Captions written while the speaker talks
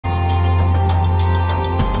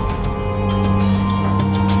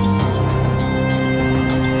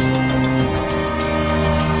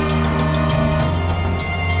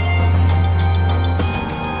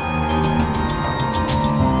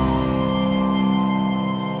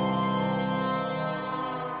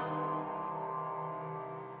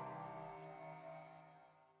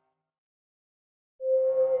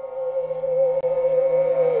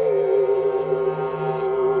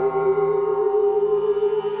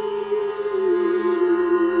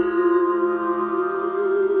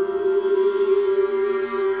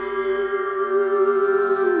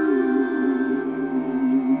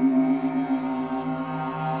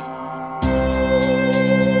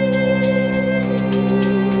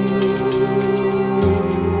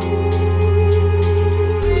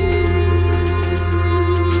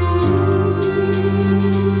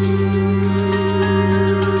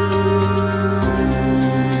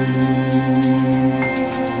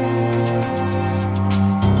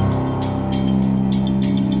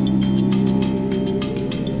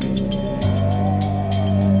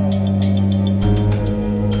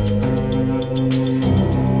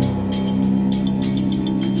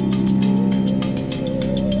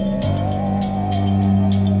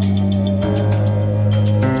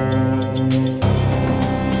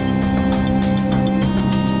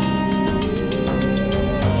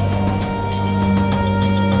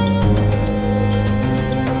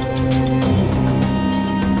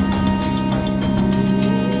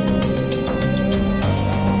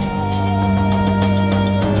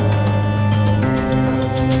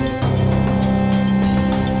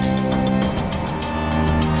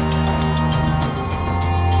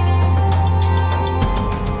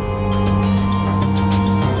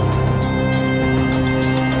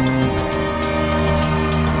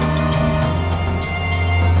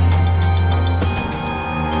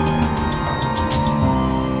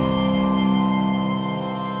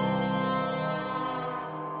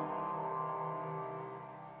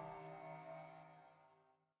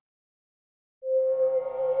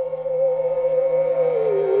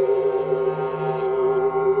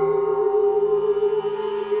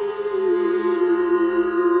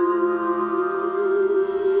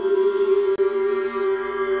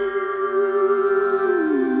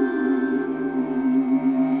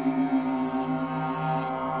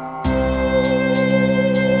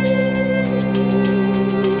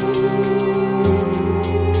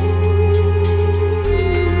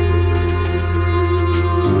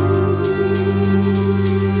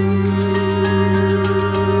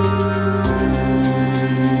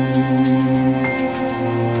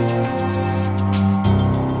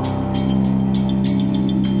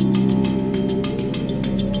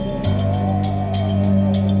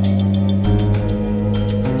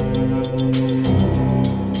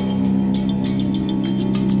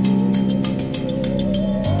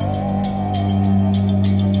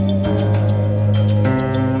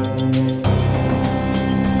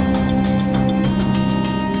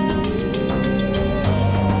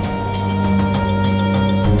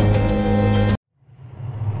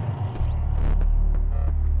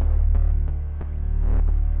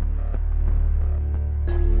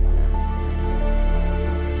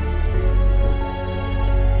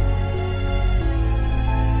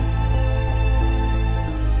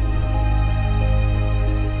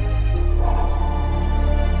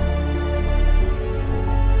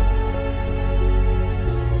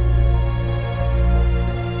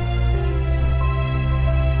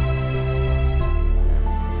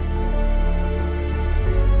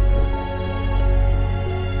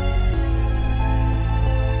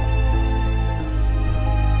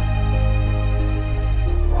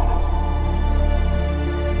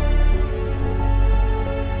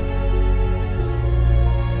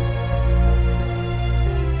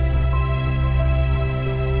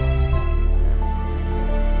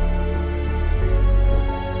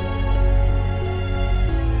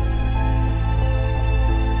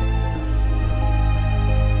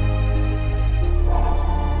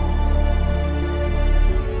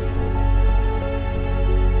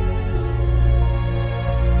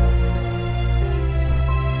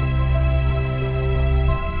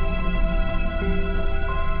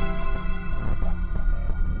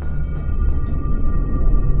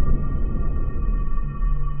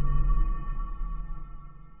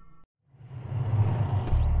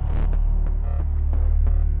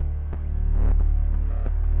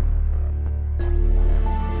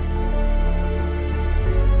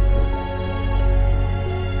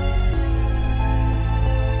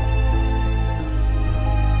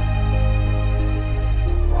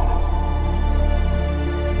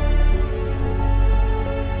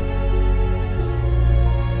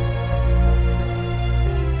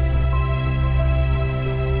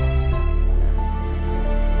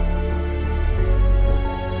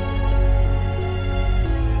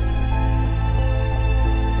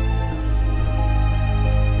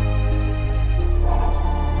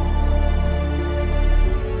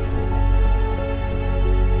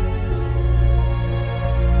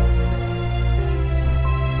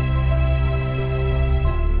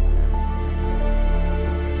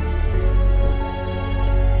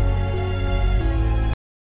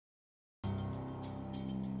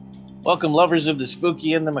Welcome, lovers of the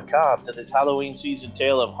spooky and the macabre, to this Halloween season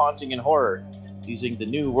tale of haunting and horror, using the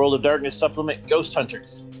new World of Darkness supplement, Ghost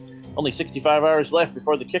Hunters. Only 65 hours left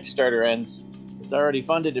before the Kickstarter ends. It's already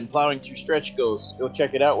funded and plowing through stretch goals. Go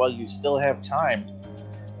check it out while you still have time.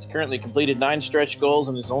 It's currently completed 9 stretch goals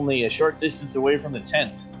and is only a short distance away from the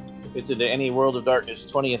 10th. It fits into any World of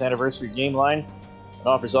Darkness 20th anniversary game line and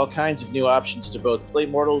offers all kinds of new options to both play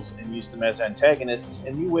mortals and use them as antagonists,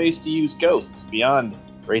 and new ways to use ghosts beyond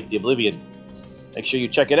Wraith the Oblivion. Make sure you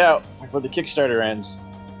check it out before the Kickstarter ends,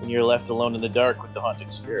 when you're left alone in the dark with the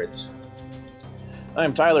haunting spirits. I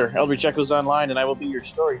am Tyler, EldritchEchoes Online, and I will be your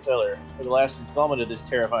storyteller for the last installment of this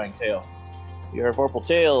terrifying tale. We are Vorpal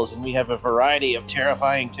Tales, and we have a variety of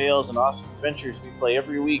terrifying tales and awesome adventures we play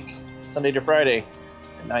every week, Sunday to Friday,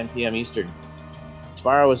 at 9 p.m. Eastern.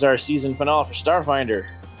 Tomorrow is our season finale for Starfinder.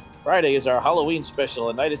 Friday is our Halloween special,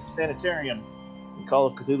 A Night at the Sanitarium, in Call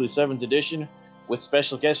of Cthulhu 7th Edition, with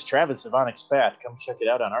special guest Travis of Onyx Path. Come check it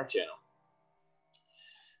out on our channel.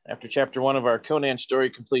 After Chapter 1 of our Conan story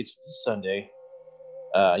completes this Sunday,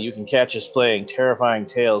 you can catch us playing Terrifying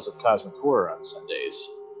Tales of Cosmic Horror on Sundays.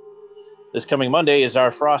 This coming Monday is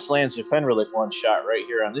our Frostlands of Fenrilic one-shot right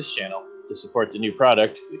here on this channel to support the new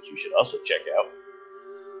product, which you should also check out.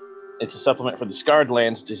 It's a supplement for the Scarred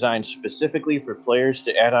Lands designed specifically for players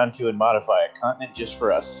to add on to and modify a continent just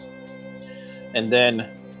for us. And then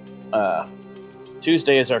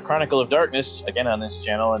Tuesday is our Chronicle of Darkness, again on this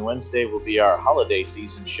channel, and Wednesday will be our holiday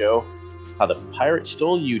season show, How the Pirate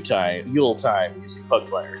Stole Yule Time using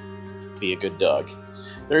Pugfire. Be a good dog.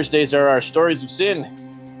 Thursdays are our Stories of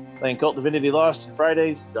Sin, playing Cult Divinity Lost, and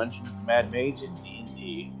Fridays, Dungeon of the Mad Mage and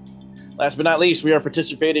D&D. Last but not least, we are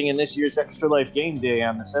participating in this year's Extra Life Game Day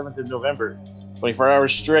on the 7th of November. 24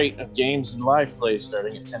 hours straight of games and live plays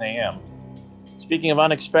starting at 10 a.m. Speaking of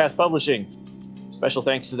Onyx Path Publishing, special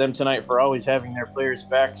thanks to them tonight for always having their players'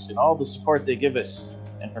 backs and all the support they give us,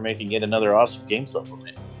 and for making it another awesome game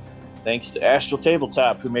supplement. Thanks to Astral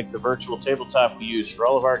Tabletop, who make the virtual tabletop we use for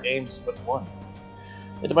all of our games but one.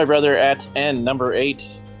 And to my brother at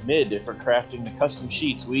N8 Mid for crafting the custom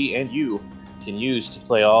sheets we and you can use to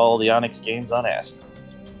play all the Onyx games on Astral.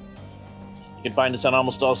 You can find us on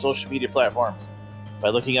almost all social media platforms by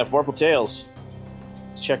looking up Vorpal Tales.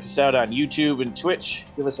 Check us out on YouTube and Twitch.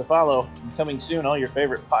 Give us a follow. And coming soon, all your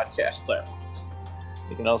favorite podcast platforms.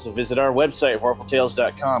 You can also visit our website,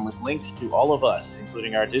 vorpaltales.com, with links to all of us,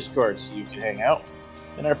 including our Discord so you can hang out,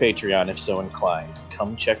 and our Patreon if so inclined.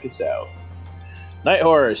 Come check us out. Night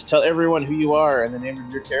Horrors, tell everyone who you are and the name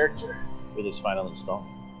of your character for this final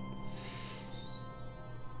installment.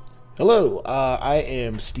 Hello, I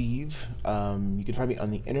am Steve. You can find me on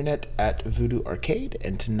the internet at Voodoo Arcade,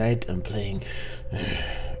 and tonight I'm playing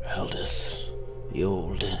Aldous, the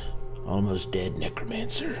old, almost dead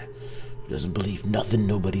necromancer who doesn't believe nothing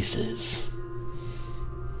nobody says.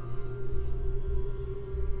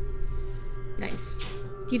 Nice.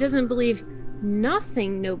 He doesn't believe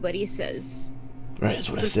nothing nobody says. Right, that's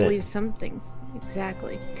what I Just said. believes some things.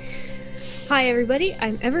 Exactly. Hi everybody,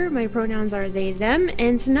 I'm Ever, my pronouns are they, them,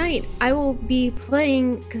 and tonight I will be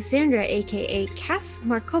playing Cassandra, aka Cass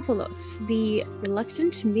Markopoulos, the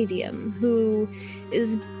reluctant medium, who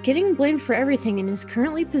is getting blamed for everything and is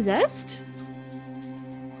currently possessed?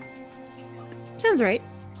 Sounds right.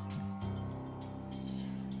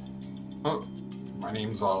 Oh, my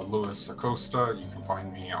name's Louis Acosta. You can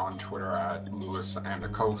find me on Twitter at Louis and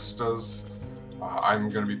Acostas. I'm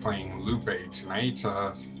going to be playing Lupe tonight.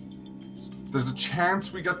 There's a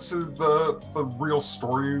chance we get to the real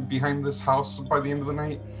story behind this house by the end of the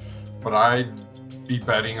night, but I'd be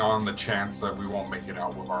betting on the chance that we won't make it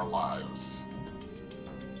out with our lives.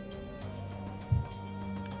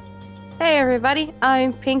 Hey everybody,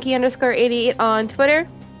 I'm Pinky_88 on Twitter.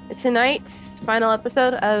 Tonight's final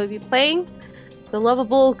episode, I will be playing the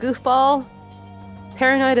lovable goofball,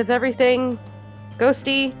 paranoid of everything,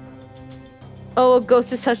 ghosty, oh, a ghost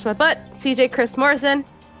just touched my butt, CJ Chris Morrison.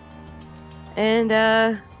 And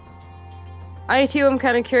I too am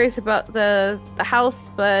kind of curious about the house,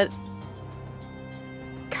 but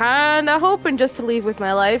kind of hoping just to leave with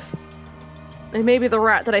my life. And maybe the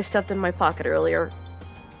rat that I stuffed in my pocket earlier.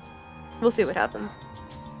 We'll see what happens.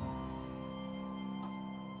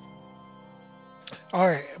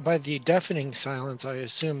 Alright, by the deafening silence, I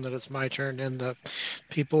assume that it's my turn, and the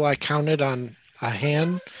people I counted on a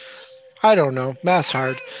hand. I don't know. Math's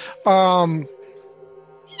hard.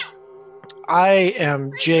 I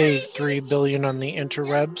am J3 Billion on the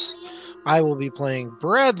interwebs. I will be playing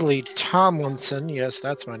Bradley Tomlinson. Yes,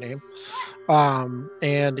 that's my name.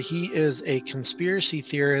 And he is a conspiracy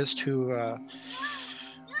theorist who,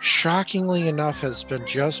 shockingly enough, has been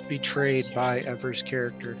just betrayed by Ever's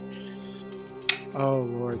character. Oh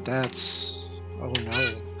Lord, that's oh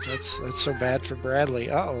no, that's so bad for Bradley.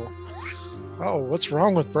 What's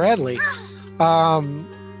wrong with Bradley?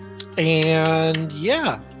 And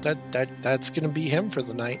yeah, that's gonna be him for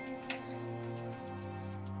the night.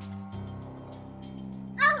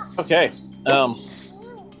 Okay.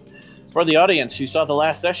 For the audience who saw the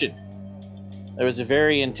last session, there was a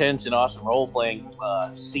very intense and awesome role-playing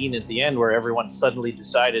scene at the end where everyone suddenly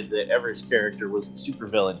decided that Ever's character was the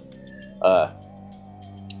supervillain.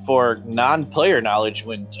 For non-player knowledge,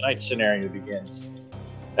 when tonight's scenario begins,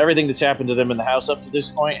 everything that's happened to them in the house up to this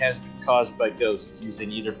point has been caused by ghosts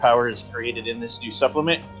using either powers created in this new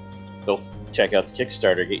supplement. Go check out the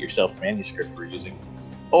Kickstarter, get yourself the manuscript we're using.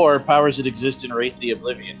 Or powers that exist in Wraith the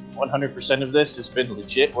Oblivion. 100% of this has been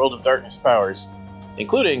legit World of Darkness powers,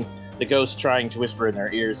 including the ghosts trying to whisper in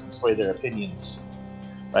their ears and sway their opinions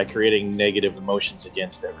by creating negative emotions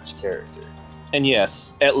against Ever's character. And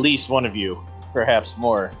yes, at least one of you, perhaps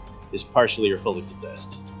more, is partially or fully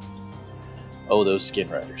possessed. Oh, those skin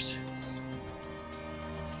riders.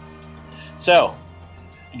 So,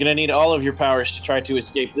 you're gonna need all of your powers to try to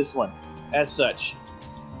escape this one. As such,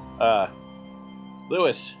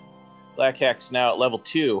 Lewis, Black Hack's now at level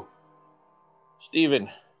 2. Steven,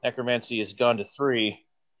 Necromancy has gone to 3.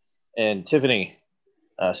 And Tiffany,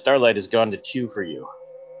 Starlight has gone to 2 for you.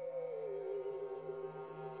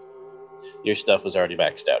 Your stuff was already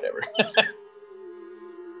maxed out, Ever.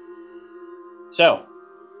 So,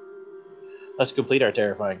 let's complete our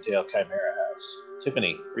terrifying tale Chimera House.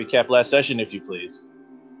 Tiffany, recap last session if you please.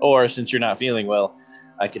 Or, since you're not feeling well,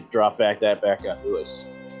 I could drop back on Lewis.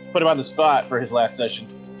 Put him on the spot for his last session.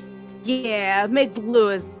 Yeah, make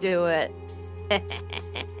Lewis do it.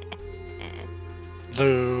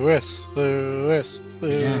 Lewis. In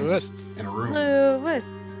a room. Lewis.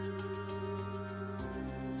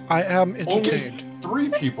 I am entertained. Only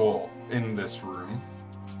 3 people in this room,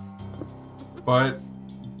 but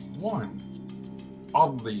one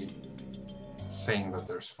oddly saying that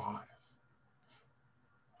there's 5.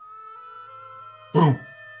 Boom!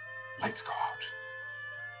 Lights go out.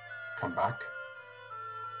 Come back.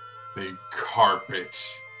 Big carpet.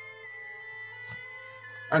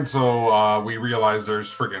 And so we realize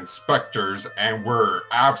there's friggin' specters, and we're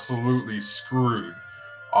absolutely screwed.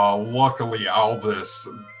 Luckily, Aldous,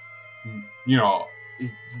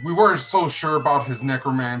 we weren't so sure about his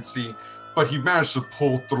necromancy, but he managed to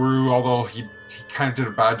pull through, although he kind of did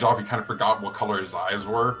a bad job. He kind of forgot what color his eyes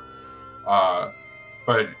were.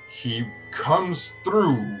 But he comes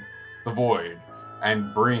through the void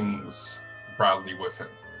and brings Bradley with him.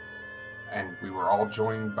 And we were all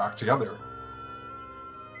joined back together.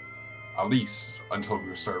 At least until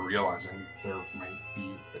we started realizing there might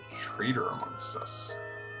be a traitor amongst us.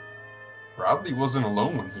 Bradley wasn't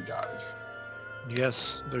alone when he died.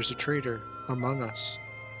 Yes, there's a traitor among us.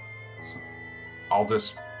 So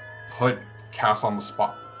Aldous put Cass on the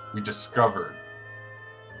spot. We discovered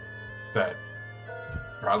that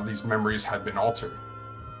Bradley's memories had been altered.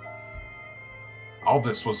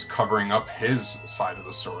 Aldous was covering up his side of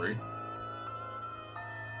the story.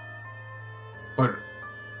 But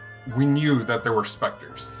we knew that there were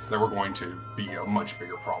specters that were going to be a much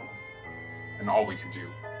bigger problem. And all we could do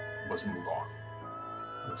was move on.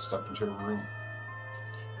 We stepped into a room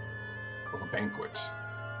with a banquet.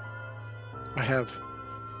 I have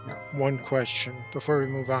one question before we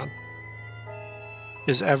move on.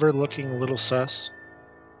 Is Ever looking a little sus?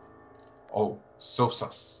 Oh, so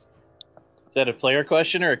sus. Is that a player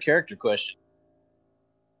question or a character question?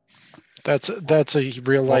 That's a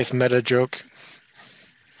real life meta joke.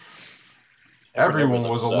 Everyone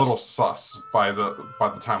was a little sus by the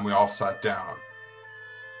time we all sat down.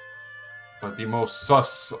 But the most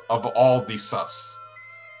sus of all the sus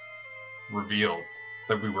revealed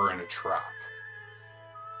that we were in a trap.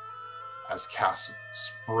 As Cass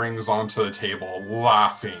springs onto the table,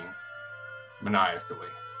 laughing maniacally.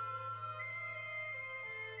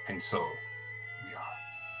 And so, we are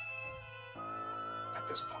at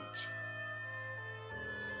this point.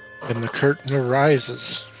 And the curtain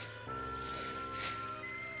arises.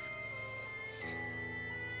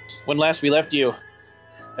 When last we left you,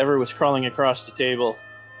 Ever was crawling across the table,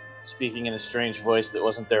 speaking in a strange voice that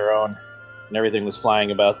wasn't their own, and everything was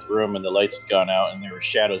flying about the room, and the lights had gone out, and there were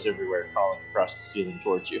shadows everywhere crawling across the ceiling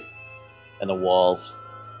towards you, and the walls,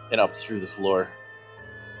 and up through the floor.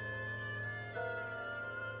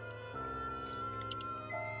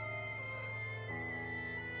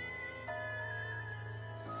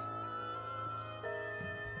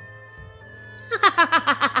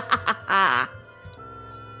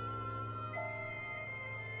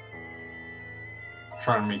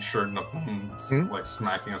 Trying to make sure nothing's like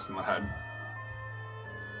smacking us in the head.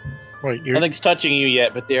 Wait, Nothing's touching you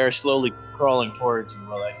yet, but they are slowly crawling towards you.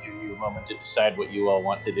 While I give you a moment to decide what you all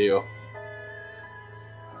want to do.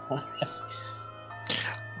 Well,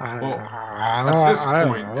 at this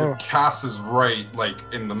point, if Cass is right,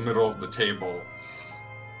 like in the middle of the table,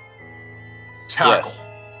 tackle. Yes.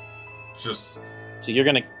 Just. So you're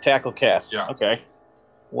gonna tackle Cass. Yeah. Okay.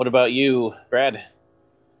 What about you, Brad?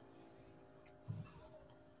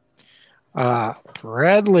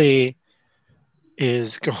 Bradley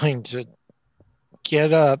is going to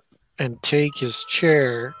get up and take his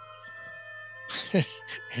chair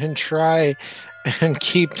and try and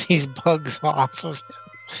keep these bugs off of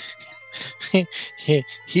him.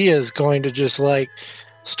 He is going to just like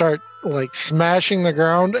start like smashing the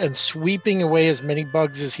ground and sweeping away as many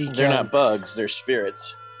bugs as he can. They're not bugs, they're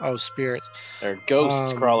spirits. Oh, spirits. They're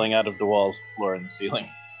ghosts crawling out of the walls, the floor, and the ceiling.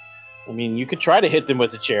 I mean, you could try to hit them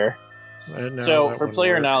with a chair. No, so, for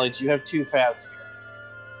player knowledge, you have two paths here.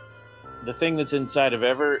 The thing that's inside of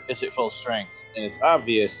Ever is at full strength, and it's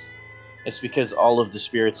obvious it's because all of the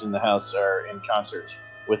spirits in the house are in concert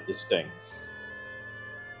with this thing.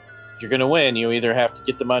 If you're going to win, you either have to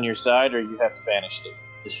get them on your side or you have to banish them,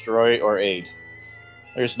 destroy or aid.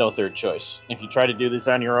 There's no third choice. If you try to do this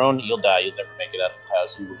on your own, you'll die. You'll never make it out of the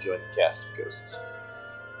house. You will join the cast of ghosts.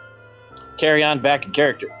 Carry on back in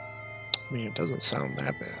character. I mean, it doesn't sound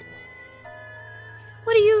that bad.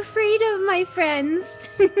 What are you afraid of, my friends?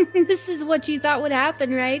 This is what you thought would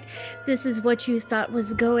happen, right? This is what you thought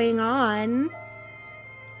was going on.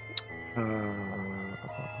 I'm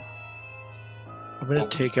going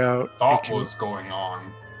to take out... Thought was going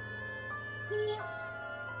on.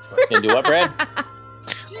 Gonna do what, Brad? I'm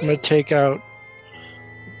going to take out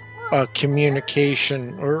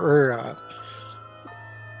communication or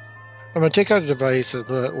I'm going to take out a device that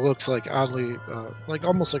looks like oddly, like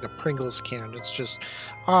almost like a Pringles can. It's just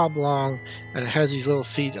oblong and it has these little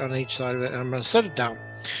feet on each side of it. And I'm going to set it down.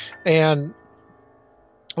 And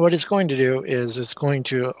what it's going to do is it's going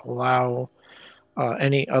to allow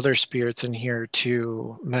any other spirits in here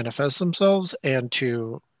to manifest themselves and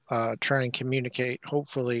to try and communicate,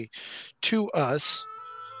 hopefully, to us.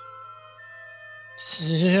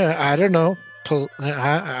 Yeah, I don't know.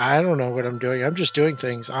 I don't know what I'm doing. I'm just doing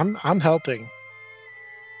things. I'm helping.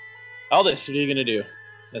 Aldous, what are you gonna do?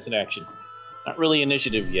 That's an action. Not really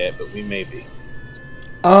initiative yet, but we may be.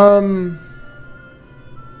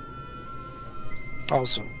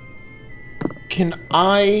 Also, can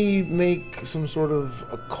I make some sort of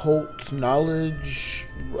occult knowledge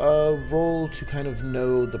roll to kind of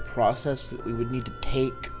know the process that we would need to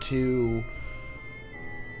take to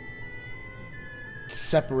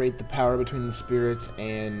separate the power between the spirits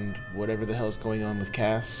and whatever the hell is going on with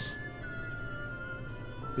Cass?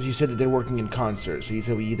 Because you said that they're working in concert, so you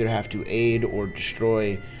said we either have to aid or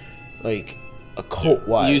destroy, like,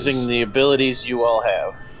 occult-wise. Using the abilities you all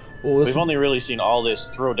have. Well, we've only really seen Aldous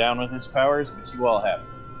throw down with his powers, but you all have.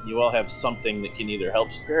 You all have something that can either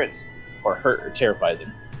help spirits or hurt or terrify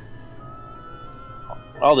them.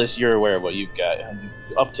 Aldous, you're aware of what you've got.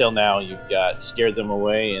 Up till now, you've got scared them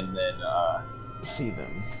away and then... see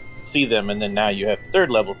them, and then now you have third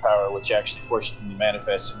level power, which actually forces them to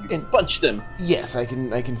manifest, and you can punch them. Yes, I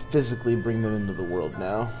can physically bring them into the world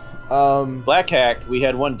now. Black Hack, we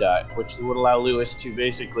had 1 dot, which would allow Lewis to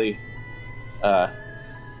basically,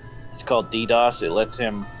 it's called DDoS. It lets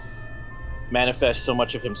him manifest so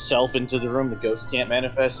much of himself into the room the ghost can't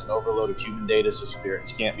manifest, an overload of human data so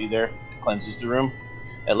spirits can't be there. It cleanses the room.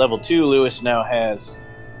 At level 2, Lewis now has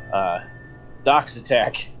Doc's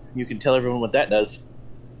attack. You can tell everyone what that does.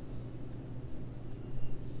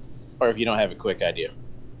 Or if you don't have a quick idea.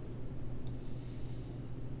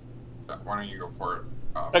 Why don't you go for it?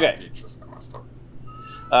 Okay. Just got messed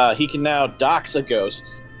up. He can now dox a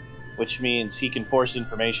ghost, which means he can force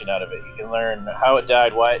information out of it. He can learn how it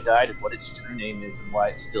died, why it died, and what its true name is, and why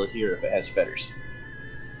it's still here if it has feathers.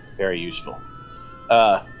 Very useful.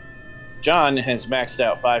 John has maxed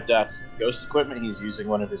out 5 dots of ghost equipment. He's using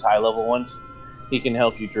one of his high-level ones. He can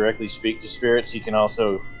help you directly speak to spirits. He can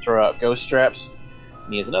also throw out ghost traps.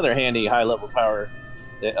 And he has another handy high-level power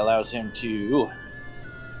that allows him to...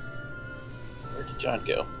 Where did John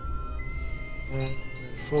go?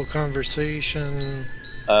 Full conversation.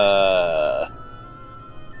 Oh,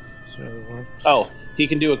 he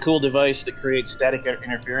can do a cool device that creates static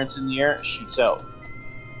interference in the air. It shoots out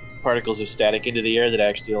particles of static into the air that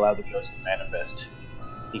actually allow the ghost to manifest.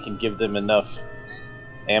 He can give them enough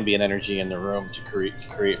ambient energy in the room to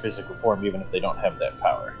create physical form, even if they don't have that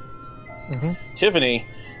power. Mm-hmm. Tiffany,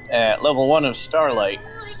 at level 1 of Starlight,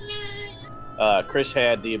 Chris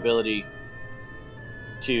had the ability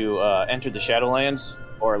to enter the Shadowlands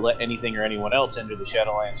or let anything or anyone else enter the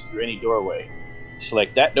Shadowlands through any doorway.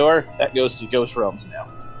 Select that door, that goes to Ghost Realms now.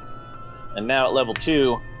 And now at level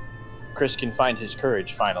 2, Chris can find his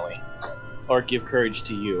courage finally. Or give courage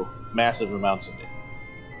to you. Massive amounts of it.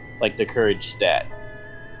 Like the courage stat.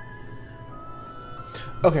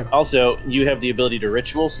 Okay. Also, you have the ability to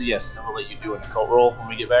ritual, so yes, I will let you do an occult roll when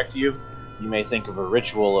we get back to you. You may think of a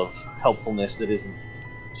ritual of helpfulness that isn't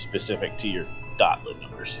specific to your dotlet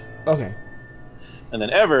numbers. Okay. And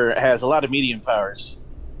then Ever has a lot of medium powers,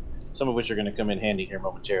 some of which are going to come in handy here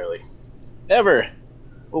momentarily. Ever,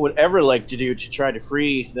 what would Ever like to do to try to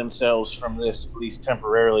free themselves from this, at least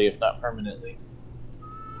temporarily, if not permanently?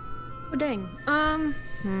 Oh, dang.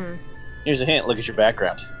 Here's a hint, look at your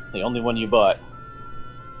background. The only one you bought.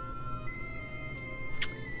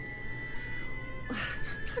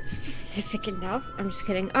 That's not specific enough. I'm just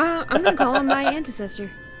kidding. I'm gonna call on my ancestor.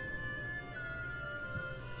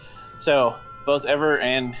 So, both Ever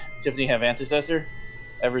and Tiffany have Antecessor.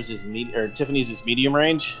 Tiffany's is medium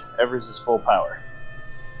range. Ever's is full power.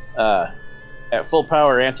 At full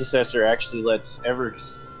power, Antecessor actually lets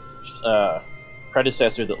Ever's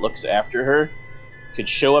predecessor that looks after her could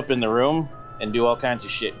show up in the room and do all kinds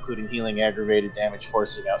of shit, including healing aggravated damage,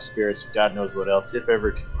 forcing out spirits, God knows what else, if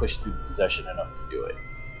Ever can push through possession enough to do it.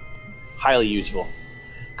 Highly useful.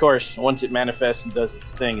 Of course, once it manifests and does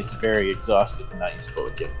its thing, it's very exhausted and not useful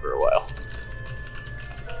again for a while.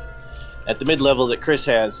 At the mid-level that Chris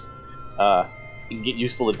has, you can get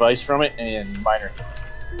useful advice from it and minor things,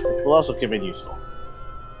 which will also come in useful.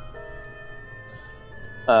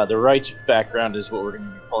 The right background is what we're going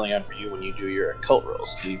to be pulling on for you when you do your occult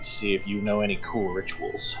rolls to see if you know any cool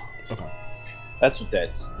rituals. Okay. That's what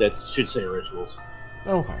that should say rituals.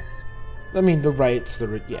 Okay. I mean, the rights,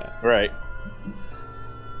 yeah. Right.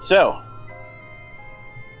 So,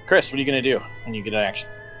 Chris, what are you going to do when you get an action?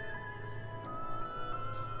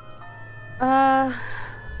 I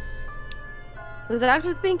was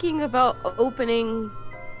actually thinking about opening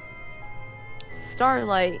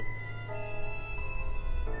Starlight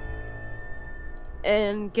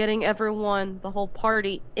and getting everyone, the whole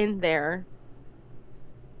party, in there.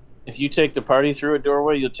 If you take the party through a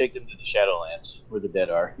doorway, you'll take them to the Shadowlands, where the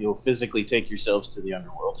dead are. You'll physically take yourselves to the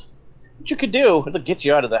underworld. What you could do, it'll get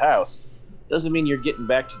you out of the house. Doesn't mean you're getting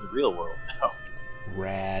back to the real world, though.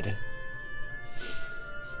 Rad.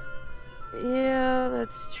 Yeah,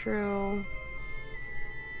 that's true.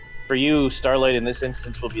 For you, Starlight in this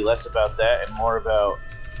instance will be less about that and more about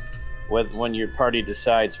when your party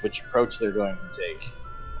decides which approach they're going to take,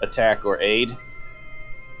 attack or aid.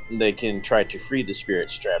 They can try to free the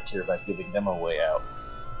spirits trapped here by giving them a way out,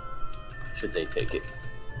 should they take it.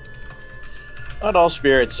 Not all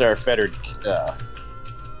spirits are fettered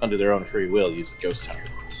under their own free will using ghost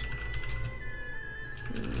hunter rules.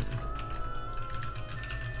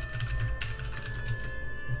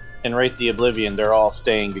 And Wraith the Oblivion, they're all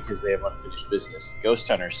staying because they have unfinished business. Ghost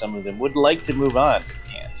Hunter, some of them would like to move on, but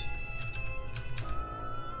can't.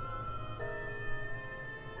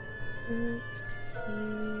 Let's see.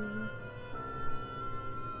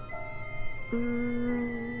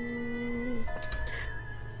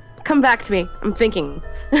 Come back to me. I'm thinking.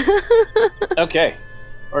 Okay,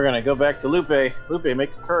 we're gonna go back to Lupe. Lupe,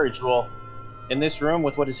 make a courage roll. In this room,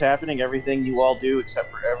 with what is happening, everything you all do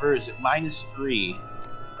except for Ever is at -3.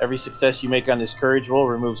 Every success you make on this courage roll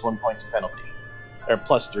removes 1 point of penalty. Or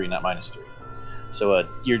 +3, not -3. So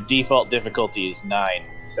your default difficulty is 9,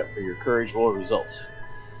 except for your courage roll results.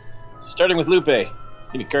 So starting with Lupe, give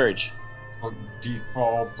me courage. Well,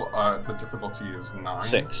 default, the difficulty is 9.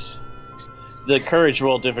 6. The courage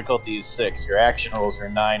roll difficulty is 6. Your action rolls are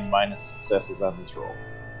 9 minus successes on this roll.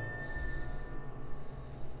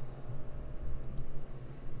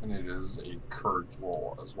 And it is a courage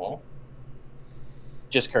roll as well.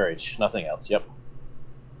 Just courage, nothing else, yep.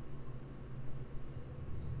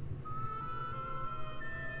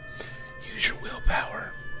 Use your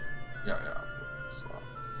willpower. Yeah. So.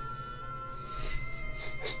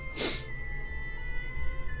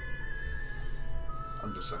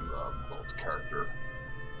 I'm just in the build character.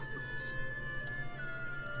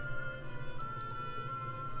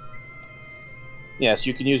 Yes,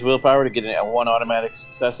 you can use willpower to get a 1 automatic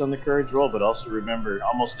success on the courage roll, but also remember,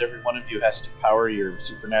 almost every one of you has to power your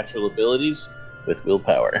supernatural abilities with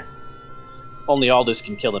willpower. Only Aldous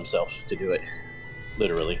can kill himself to do it.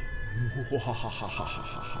 Literally.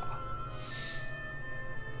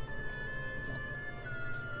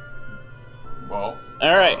 Well.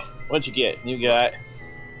 Alright, what'd you get? You got...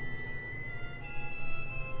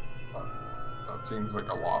 That seems like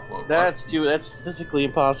a lot. But That's physically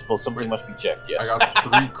impossible. Something must be checked, yes. I got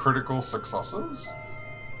 3 critical successes?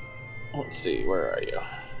 Let's see, where are you?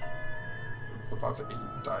 But that's 8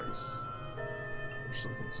 dice. Which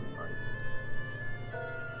doesn't seem right.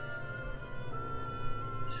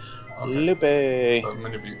 Lupe.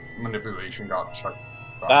 The manipulation got checked.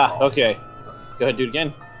 Okay. Go ahead, do it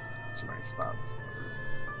again. Too many stats.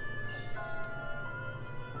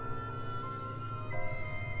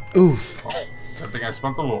 Oof. Oh, good thing I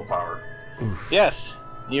spent the willpower. Oof. Yes,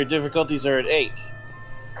 your difficulties are at 8.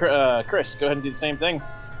 Chris, go ahead and do the same thing.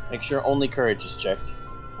 Make sure only courage is checked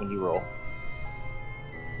when you roll.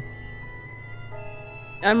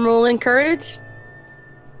 I'm rolling courage.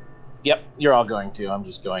 Yep, you're all going to. I'm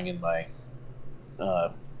just going in my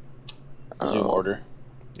Zoom order.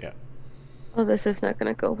 Yeah. Oh, this is not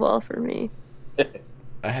going to go well for me.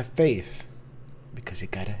 I have faith. Because you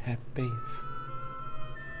gotta have faith.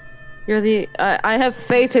 I have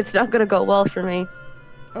faith it's not going to go well for me.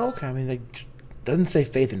 Okay, I mean, like, doesn't say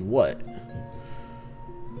faith in what?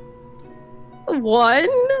 1?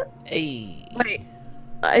 Hey. Wait.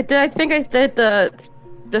 I think I said the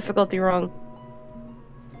difficulty wrong.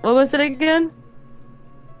 What was it again?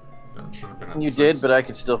 It should have been at You 6. did, but I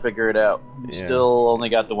could still figure it out. You Yeah. still only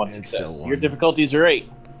got the 1 It's success. still Your 1. difficulties are 8.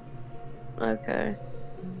 Okay.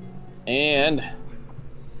 And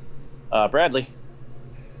Bradley,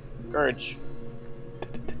 courage.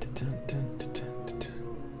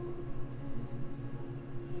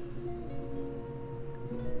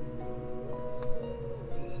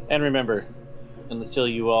 And remember, until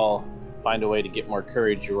you all find a way to get more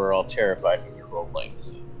courage, you are all terrified when you're role-playing this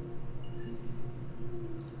game.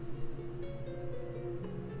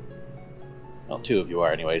 Well, 2 of you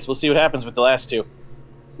are anyways. We'll see what happens with the last 2.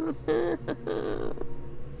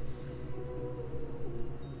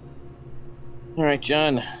 Alright,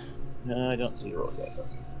 John. I don't see your roll yet.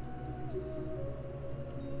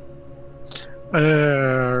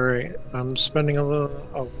 Alright, I'm spending a little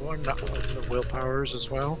one on the willpowers as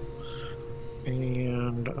well.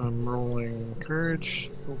 And I'm rolling courage.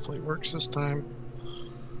 Hopefully it works this time.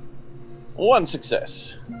 1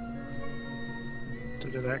 success.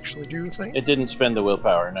 Did it actually do a thing? It didn't spend the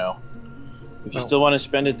willpower, no. If you Oh. still want to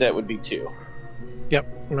spend it, that would be 2. Yep,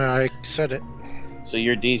 I said it. So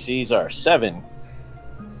your DCs are 7.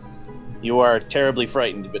 You are terribly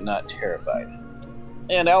frightened, but not terrified.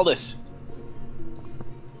 And Aldous.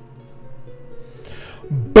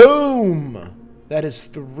 Boom! That is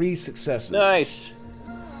 3 successes. Nice.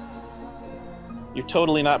 You're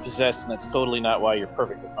totally not possessed, and that's totally not why you're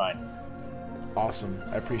perfectly fine. Awesome.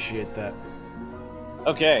 I appreciate that.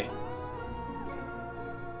 Okay.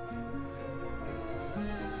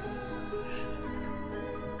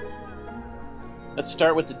 Let's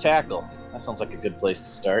start with the tackle. That sounds like a good place to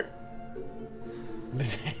start.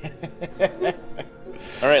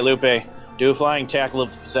 Alright, Lupe. Do a flying tackle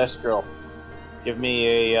of the possessed girl. Give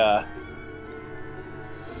me a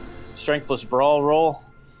strength plus brawl roll.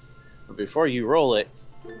 But before you roll it,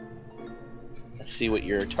 let's see what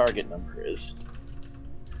your target number is.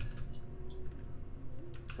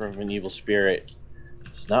 From an evil spirit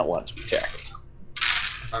does not want to be tackled.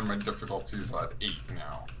 And my difficulty's at 8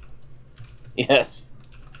 now. Yes.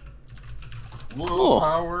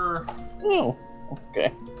 Willpower. Oh,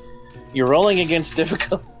 okay. You're rolling against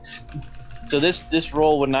difficult. So this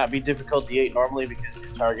roll would not be difficulty 8 normally because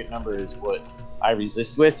your target number is what I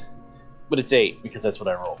resist with, but it's 8 because that's what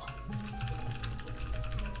I rolled.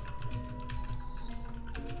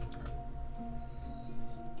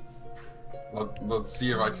 Let's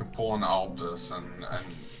see if I can pull an Aldous and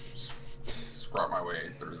scrap my way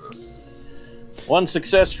through this. 1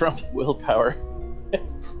 success from willpower.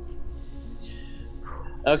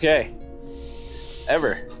 Okay.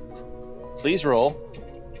 Ever. Please roll.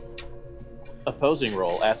 Opposing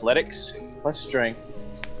roll. Athletics plus strength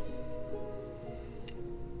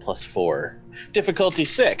plus 4. Difficulty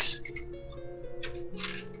 6.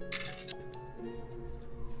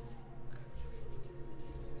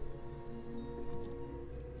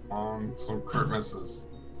 Some crit misses.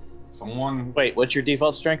 Someone. Wait, what's your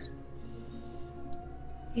default strength?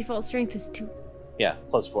 Default strength is 2. Yeah,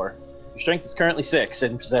 plus 4. Your strength is currently 6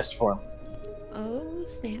 in possessed form. Oh,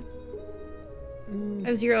 snap. I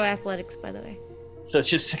have 0 athletics, by the way. So it's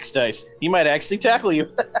just 6 dice. He might actually tackle you.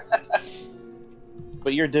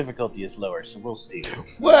 But your difficulty is lower, so we'll see.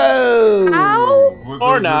 Whoa! How?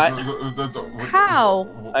 Or not. How?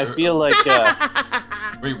 I feel like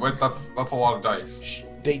Wait, what? That's a lot of dice.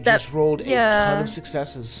 They just rolled a yeah. ton of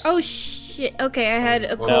successes. Oh shit! Okay, I had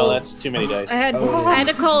a No, no, cult. that's too many dice. I had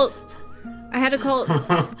a cult. I had a cult.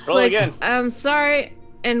 Roll with, again. I'm sorry,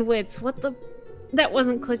 and wits. What the? That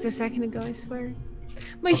wasn't clicked a second ago. I swear.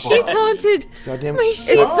 My sheet's haunted. Goddamn. My sheet's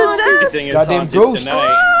It's haunted. Good thing it's Goddamn haunted ghosts.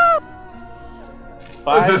 tonight.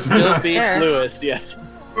 5 still beats There. Lewis, yes.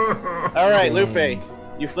 Alright, Lupe,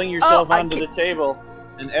 you fling yourself onto the table,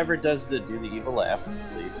 and Ever does do the evil laugh,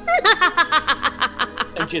 please.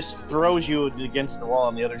 And just throws you against the wall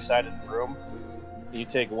on the other side of the room. You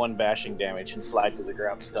take 1 bashing damage and slide to the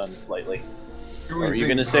ground stunned slightly. Or are you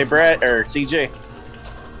gonna say Brad or CJ?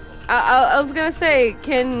 I was gonna say,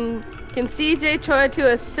 can CJ try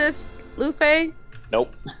to assist Lupe?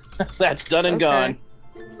 Nope. That's done and gone.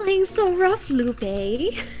 Playing so rough, Lupe.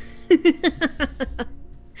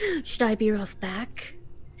 Should I be rough back?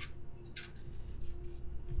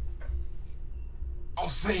 I'll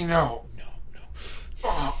say no. No.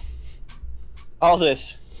 Oh, All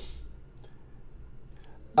this.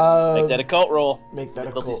 Make that a cult roll. Make that a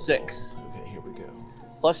Difficulty cult 6. roll. Okay, here we go.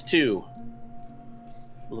 Plus 2.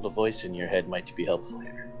 A little voice in your head might be helpful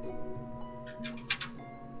here.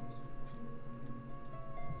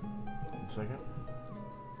 1 second.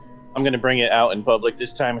 I'm gonna bring it out in public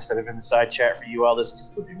this time instead of in the side chat for you all this, because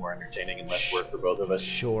it'll be more entertaining and less work for both of us.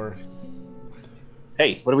 Sure.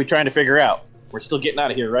 Hey, what are we trying to figure out? We're still getting out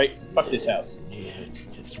of here, right? Fuck this house. Yeah,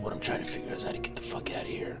 that's what I'm trying to figure out, is how to get the fuck out of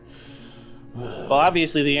here. Well,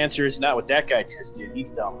 obviously the answer is not what that guy just did.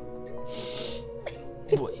 He's dumb.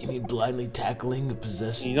 What, you mean blindly tackling a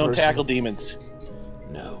possessed You don't person? tackle demons.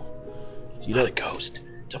 No. It's not a ghost.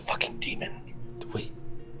 It's a fucking demon. Wait.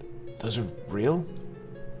 Those are real?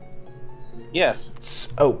 Yes.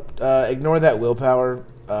 Ignore that willpower.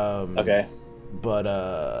 Okay. But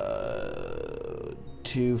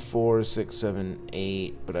 2, 4, 6, 7,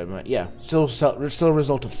 8. But I might, yeah. Still a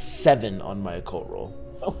result of 7 on my occult roll.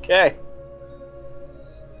 Okay.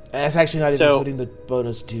 And that's actually not even including the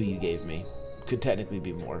bonus 2 you gave me. Could technically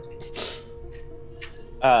be more.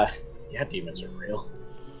 Yeah, demons are real.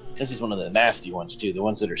 This is one of the nasty ones too. The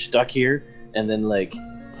ones that are stuck here and then like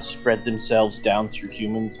spread themselves down through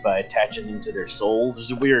humans by attaching them to their souls.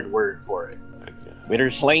 There's a weird word for it.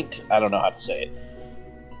 Witterslaint? I don't know how to say it.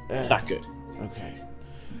 It's not good. Okay.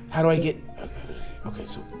 How do I get... Okay,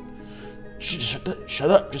 so...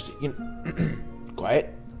 Shut up. Just,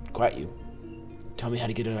 quiet. Quiet you. Tell me how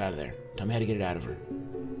to get it out of there. Tell me how to get it out of her.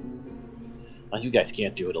 Well, you guys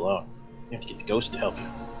can't do it alone. You have to get the ghost to help you.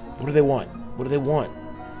 What do they want? What do they want?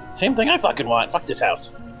 Same thing I fucking want. Fuck this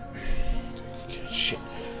house. Shit.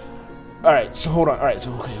 Alright, so hold on. Alright,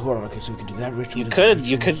 so okay, hold on. Okay, so we can do that ritual.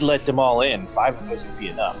 You could let them all in. 5 of us would be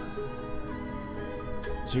enough.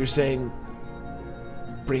 So you're saying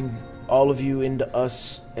bring all of you into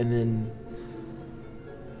us and then...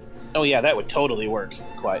 Oh yeah, that would totally work.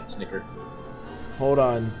 Quiet snicker. Hold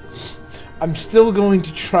on. I'm still going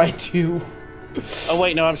to try to... Oh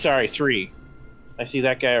wait, no, I'm sorry. 3. I see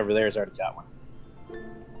that guy over there has already got one.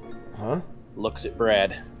 Huh? Looks at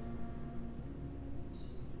Brad.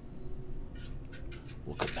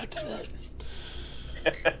 We'll come back to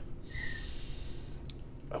that.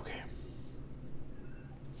 Okay.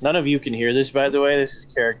 None of you can hear this, by the way. This is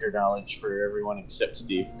character knowledge for everyone except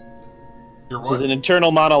Steve. This is an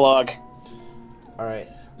internal monologue. Alright.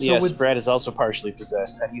 So Yes, Brad is also partially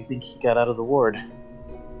possessed. How do you think he got out of the ward?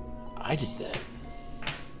 I did that.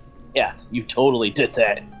 Yeah, you totally did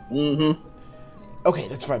that. Mm-hmm. Okay,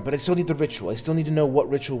 that's fine, but I still need the ritual. I still need to know what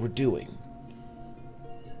ritual we're doing.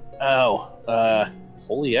 Oh,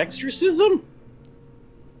 holy exorcism?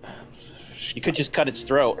 You could just cut its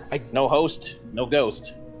throat. No host, no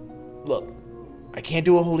ghost. Look, I can't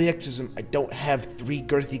do a holy exorcism. I don't have 3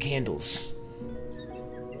 girthy candles.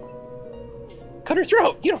 Cut her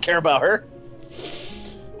throat. You don't care about her.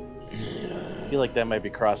 I feel like that might be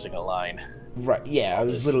crossing a line. Right, yeah, I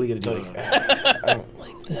was literally gonna do it. I don't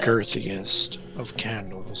like that. Girthiest of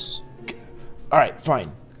candles. Alright,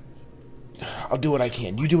 fine. I'll do what I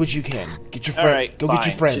can. You do what you can. Get your All right, Go fine. get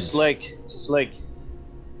your friends. Just like.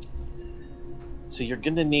 So you're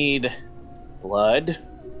gonna need blood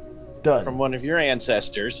Done. from one of your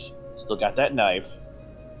ancestors. Still got that knife.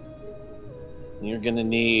 And you're gonna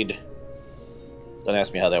need. Don't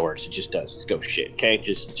ask me how that works. It just does. It's ghost shit. Okay,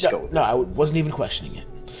 just go with it. No, I wasn't even questioning it.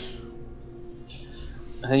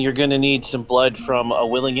 And then you're gonna need some blood from a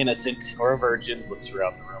willing innocent or a virgin. Looks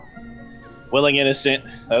around the room. Willing innocent.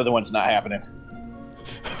 The other one's not happening.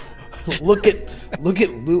 Look at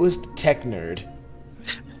Lewis the tech nerd.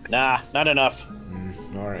 Nah, not enough.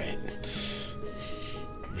 All right.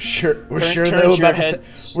 We're Turn sure your about head-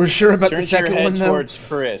 we're sure about the turn second your head one though. towards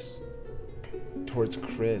Chris. Towards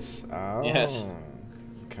Chris. Oh. Yes.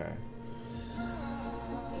 Okay.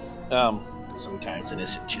 Sometimes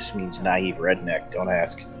innocent just means naive redneck. Don't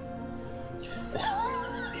ask. It's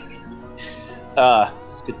a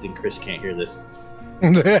good thing Chris can't hear this.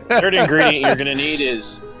 Third ingredient you're gonna need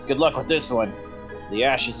is, good luck with this one, the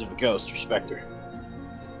ashes of a ghost or specter.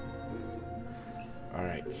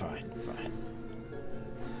 Alright, fine.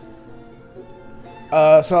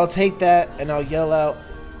 So I'll take that and I'll yell out.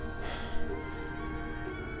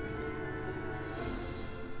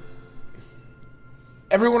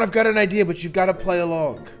 Everyone, I've got an idea, but you've got to play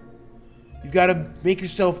along. You've got to make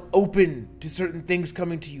yourself open to certain things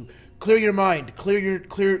coming to you. Clear your mind. Clear your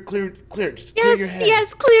head.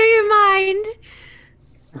 Yes, clear your mind.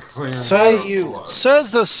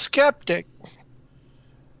 Says the skeptic.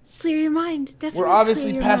 Clear your mind. Definitely. We're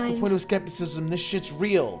obviously clear your past the mind. point of skepticism. This shit's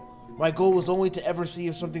real. My goal was only to ever see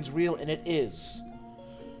if something's real, and it is.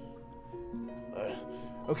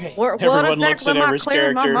 Okay. What Everyone looks exactly at am I Ever's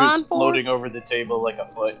clearing my character mind who's for? floating over the table like a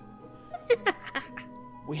foot.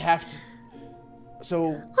 We have to. So.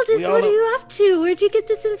 Aldous, what are you up to? Where'd you get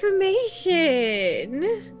this information?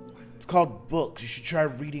 It's called books. You should try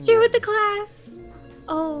reading. Here them. with the class.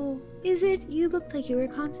 Oh, is it? You looked like you were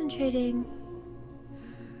concentrating.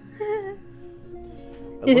 I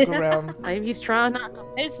look around. He's trying not to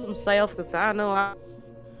piss himself because I know I.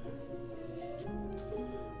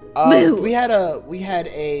 We had a.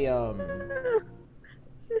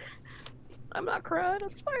 I'm not crying, I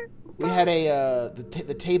swear. We had a.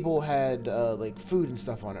 The table had like food and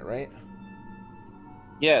stuff on it, right?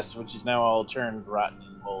 Yes, which is now all turned rotten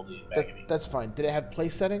and moldy and maggoty. That's fine. Did it have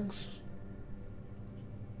place settings?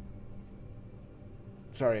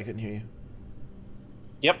 Sorry, I couldn't hear you.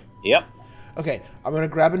 Yep. Okay, I'm gonna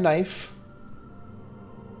grab a knife.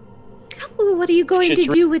 Ooh, what are you going to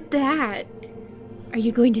do with that? Are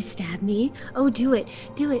you going to stab me? Oh, do it.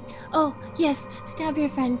 Do it. Oh, yes. Stab your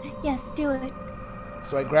friend. Yes, do it.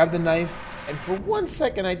 So I grab the knife, and for 1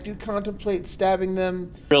 second I do contemplate stabbing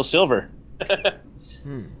them. Real silver.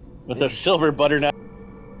 With a silver butter knife.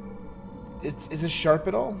 Is this sharp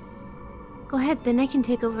at all? Go ahead, then I can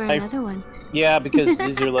take over another one. Yeah, because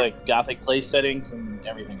these are like gothic place settings and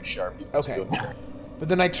everything is sharp. Okay. But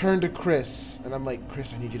then I turn to Chris, and I'm like,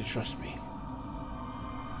 Chris, I need you to trust me.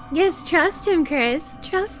 Yes, trust him, Chris.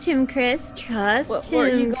 Trust him, Chris. Trust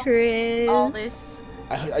him, Chris. All this.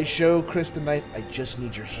 I show Chris the knife. I just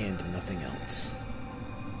need your hand and nothing else.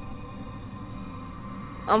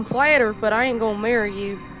 I'm flattered, but I ain't gonna marry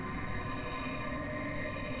you.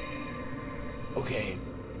 Okay.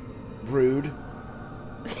 Rude.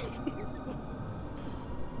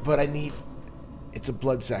 But I need... It's a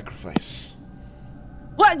blood sacrifice.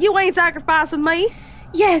 What? You ain't sacrificing me?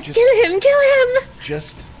 Yes, kill him! Kill him!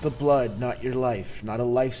 Just the blood, not your life. Not a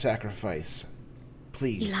life sacrifice.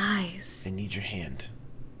 Please. He lies. I need your hand.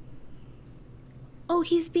 Oh,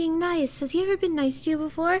 he's being nice. Has he ever been nice to you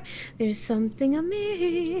before? There's something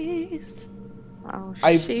amiss. Oh,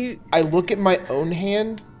 shoot. I look at my own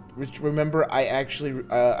hand. Remember, I actually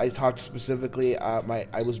I talked specifically. I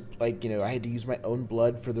was like, I had to use my own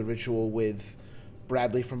blood for the ritual with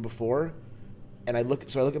Bradley from before, and I look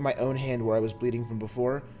at my own hand where I was bleeding from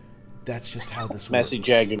before. That's just how this Messy works.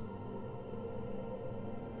 jagged.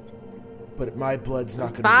 But my blood's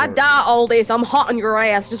not gonna If I work. die all this, I'm hot on your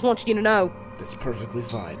ass. Just want you to know. That's perfectly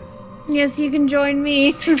fine. Yes, you can join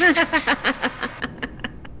me.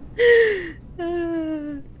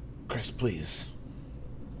 Chris, please.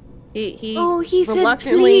 He said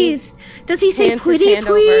reluctantly please. Does he say hands his pretty hand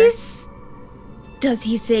over. please? Does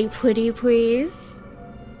he say pretty please?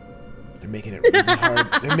 They're making it really hard.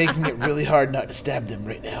 They're making it really hard not to stab them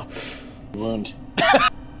right now. Wound.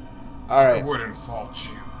 All right. I wouldn't fault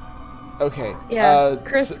you. Okay. Yeah.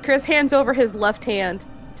 Chris hands over his left hand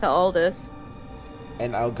to Aldous.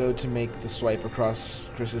 And I'll go to make the swipe across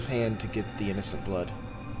Chris's hand to get the innocent blood.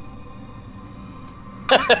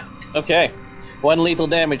 Okay. 1 lethal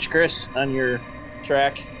damage, Chris, on your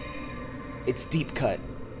track. It's deep cut.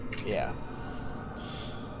 Yeah.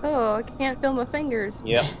 Oh, I can't feel my fingers.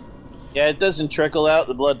 Yep. Yeah, it doesn't trickle out.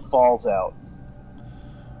 The blood falls out.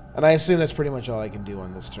 And I assume that's pretty much all I can do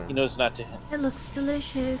on this turn. He knows not to hit. It looks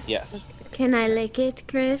delicious. Yes. Can I lick it,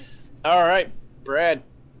 Chris? All right, Brad.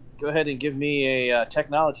 Go ahead and give me a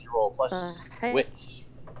technology roll plus Hey. wits.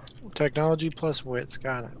 Technology plus wits.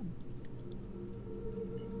 Got it.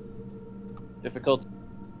 Difficult.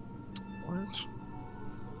 What?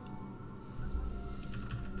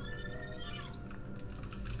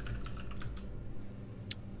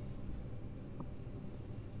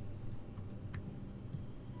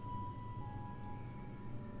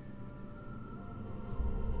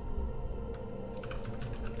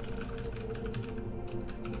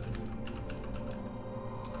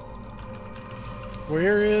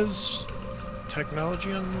 Where is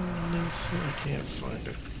technology on this? I can't find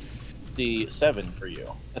it. The 7 for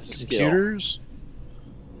you. That's a skill. Computers?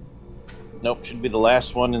 Nope, should be the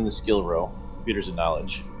last one in the skill row. Computers and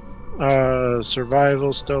knowledge.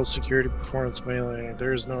 Survival, stealth, security, performance, melee.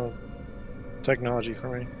 There's no technology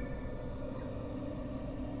for me.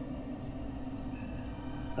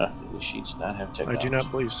 The sheets not have technology. I do not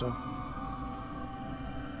believe so.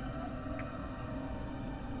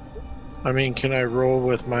 I mean, can I roll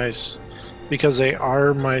with my... Because they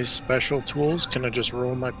are my special tools, can I just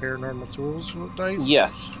roll my paranormal tools with dice?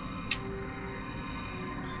 Yes.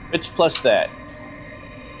 It's plus that.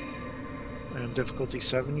 And difficulty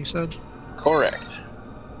 7, you said? Correct.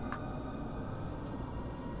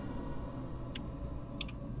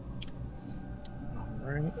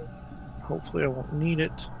 Alright. Hopefully I won't need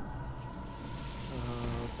it.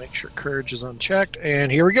 Make sure courage is unchecked,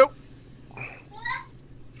 and here we go.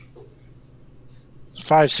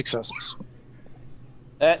 5 successes.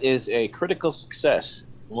 That is a critical success.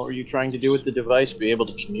 What were you trying to do with the device? Be able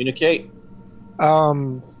to communicate?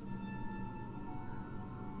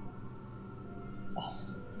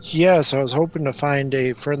 Yes, I was hoping to find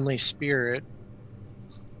a friendly spirit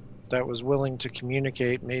that was willing to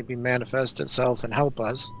communicate, maybe manifest itself and help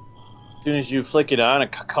us. As soon as you flick it on, a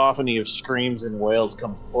cacophony of screams and wails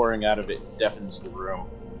comes pouring out of it and deafens the room.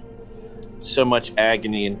 So much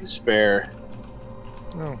agony and despair.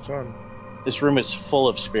 Oh, fun. This room is full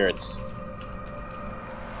of spirits.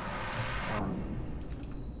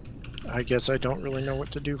 I guess I don't really know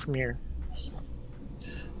what to do from here.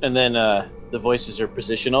 And then the voices are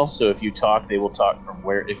positional, so if you talk, they will talk from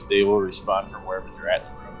where, if they will respond from wherever they're at in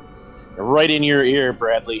the room. They're right in your ear,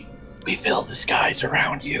 Bradley. We fill the skies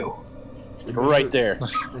around you. Right there.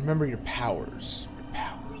 Remember your powers. Your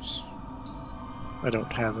powers. I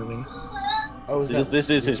don't have any. Oh, This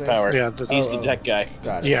is his power. Yeah, He's the tech guy.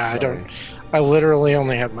 Got it. Yeah, Sorry. I don't. I literally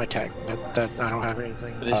only have my tech. That I don't have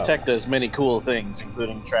anything. But his tech does many cool things,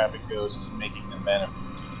 including trapping ghosts and making them manifest.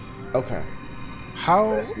 Okay.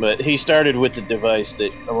 How? But he started with the device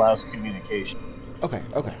that allows communication. Okay.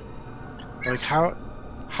 Like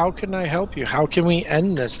how can I help you? How can we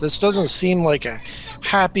end this? This doesn't seem like a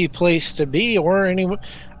happy place to be, or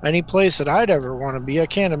any place that I'd ever want to be. I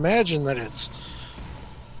can't imagine that it's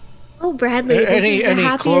Oh, Bradley, this is the any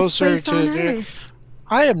happiest closer place on to. earth.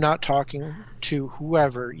 I am not talking to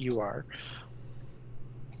whoever you are.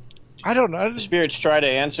 I don't know. The spirits try to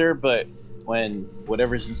answer, but when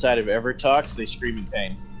whatever's inside of Ever talks, they scream in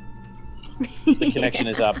pain. The connection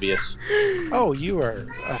is obvious. Oh, you are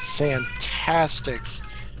a fantastic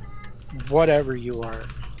whatever you are.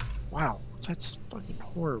 Wow, that's fucking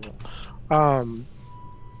horrible.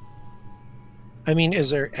 I mean, is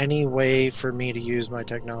there any way for me to use my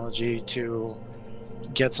technology to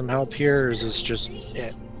get some help here, or is this just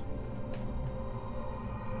it?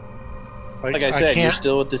 Like I said, you're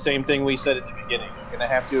still with the same thing we said at the beginning. You're going to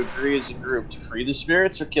have to agree as a group to free the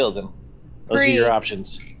spirits or kill them. Those are your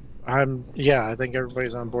options. I think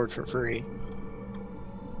everybody's on board for free.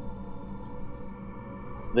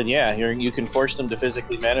 Then yeah, you can force them to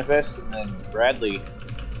physically manifest, and then Bradley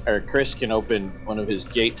or Chris can open one of his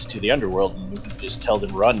gates to the underworld, and you can just tell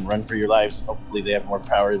them run for your lives. Hopefully they have more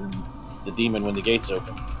power than the demon when the gates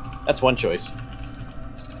open. That's one choice.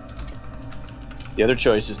 The other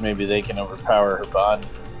choice is maybe they can overpower her bond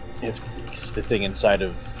if the thing inside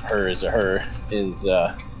of her is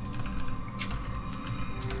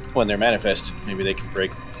when they're manifest. Maybe they can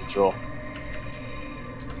break control.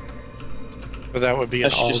 But that would be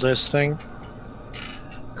an Aldous thing?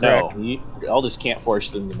 Correct. No, Aldous can't force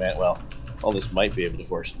them to well, Aldous might be able to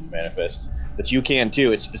force them to manifest. But you can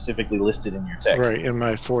too, it's specifically listed in your tech. Right, in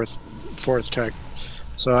my fourth tech.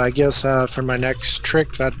 So I guess for my next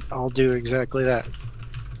trick, that I'll do exactly that.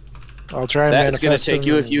 I'll try and manifest. That's going to take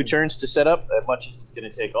you a few turns to set up, as much as it's going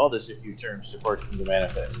to take Aldous a few turns to force them to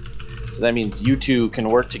manifest. So that means you two can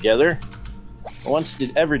work together. Once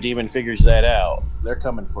the Ever Demon figures that out, they're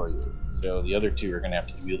coming for you. So the other two are going to have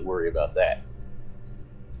to worry about that.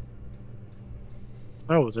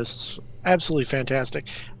 Oh, this is absolutely fantastic.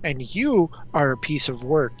 And you are a piece of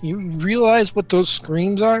work. You realize what those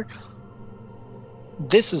screams are?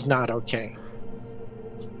 This is not okay.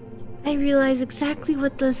 I realize exactly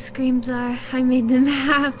what those screams are. I made them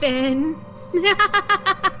happen.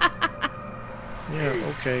 Yeah,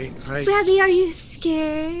 okay. Bradley, are you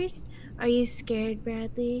scared? Are you scared,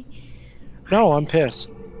 Bradley? No, I'm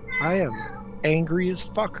pissed. I am angry as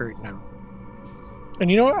fuck right now. And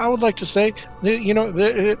you know what I would like to say?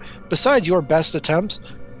 Besides your best attempts,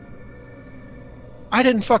 I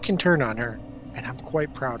didn't fucking turn on her. And I'm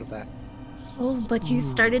quite proud of that. Oh, but you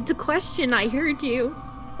started to question. I heard you.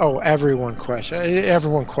 Oh, everyone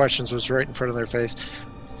questions what's right in front of their face.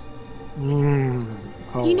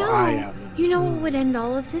 Oh, you know, I am. You know what would end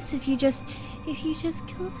all of this if you just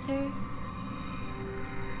killed her.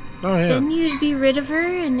 Oh yeah. Then you'd be rid of her,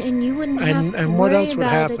 and you wouldn't have to and what worry else would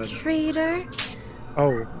about happen? a traitor.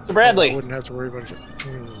 Oh. So Bradley, I wouldn't have to worry about it.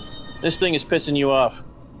 this thing is pissing you off.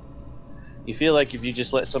 You feel like if you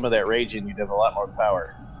just let some of that rage in, you'd have a lot more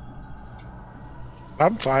power.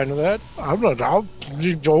 I'm fine with that.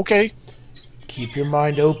 Okay. Keep your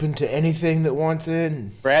mind open to anything that wants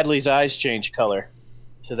in. Bradley's eyes change color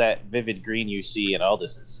to that vivid green you see in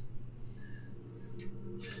Aldis's.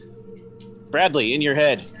 Bradley, in your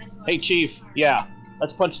head. Hey, Chief. Yeah,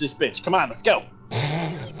 let's punch this bitch. Come on, let's go.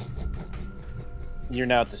 You're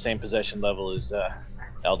now at the same possession level as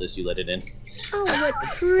Aldis. You let it in. Oh, what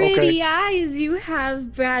pretty eyes you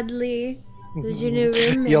have, Bradley. Who's your new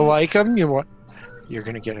roommate? You like him? You're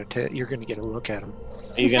gonna get a look at him.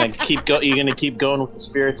 Are you gonna keep going with the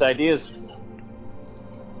spirit's ideas?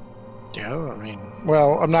 Yeah, I mean,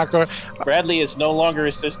 well, I'm not going. Bradley is no longer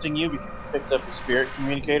assisting you because he picks up his spirit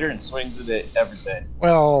communicator and swings it at Ever's head.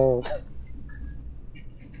 Well,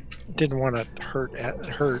 didn't want to hurt.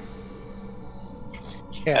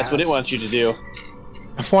 That's what it wants you to do.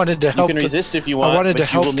 I wanted to help. You can resist if you want, wanted but to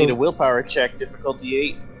help you will need a willpower check, difficulty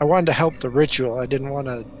 8. I wanted to help the ritual. I didn't want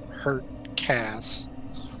to hurt Cass.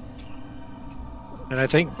 And I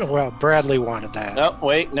think, well, Bradley wanted that. No,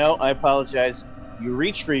 wait, no, I apologize. You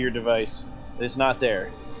reach for your device, but it's not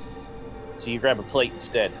there. So you grab a plate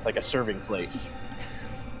instead, like a serving plate.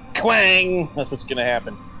 Quang! That's what's going to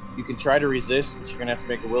happen. You can try to resist, but you're going to have to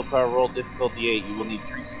make a willpower roll, difficulty 8. You will need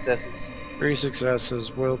 3 successes. 3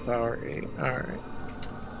 successes, willpower 8. Alright.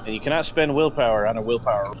 And you cannot spend willpower on a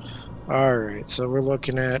willpower roll. Alright, so we're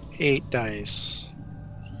looking at 8 dice.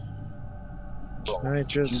 Can I You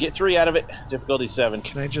just... can get 3 out of it, difficulty 7.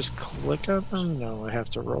 Can I just click on them? No, I have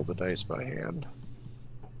to roll the dice by hand.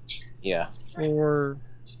 Yeah. 4...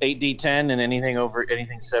 8d10 and anything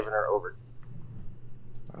 7 or over.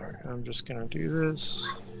 Alright, I'm just gonna do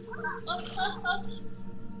this.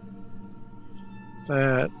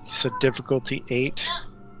 That, you said difficulty 8?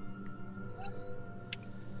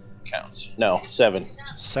 Counts. No, 7.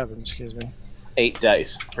 7, excuse me. 8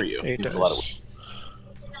 dice for you. 8 You have dice. a lot of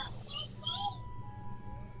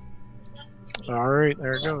Alright,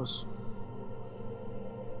 there it goes.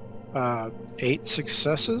 8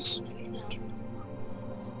 successes?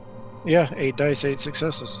 Yeah, 8 dice, 8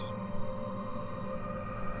 successes.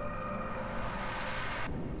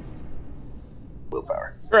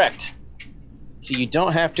 willpower. Correct. So you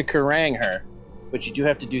don't have to Kerrang her, but you do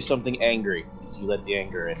have to do something angry, because you let the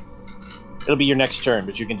anger in. It'll be your next turn,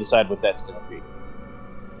 but you can decide what that's going to be.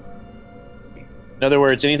 In other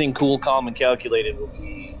words, anything cool, calm, and calculated will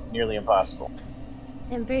be nearly impossible.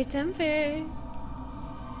 Temper.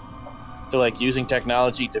 So like using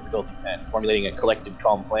technology, difficulty 10. Formulating a collective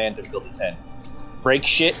calm plan, difficulty 10. Break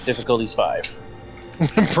shit, difficulty's 5.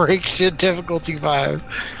 Break shit, difficulty 5.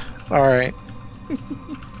 Alright.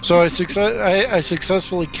 So I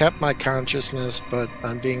successfully kept my consciousness, but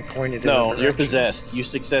I'm being pointed in a No, direction. you're possessed. You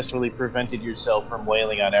successfully prevented yourself from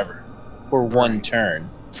wailing on Ever for one turn.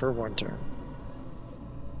 For 1 turn.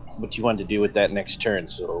 What you want to do with that next turn,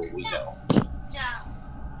 so we know.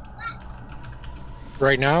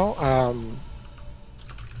 Right now,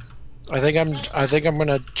 I think I'm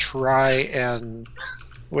gonna try and,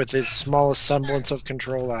 with the smallest semblance of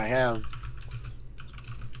control I have,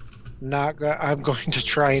 I'm going to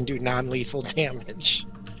try and do non-lethal damage.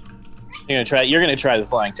 You're gonna try the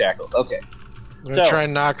flying tackle. Okay. I'm gonna try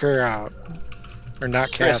and knock her out, or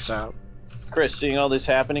knock Cass out. Chris, seeing all this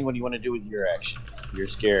happening, what do you want to do with your action? You're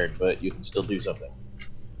scared, but you can still do something.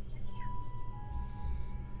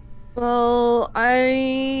 Well,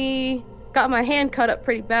 I got my hand cut up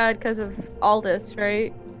pretty bad because of Aldis,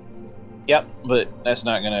 right? Yep, but that's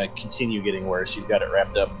not gonna continue getting worse. You've got it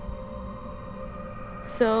wrapped up.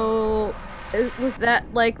 So, was that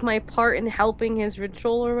like my part in helping his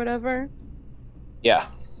ritual or whatever? Yeah.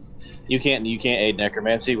 You can't aid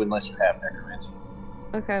necromancy unless you have necromancy.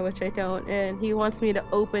 Okay, which I don't, and he wants me to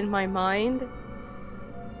open my mind.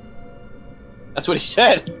 That's what he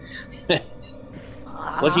said.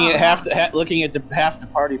 Looking at half the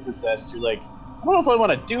party possessed, you're like, I don't know if I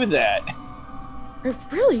want to do that. I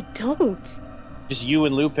really don't. Just you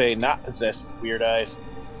and Lupe, not possessed with weird eyes.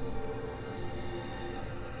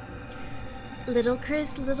 Little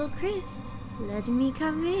Chris, let me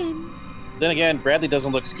come in. Then again, Bradley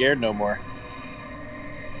doesn't look scared no more.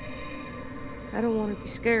 I don't want to be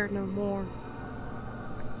scared no more.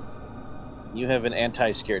 You have an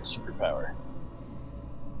anti-scared superpower.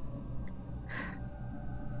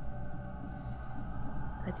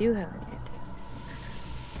 I do have an antics.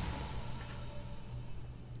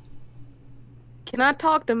 Can I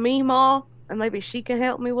talk to Meemaw and maybe she can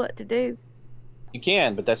help me what to do? You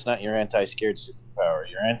can, but that's not your anti-scared superpower.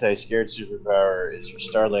 Your anti-scared superpower is your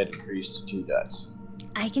starlight increased to 2 dots.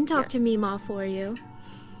 I can talk to Mima for you.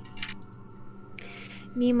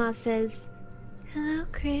 Mima says, "Hello,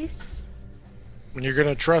 Chris." You're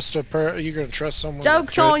gonna trust you're gonna trust someone.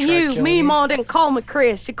 Joke's on you. Mima didn't call me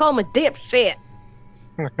Chris. She called me dipshit.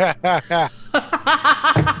 God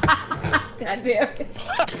damn it.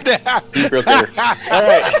 Real clear. All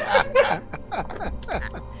right.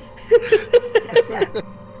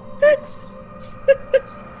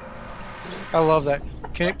 I love that.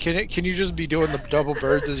 Can you just be doing the double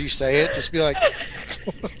birds as you say it? Just be like,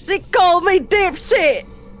 she called me dipshit.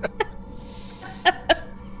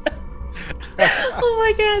 Oh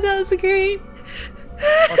my god, that was great.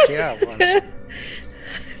 fuck yeah, it was.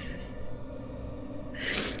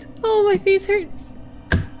 Oh, my face hurts.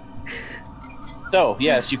 So,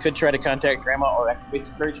 yes, you could try to contact Grandma or activate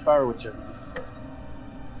the courage power, whichever.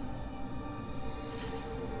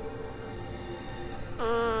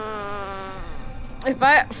 If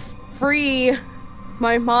I free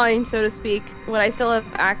my mind, so to speak, would I still have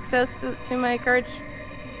access to my courage?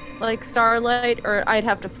 Like Starlight, or I'd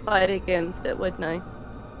have to fight against it, wouldn't I?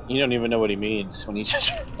 You don't even know what he means when he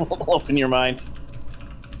just open your mind.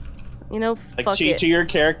 You know, Like fuck it. to your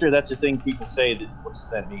character, that's the thing people say. What does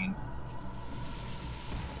that mean?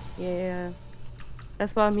 Yeah.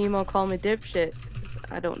 That's why Mimo call me dipshit.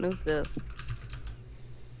 I don't know this.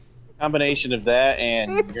 Combination of that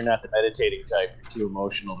and you're not the meditating type. You're too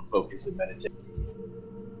emotional to focus and meditate.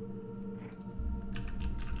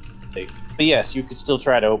 But yes, you could still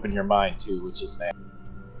try to open your mind too, which is nasty.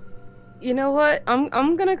 You know what?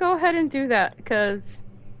 I'm gonna go ahead and do that, because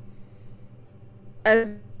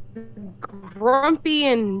as grumpy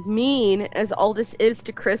and mean as all this is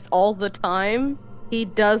to Chris all the time, he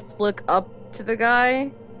does look up to the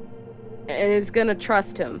guy and is gonna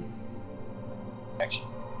trust him. Action.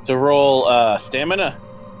 So roll stamina.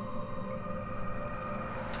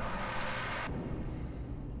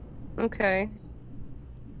 Okay.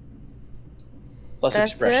 Plus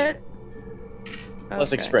That's expression. it? Plus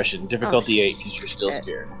Okay. expression. Difficulty Oh, 8 because you're still shit.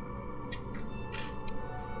 scared.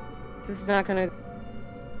 This is not gonna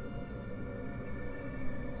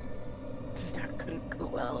go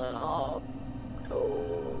well at all.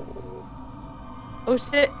 Oh. Oh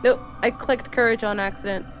shit. Nope. I clicked courage on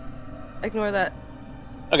accident. Ignore that.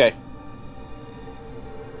 Okay.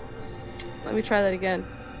 Let me try that again.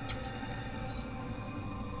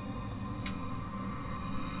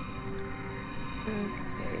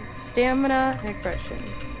 Okay. Stamina, aggression.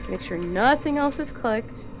 Make sure nothing else is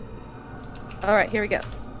clicked. Alright, here we go.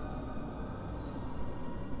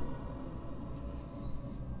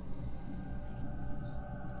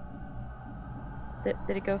 Did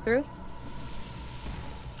it go through?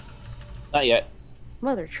 Not yet.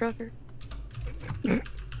 Mother trucker.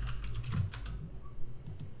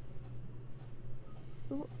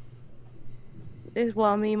 This is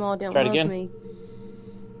why Meemaw don't Try it love again. me.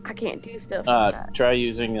 I can't do stuff like that. Try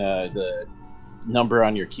using the number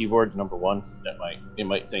on your keyboard, number 1. You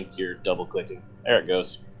might think you're double clicking. There it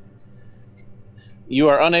goes. You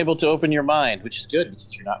are unable to open your mind, which is good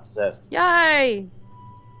because you're not possessed. Yay!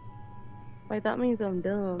 Wait, that means I'm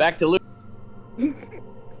dumb. Back to Lupe.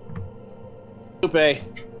 Lupe.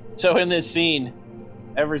 So in this scene,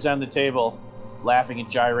 Ever's on the table, laughing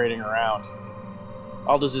and gyrating around.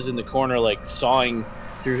 Aldous is in the corner, like sawing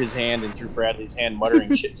through his hand and through Bradley's hand,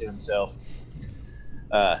 muttering shit to himself.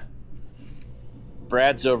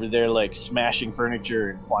 Brad's over there, like smashing furniture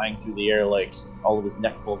and flying through the air, like all of his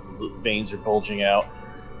neck veins are bulging out.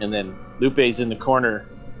 And then Lupe's in the corner,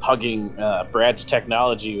 hugging Brad's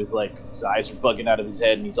technology with like his eyes are bugging out of his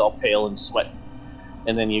head and he's all pale and sweating.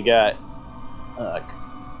 And then you got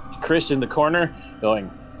Chris in the corner going,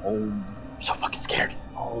 "Oh, I'm so fucking scared.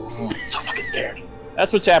 Oh, I'm so fucking scared."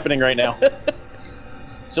 That's what's happening right now.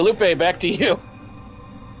 So Lupe, back to you.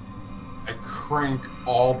 I crank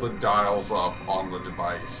all the dials up on the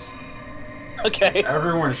device. Okay.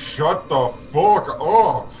 Everyone shut the fuck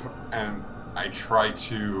up! And I try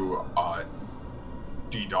to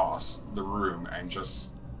DDoS the room and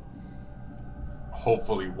just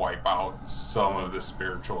hopefully wipe out some of the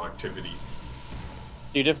spiritual activity.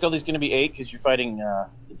 Your difficulty is going to be 8 because you're fighting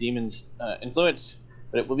the demon's influence,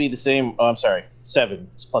 but it will be the same. Oh, I'm sorry, 7.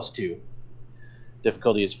 It's plus 2.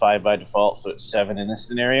 Difficulty is 5 by default, so it's 7 in this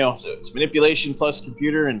scenario. So it's manipulation plus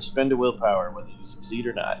computer and spend a willpower, whether you succeed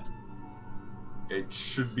or not. It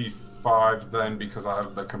should be 5 then because I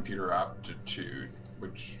have the computer aptitude,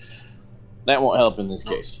 which... That won't help in this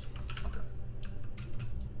case.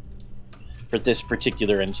 For this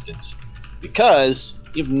particular instance. Because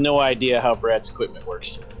you have no idea how Brad's equipment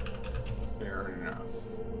works. Fair enough.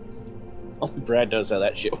 Only Brad knows how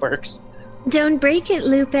that shit works. Don't break it,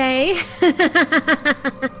 Lupe. I'm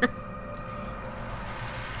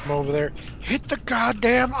over there. Hit the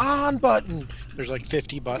goddamn on button. There's like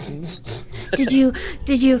 50 buttons. Did you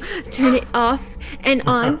turn it off and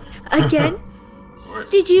on again? Wait,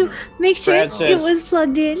 Did you make sure Brad it says- was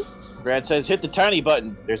plugged in? Brad says, hit the tiny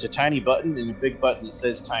button. There's a tiny button and a big button that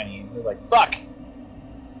says tiny. And you're like, fuck!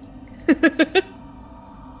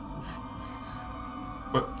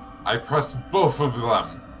 But I pressed both of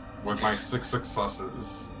them with my 6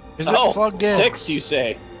 successes. Is it plugged in? 6, you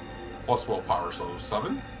say? Plus willpower, so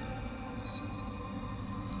 7?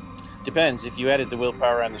 Depends. If you added the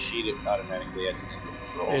willpower on the sheet, it automatically adds an index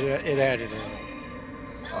roll. It added it.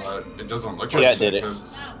 It doesn't look Yeah, like it did it.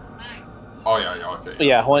 Oh, yeah, okay.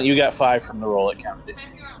 Yeah, well, you got 5 from the roll, it counted it.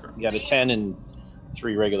 You got a 10 and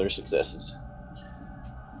 3 regular successes.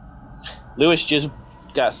 Lewis just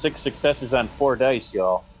got 6 successes on 4 dice,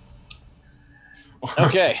 y'all.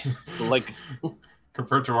 Okay, like,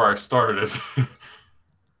 Compared to where I started.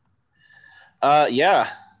 yeah.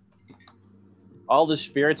 All the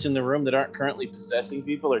spirits in the room that aren't currently possessing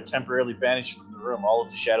people are temporarily banished from the room. All of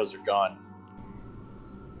the shadows are gone.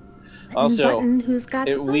 Also, Button, who's got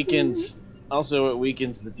the it button? weakens. Also, it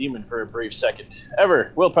weakens the demon for a brief second.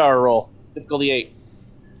 Ever willpower roll, difficulty 8.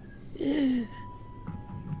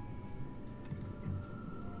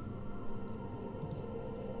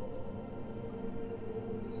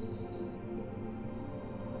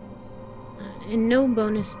 And no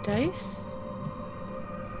bonus dice.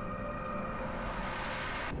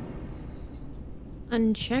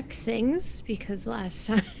 Uncheck things because last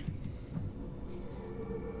time.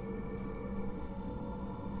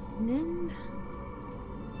 And then.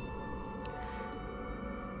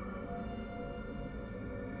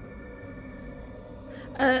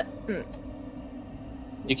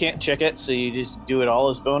 You can't check it, so you just do it all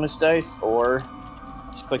as bonus dice, or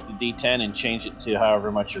just click the D10 and change it to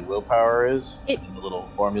however much your willpower is. It- in the little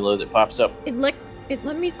formula that pops up. It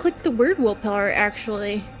let me click the word willpower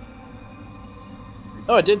actually.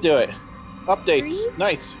 Oh, it did do it. Updates. 3?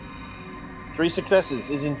 Nice. 3 successes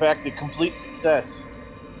is in fact a complete success.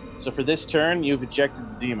 So for this turn, you've ejected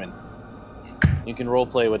the demon. You can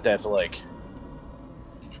roleplay what that's like.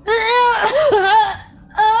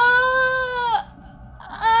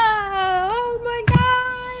 Oh my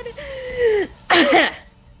god!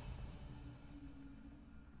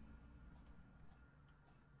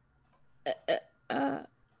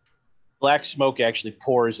 Black smoke actually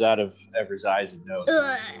pours out of Ever's eyes and nose.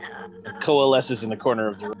 And coalesces in the corner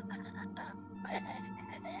of the room.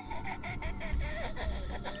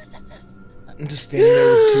 I'm just standing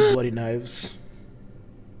there with 2 bloody knives.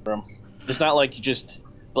 It's not like just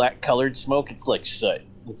black colored smoke, it's like soot.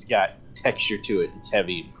 It's got texture to it, it's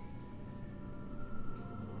heavy.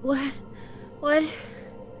 What? What?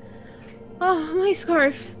 Oh, my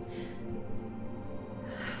scarf.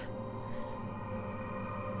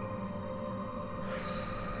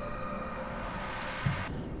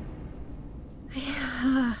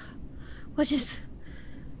 What just...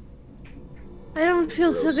 I don't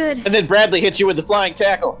feel so good. And then Bradley hits you with the flying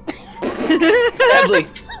tackle. Bradley,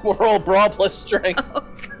 roll brawl plus strength. Oh,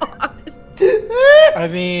 God. I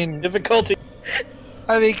mean, Difficulty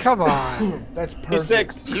come on. That's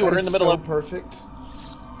perfect. 6. You were in the middle so of perfect.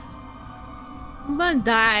 I'm gonna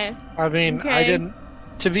die. I mean, I Okay. didn't.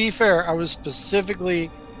 To be fair, I was specifically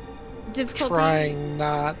Difficulty. trying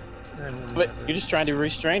not. But you're just trying to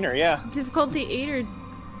restrain her, yeah. Difficulty 8 or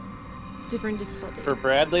different difficulty? For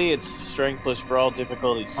Bradley, it's strength plus brawl,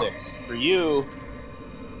 difficulty 6. For you,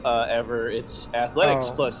 Ever, it's athletics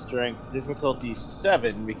Oh. plus strength, difficulty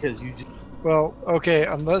 7, because you just... Well, okay,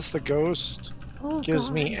 unless the ghost Oh, gives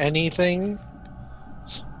God. me anything,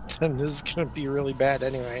 then this is gonna be really bad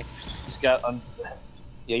anyway. just got unpossessed.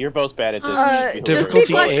 Yeah, you're both bad at this. Just be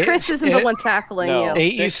Difficulty glad 8? Chris isn't the one tackling No. you.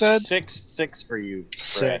 8, you said? 6 for you, Brad.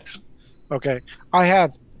 6. Okay, I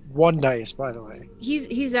have 1 dice, by the way.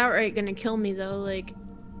 He's outright gonna kill me though, like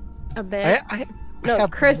a bit. I No, have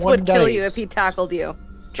Chris 1 would kill you dice. if he tackled you.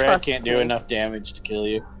 Brad Trust can't me. do enough damage to kill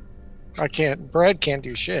you. I can't. Brad can't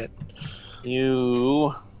do shit.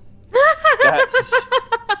 You... That's...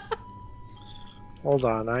 Hold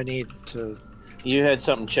on, I need to. You had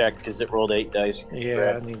something checked because it rolled 8 dice for you, Yeah, I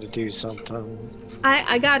Brad. need to do something.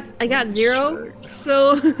 I got 0,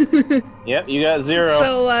 so Yep, you got 0.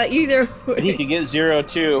 so either But he way. could get 0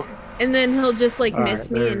 too. And then he'll just like All miss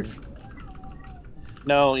right, me there. and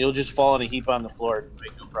No, you'll just fall in a heap on the floor and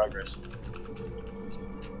make no progress.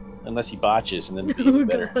 Unless he botches, and then it'll be even oh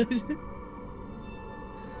better. god.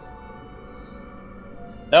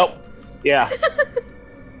 Nope. Yeah.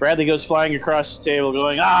 Bradley goes flying across the table,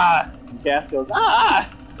 going, ah! And Cass goes, ah!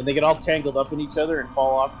 And they get all tangled up in each other and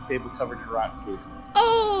fall off the table covered in rotten food.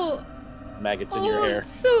 Oh! Maggots in your hair. It's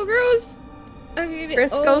so gross. I mean,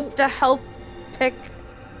 Chris goes to help pick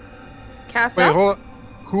Cass Wait, up. hold on.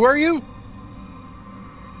 Who are you?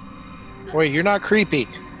 Wait, you're not creepy.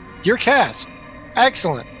 You're Cass.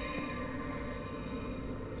 Excellent.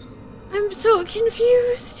 I'm so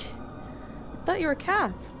confused. I thought you were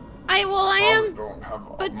Cass. I Probably am. don't have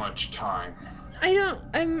but- much time. I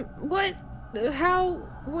don't. What? How?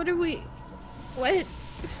 What are we? What?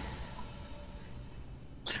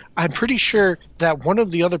 I'm pretty sure that one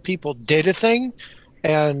of the other people did a thing,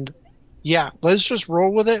 and yeah, let's just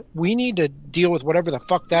roll with it. We need to deal with whatever the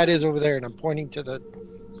fuck that is over there, and I'm pointing to the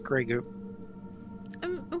gray goop.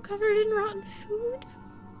 I'm covered in rotten food.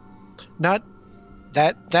 Not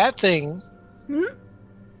that thing Hmm?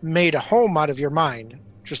 made a home out of your mind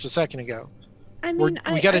just a second ago. I mean,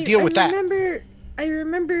 we gotta deal with that. I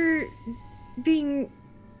remember being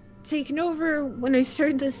taken over when I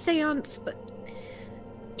started the seance, but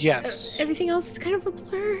Yes. everything else is kind of a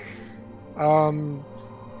blur.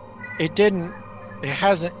 It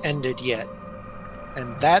hasn't ended yet.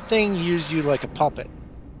 And that thing used you like a puppet.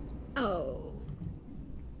 Oh.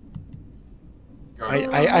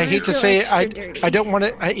 I hate to feel say it. extra dirty. I don't want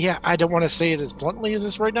to. I don't want to say it as bluntly as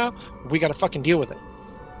this right now. We got to fucking deal with it.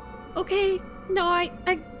 Okay. No, I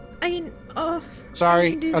oh. Sorry.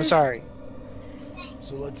 I can do I'm this. sorry.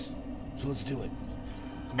 So let's do it.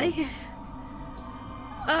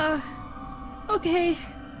 Okay.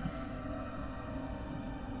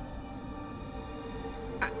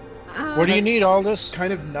 What do you need, Aldous?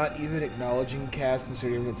 Kind of not even acknowledging Cass,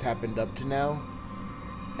 considering everything that's happened up to now,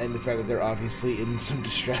 and the fact that they're obviously in some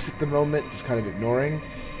distress at the moment, just kind of ignoring.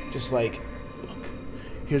 Just like, look,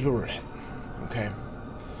 here's where we're at, okay?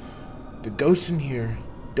 The ghosts in here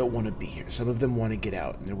don't want to be here. Some of them want to get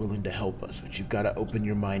out, and they're willing to help us, but you've got to open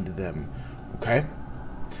your mind to them, okay?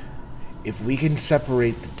 If we can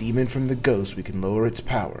separate the demon from the ghost, we can lower its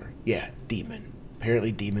power. Yeah, demon.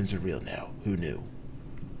 Apparently demons are real now. Who knew?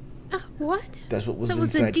 What? That's what was That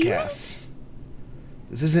was a inside demon? Cass.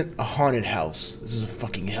 This isn't a haunted house. This is a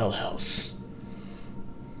fucking hell house.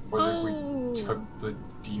 What if Oh. we took the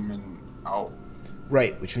demon out?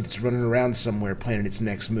 Right, which means it's running around somewhere planning its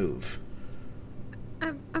next move.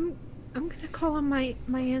 I'm gonna call on my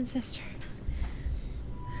ancestor.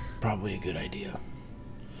 Probably a good idea.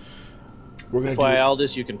 We're gonna By do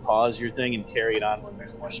Aldous, you can pause your thing and carry it on when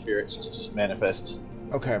there's more spirits to manifest.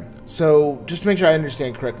 Okay, so just to make sure I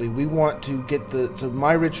understand correctly, we want to get so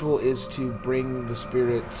my ritual is to bring the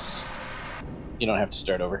spirits. You don't have to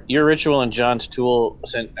start over. Your ritual and John's tool,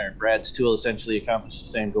 or Brad's tool, essentially accomplish the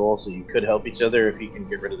same goal, so you could help each other if he can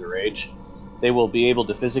get rid of the rage. They will be able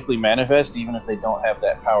to physically manifest even if they don't have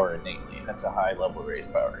that power innately. That's a high level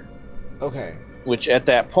raised power. Okay. Which at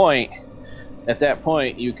that point,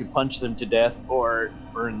 you could punch them to death or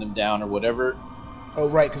burn them down or whatever. Oh,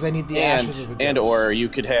 right, because I need the ashes of a ghost. Or you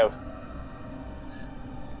could have.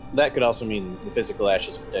 That could also mean the physical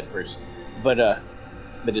ashes of a dead person, but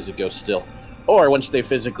that is a ghost still. Or once they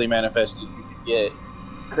physically manifested, you could get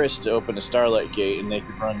Chris to open a starlight gate, and they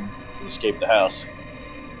could run and escape the house.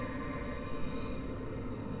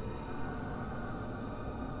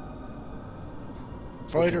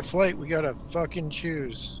 Fight or flight. We gotta fucking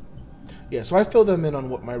choose. Yeah, so I fill them in on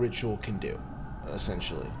what my ritual can do,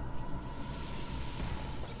 essentially.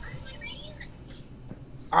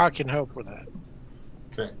 I can help with that.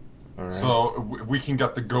 Okay. All right. So we can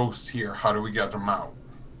get the ghosts here. How do we get them out?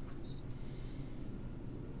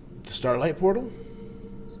 The starlight portal?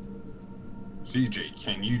 CJ,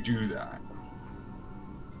 can you do that?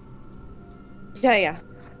 Yeah.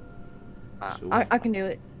 So I can do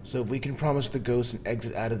it. So if we can promise the ghosts an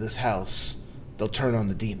exit out of this house, they'll turn on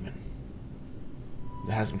the demon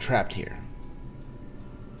that has them trapped here.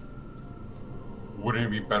 Wouldn't it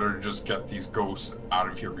be better to just get these ghosts out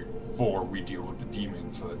of here before we deal with the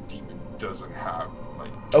demon, so the demon doesn't have,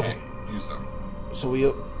 Okay. can't use them? So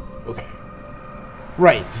okay.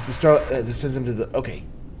 Right, because this sends them to the, okay.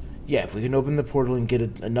 Yeah, if we can open the portal and get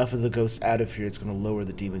enough of the ghosts out of here, it's going to lower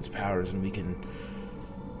the demon's powers, and we can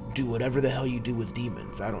do whatever the hell you do with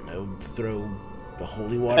demons. I don't know, throw the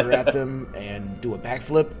holy water at them and do a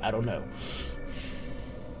backflip? I don't know.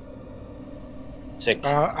 Sick.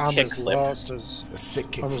 I'm kick as flip. lost as A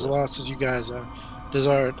sick kick I'm as flip. lost as you guys are. Does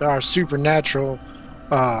our supernatural,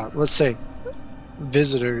 let's say,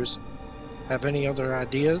 visitors have any other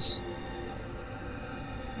ideas?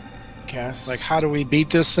 Cass? Like, how do we beat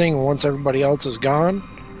this thing once everybody else is gone?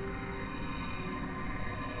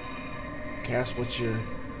 Cass, what's your...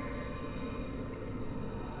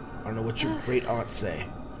 I don't know what your great aunts say.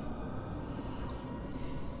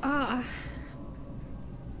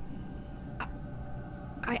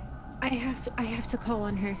 I have to call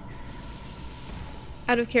on her.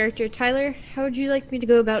 Out of character, Tyler, how would you like me to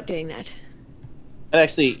go about doing that?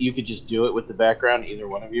 Actually, you could just do it with the background, either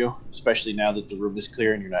one of you, especially now that the room is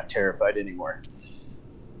clear and you're not terrified anymore.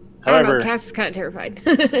 I don't know, However, Cass is kind of terrified.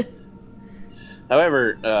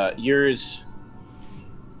 however, yours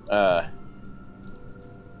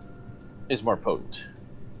is more potent.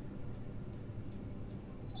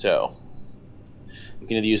 So, you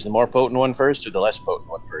can either use the more potent one first or the less potent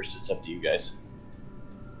one first. It's up to you guys.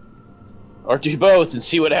 Or do both and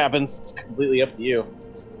see what happens. It's completely up to you.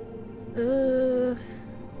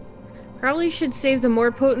 Probably should save the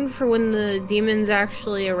more potent for when the demon's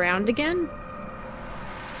actually around again.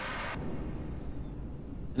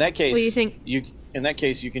 In that case, What do you think? In that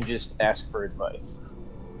case, you can just ask for advice.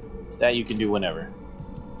 That you can do whenever.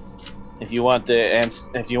 If you want the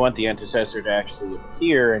antecessor to actually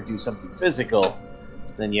appear and do something physical,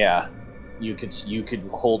 then yeah, you could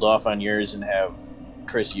hold off on yours and have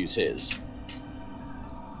Chris use his.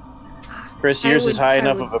 Chris, yours is high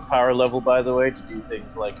enough of a power level, by the way, to do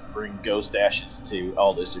things like bring ghost ashes to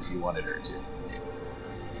Aldous if you wanted her to.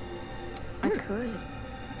 I could.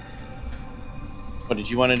 What did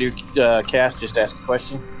you want to do, Cass? Just ask a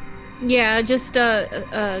question? Yeah, just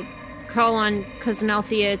call on Cousin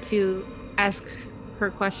Althea to ask her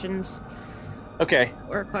questions. Okay.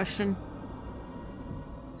 Or a question.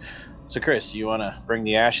 So, Chris, you want to bring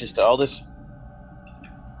the ashes to Aldous?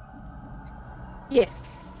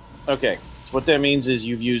 Yes. Okay. So what that means is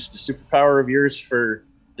you've used the superpower of yours for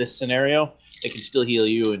this scenario. It can still heal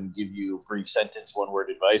you and give you a brief sentence, one-word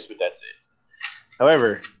advice, but that's it.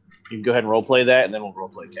 However, you can go ahead and roleplay that, and then we'll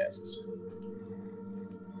roleplay Cass's.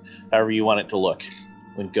 However you want it to look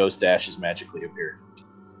when ghost ashes magically appear.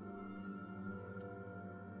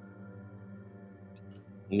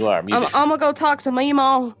 You are muted. I'm gonna go talk to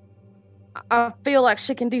Meemaw. I feel like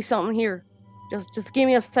she can do something here. Just give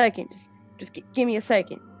me a second. Just give me a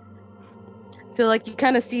second. So like you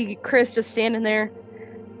kind of see Chris just standing there,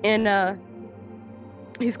 and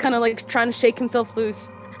he's kind of like trying to shake himself loose,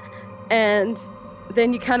 and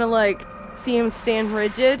then you kind of like see him stand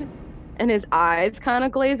rigid, and his eyes kind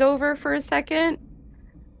of glaze over for a second,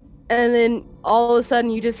 and then all of a sudden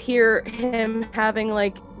you just hear him having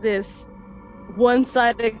like this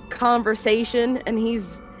one-sided conversation, and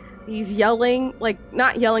he's yelling, like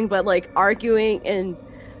not yelling but like arguing, and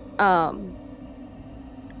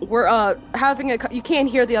we're having you can't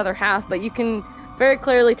hear the other half, but you can very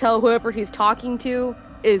clearly tell whoever he's talking to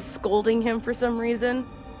is scolding him for some reason.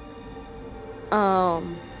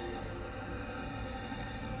 And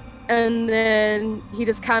then he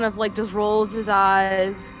just kind of like just rolls his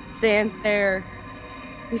eyes, stands there.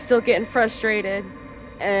 He's still getting frustrated,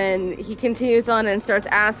 and he continues on and starts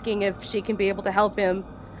asking if she can be able to help him.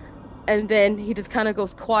 And then he just kind of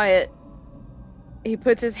goes quiet. He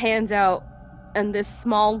puts his hands out, and this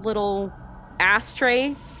small little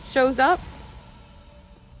ashtray shows up.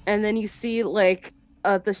 And then you see like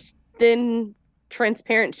the thin,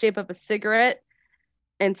 transparent shape of a cigarette,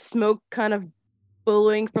 and smoke kind of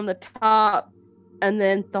billowing from the top. And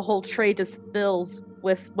then the whole tray just fills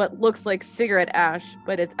with what looks like cigarette ash,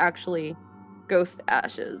 but it's actually ghost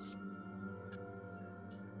ashes.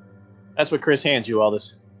 That's what Chris hands you, all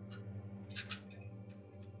this.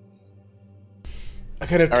 I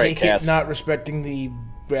kind of All take right, Cass. it, not respecting the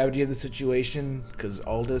gravity of the situation, because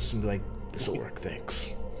Aldous, and be like, this'll work,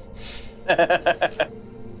 thanks.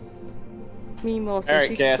 Meemaw says All right,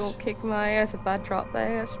 she Cass. gonna kick my ass if I drop the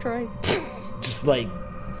ashtray. Just like,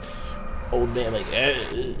 old man, like,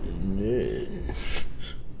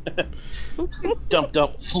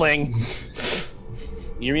 Dump, fling.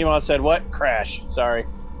 Your email said what? Crash. Sorry.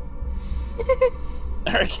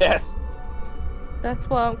 All right, Cass. That's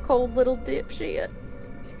why I'm cold little dipshit.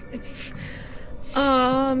 Okay,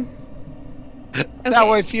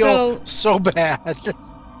 Now I feel so bad.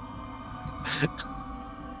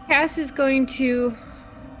 Cass is going to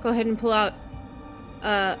go ahead and pull out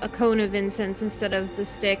a cone of incense instead of the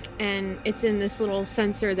stick, and it's in this little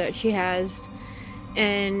sensor that she has,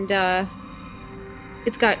 and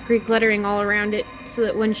it's got Greek lettering all around it, so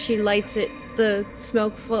that when she lights it, the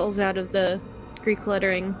smoke falls out of the Greek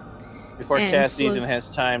lettering. Before and Cass even flows-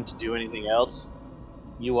 has time to do anything else,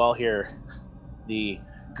 you all hear the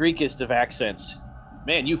Greekest of accents.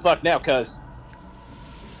 Man, you fuck now, cuz.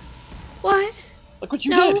 What? Look what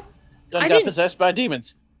you No, did. Done I got didn't- possessed by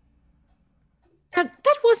demons. That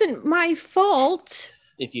wasn't my fault.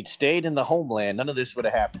 If you'd stayed in the homeland, none of this would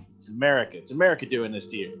have happened. It's America. It's America doing this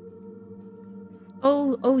to you.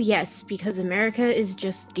 Oh yes, because America is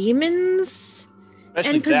just demons Especially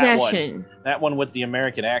and possession. That one with the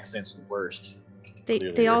American accent's the worst. They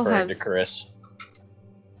Clearly all referring have. to Chris.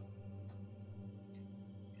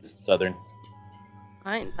 It's Southern.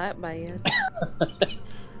 I ain't that bad.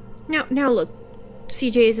 Now look,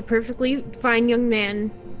 CJ is a perfectly fine young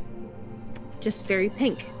man, just very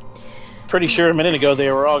pink. Pretty sure a minute ago they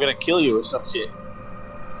were all gonna kill you or some shit.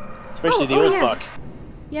 Especially the old yeah. fuck.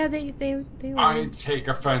 Yeah, they were. I take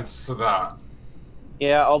offense to that.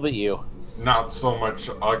 Yeah, all but you. Not so much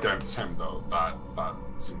against him though. That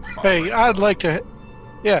seems fine. Hey, I'd like to.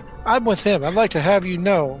 Yeah, I'm with him. I'd like to have you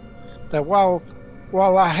know that while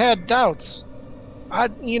I had doubts,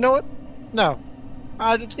 you know what? No,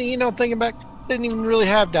 thinking back, I didn't even really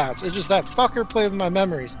have doubts. It's just that fucker played with my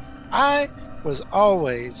memories. I was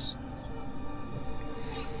always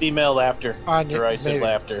Female laughter. On your- Derisive maybe.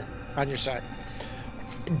 laughter. on your side.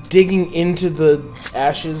 Digging into the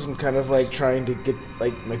ashes and kind of like trying to get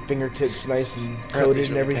like my fingertips nice and coated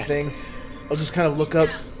and everything. I'll just kind of look up.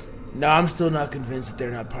 No, I'm still not convinced that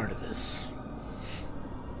they're not part of this.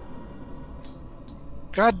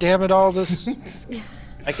 God damn it, all this.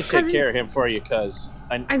 I could take care of him for you, cuz.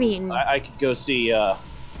 I mean, I could go see our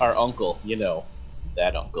uncle,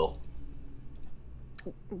 that uncle.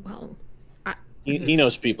 well, He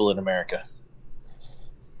knows people in America.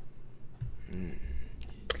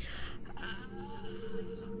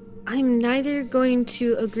 I'm neither going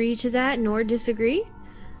to agree to that nor disagree.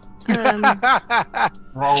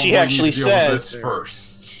 Probably She actually deal with says- this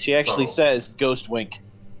first. She actually though. says ghost wink.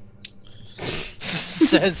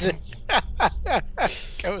 Says it.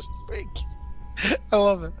 Ghost freak. I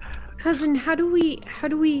love it. Cousin, how do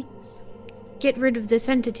we get rid of this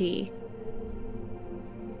entity?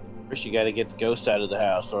 First, you gotta get the ghost out of the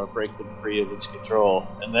house or break them free of its control.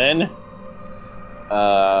 And then,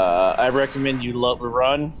 I recommend you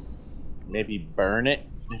run. Maybe burn it,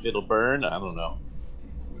 if it'll burn. I don't know.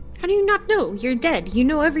 How do you not know? You're dead. You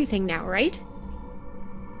know everything now, right?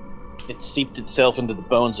 It seeped itself into the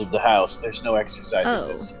bones of the house. There's no exercise in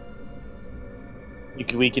this. You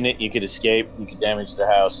could weaken it, you could escape, you could damage the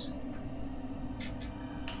house.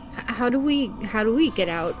 How do we get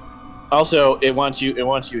out? Also, it wants you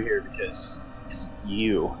here because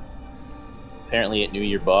you. Apparently it knew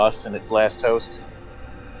your boss and its last host.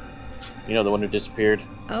 You know, the one who disappeared.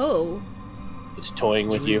 Oh. It's toying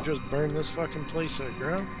with Do we you. just burn this fucking place to the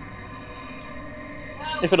ground?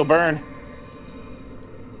 If it'll burn.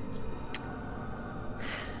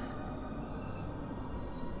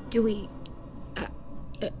 Do we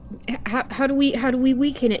how do we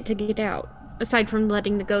weaken it to get out? Aside from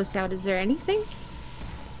letting the ghost out, is there anything?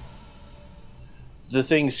 The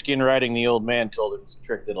thing skin riding the old man told him it's a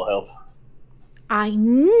trick that'll help. I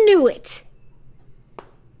knew it.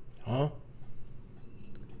 Huh?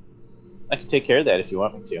 I can take care of that if you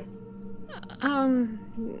want me to.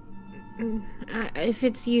 If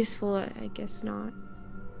it's useful, I guess not.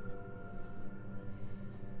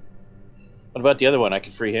 What about the other one? I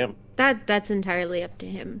can free him. That's entirely up to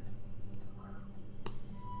him.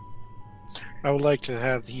 I would like to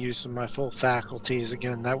have the use of my full faculties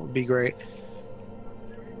again. That would be great.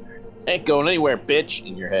 Ain't going anywhere, bitch,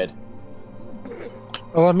 in your head.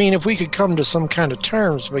 Well, I mean, if we could come to some kind of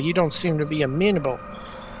terms, but you don't seem to be amenable.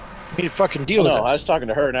 We need to fucking deal with No, this. I was talking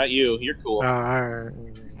to her, not you. You're cool. Alright.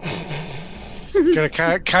 Gonna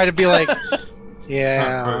kind of be like,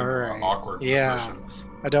 yeah, Put in an alright. awkward Yeah. position.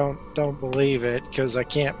 I don't believe it because I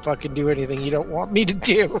can't fucking do anything you don't want me to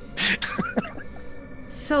do.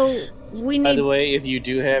 So we By need. the way, if you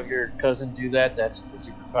do have your cousin do that, that's the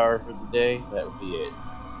superpower for the day. That would be it.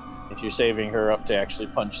 If you're saving her up to actually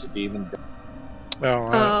punch the demon.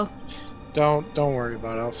 Oh, don't worry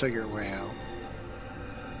about it. I'll figure a way out.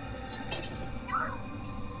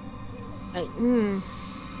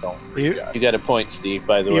 You got a point, Steve,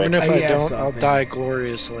 by the way. Even if I yeah, don't, I'll something. die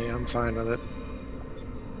gloriously. I'm fine with it.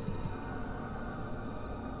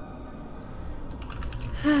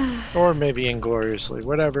 Or maybe ingloriously.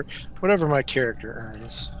 Whatever my character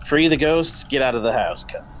earns. Free the ghosts, get out of the house,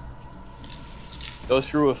 cuz. Go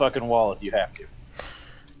through a fucking wall if you have to.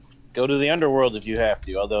 Go to the underworld if you have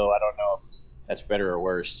to, although I don't know if that's better or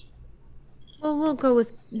worse. Well, we'll go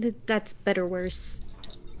with that's better worse.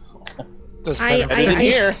 That's I better. didn't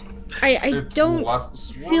hear. I It's don't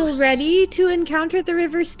less feel worse. ready to encounter the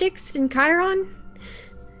river Styx in Chiron.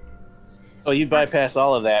 Oh, you bypass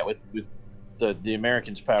all of that with the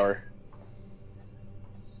Americans' power.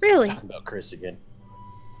 Really, Talking about Chris again.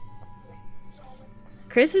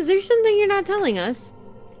 Chris? Is there something you're not telling us?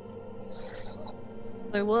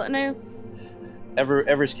 Like what now?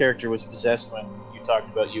 Ever's character was possessed when you talked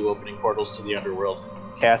about you opening portals to the underworld.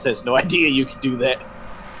 Cass has no idea you can do that.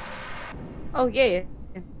 Oh yeah.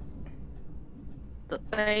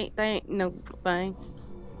 Thank no thing.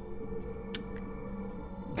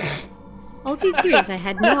 All these years, I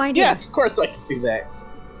had no idea. Yeah, of course I can do that.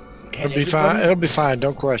 It'll be fine. It'll be fine.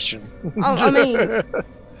 Don't question. I mean,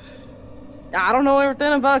 I don't know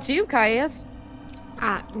everything about you, Caius.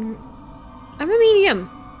 I'm a medium.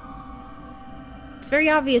 It's very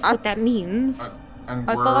obvious what that means. And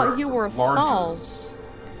I we're thought you were small. larges.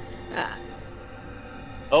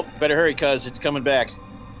 Oh, better hurry, cuz it's coming back.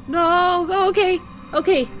 No, oh, okay.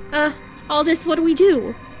 Okay, Aldous, what do we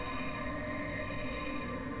do?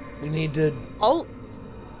 We need to Oh,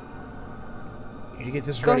 get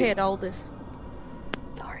this go ready. ahead, Aldous.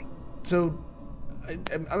 Sorry. So,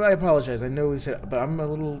 I apologize. I know we said, but I'm a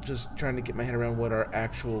little just trying to get my head around what our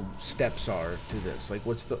actual steps are to this. Like,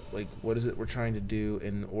 what is it we're trying to do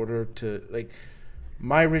in order to, like,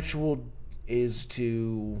 my ritual is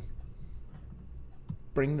to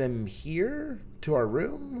bring them here to our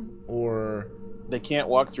room, or They can't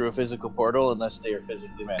walk through a physical portal unless they are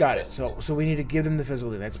physically manifest. got it. So we need to give them the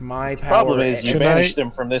physical thing. That's my power. Problem is, you Can banished I-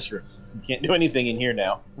 them from this room. You can't do anything in here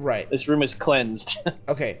now. Right. This room is cleansed.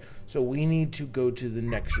 Okay. So we need to go to the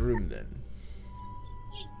next room then.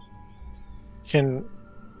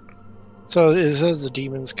 So it says the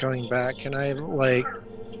demon's coming back. Can I like?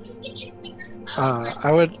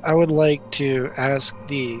 I would like to ask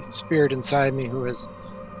the spirit inside me, who is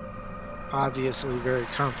obviously very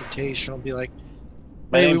confrontational, be like,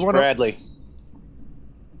 My "Hey, name's we want to." Bradley.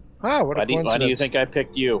 Ah, what a Why do coincidence! you think I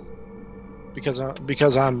picked you? Because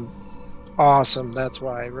I'm awesome. That's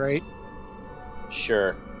why, right?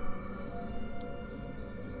 Sure.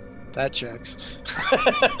 That checks.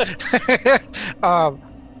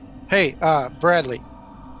 Hey, Bradley.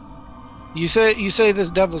 You say this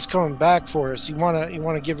devil's coming back for us. You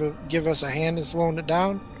wanna give us a hand in slowing it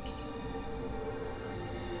down?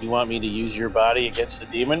 You want me to use your body against the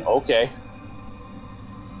demon? Okay.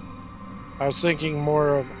 I was thinking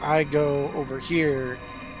more of I go over here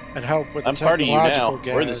and help with I'm the part of you technological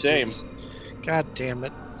now. We're the same. gadgets.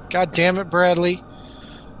 God damn it, Bradley.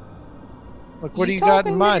 Look, what do you got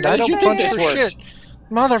in talking mind? to I How did don't you think punch this for worked? shit,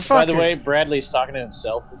 motherfucker. By the way, Bradley's talking to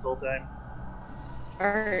himself this whole time.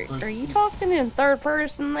 Are you talking in third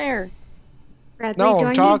person there? Bradley, no, do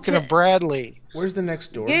I'm I talking need to Bradley. Where's the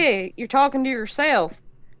next door? Yeah, you're talking to yourself.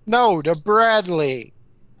 No, to Bradley.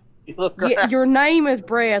 You look Yeah, around. your name is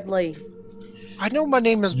Bradley. I know my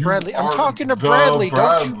name is You Bradley. I'm are talking to the Bradley.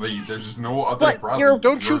 Bradley. There's no other But Bradley. you're-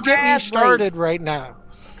 Don't you get me Bradley. started right now.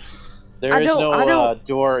 There I is don't- I no don't-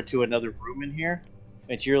 door to another room in here.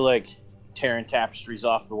 And you're like tearing tapestries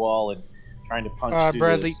off the wall and trying to punch through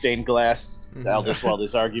Bradley. the stained glass Mhm. Aldous while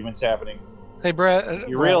this argument's happening. Hey, Brad.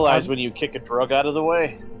 You realize when you kick a drug out of the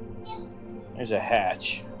way, there's a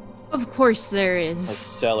hatch. Of course there A is.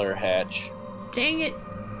 cellar hatch. Dang it.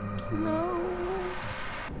 No.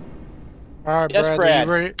 All right, Yes, Bradley,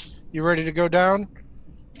 Brad. you ready to go down?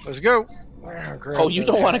 Let's go. Oh, you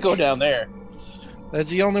don't want to go down there. That's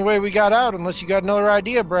the only way we got out, unless you got another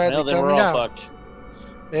idea, Bradley. Well, then Tell we're me all now. fucked.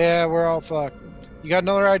 Yeah, we're all fucked. You got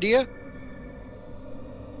another idea?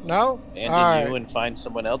 No? And All you right. and find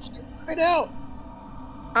someone else to find out.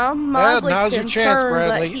 I'm mildly now's your chance, concerned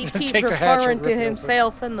Bradley. that he keeps Take the hatchet referring and to rip it open.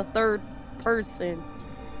 himself in the third person.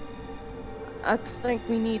 I think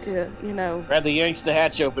we need to, Bradley yanks the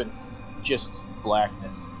hatch open. Just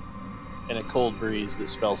blackness. And a cold breeze that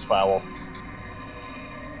smells foul.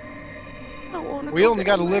 I wanna We go only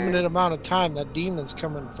got a down there. limited amount of time. That demon's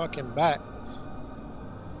coming fucking back.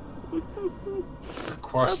 The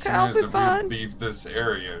question Okay, I'll is, be if fine. we leave this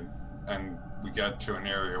area and we get to an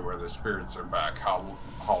area where the spirits are back, how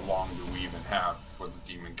long do we even have before the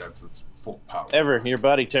demon gets its full power? Ever, your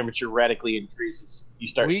body temperature radically increases. You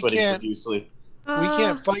start We sweating can't- profusely. We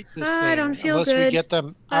can't fight this thing I don't feel unless we good. get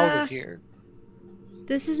them out Uh, of here.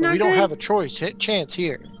 This is So not we don't good. have a chance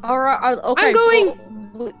here. All right. Okay. I'm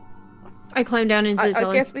going. well, I climb down into the I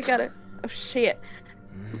cellar. guess we gotta. Oh shit!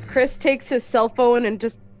 Chris takes his cell phone and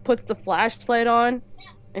just puts the flashlight on,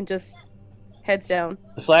 and just heads down.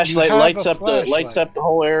 The flashlight You have lights a up the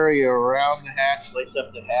whole area around the hatch, lights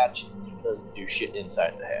up the hatch, and doesn't do shit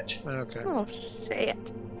inside the hatch. Okay. Oh shit!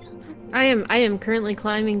 I am currently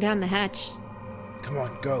climbing down the hatch. Come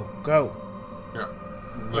on, go. Yeah.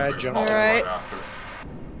 Bad Liberty jump. falls Alright. right after.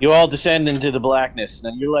 You all descend into the blackness.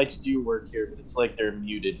 Now your lights do work here, but it's like they're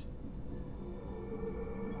muted.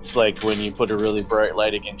 It's like when you put a really bright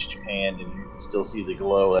light against your hand and you can still see the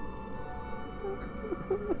glow.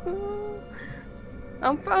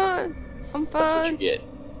 I'm fine. I'm That's what you fine. get.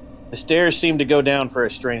 The stairs seem to go down for a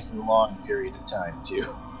strangely long period of time, too.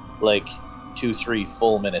 Like 2-3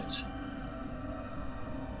 full minutes.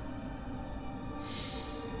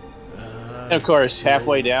 And of course,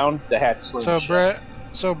 halfway down, the hatch slings shut.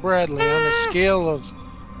 So Bradley, on a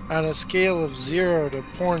scale of 0 to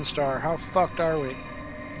porn star, how fucked are we?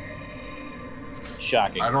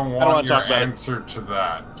 Shocking. I don't want your answer to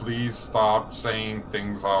that. Please stop saying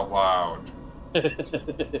things out loud.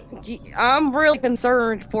 I'm really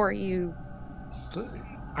concerned for you.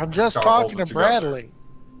 I'm just talking to Bradley.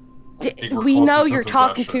 We know you're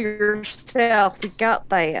talking to yourself. We got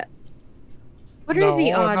that. What are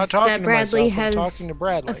the odds that Bradley has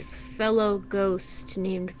a fellow ghost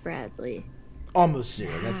named Bradley? Almost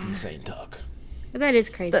 0. That's insane talk. That is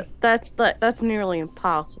crazy. That's nearly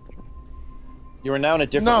impossible. You are now in a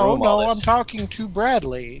different room. No, I'm talking to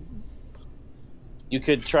Bradley. You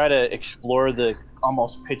could try to explore the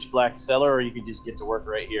almost pitch black cellar, or you could just get to work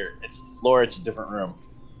right here. It's the floor. It's a different room.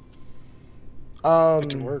 Get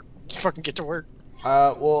to work. Just fucking get to work.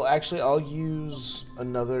 Well, actually, I'll use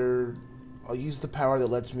the power that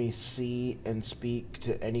lets me see and speak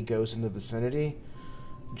to any ghost in the vicinity,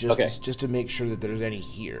 just to make sure that there's any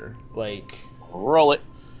here. Like, roll it.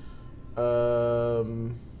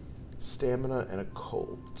 Stamina and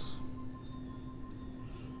occult.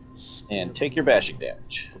 And take your bashing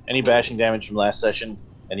damage. Any bashing damage from last session,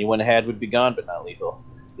 anyone had would be gone, but not lethal.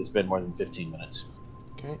 It's been more than 15 minutes.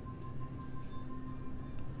 Okay.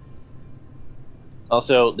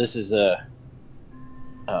 Also, this is the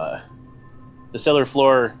cellar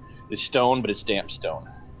floor is stone, but it's damp stone.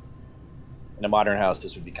 In a modern house,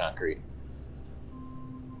 this would be concrete.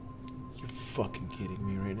 You're fucking kidding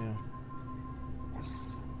me right now.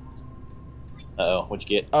 Uh-oh, what'd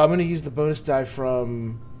you get? I'm gonna use the bonus die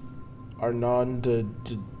from Arnaud.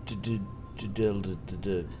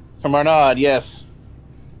 From Arnaud, yes.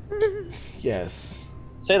 Yes.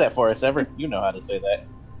 Say that for us, Ever. You know how to say that.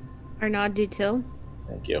 Arnaud Dutil,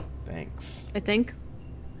 Thank you. Thanks. I think.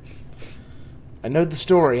 I know the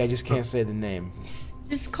story, I just can't say the name.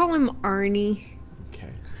 Just call him Arnie. Okay.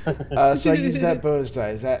 So I use that bonus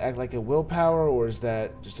die. Does that act like a willpower, or is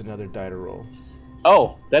that just another die to roll?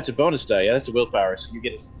 Oh, that's a bonus die. Yeah, that's a willpower, so you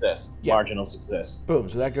get a success. Yeah. Marginal success. Boom.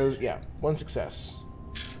 So that goes, yeah, 1 success.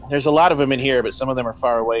 There's a lot of them in here, but some of them are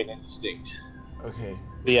far away and indistinct. Okay.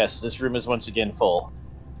 But yes, this room is once again full.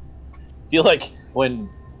 I feel like when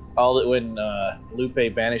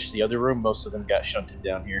Lupe banished the other room, most of them got shunted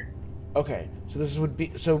down here. Okay, so this would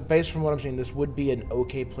be, so based from what I'm saying, this would be an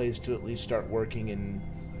okay place to at least start working, and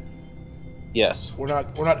yes, we're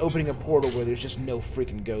not opening a portal where there's just no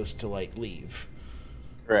freaking ghost to like leave.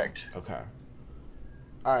 Correct. Okay.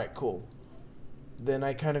 All right, cool. Then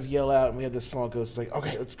I kind of yell out, and we have this small ghost like,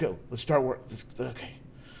 okay, let's go, let's start work. Okay.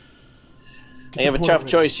 You have a tough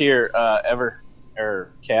choice here, Ever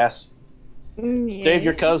or Cass. Yeah. Save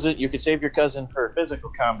your cousin. You could save your cousin for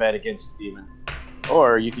physical combat against the demon.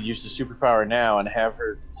 Or you could use the superpower now and have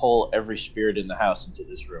her pull every spirit in the house into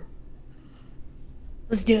this room.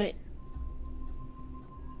 Let's do it.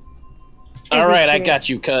 All right, I got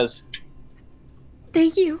you, cuz.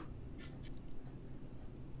 Thank you.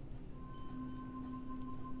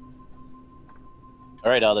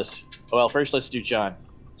 All right, Aldous. Well, first let's do John.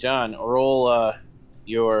 John, roll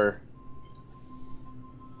your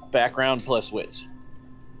background plus wits.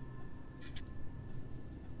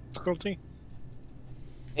 Difficulty?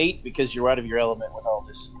 8 because you're out of your element with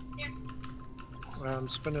Aldous. I'm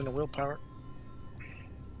spending a willpower.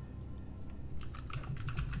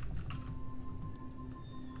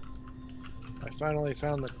 I finally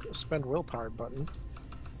found the spend willpower button.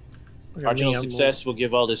 Marginal success will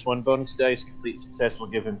give Aldous 1 bonus dice, complete success will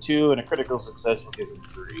give him 2, and a critical success will give him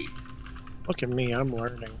 3. Look at me, I'm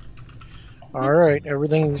learning. Alright,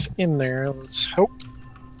 everything's in there. Let's hope.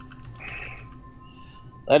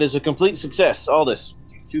 That is a complete success, Aldous.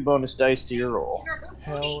 2 bonus dice to your roll.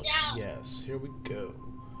 Hell yes. Here we go.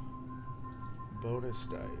 Bonus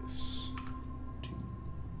dice. 2.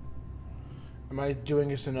 Am I doing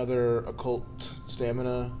just another occult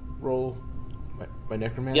stamina roll? My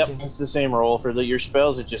necromancy? Yep, it's the same roll. For your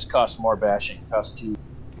spells, it just costs more bashing. It costs 2.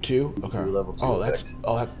 2? Okay. To do level 2 oh, effect. that's...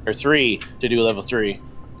 Oh, that... Or 3 to do level 3.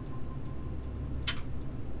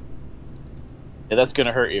 Yeah, that's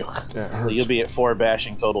gonna hurt you. That hurts. So you'll be at 4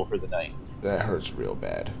 bashing total for the night. That hurts real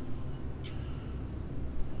bad.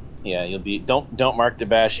 Yeah, you'll be. Don't mark the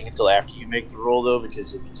bashing until after you make the roll though,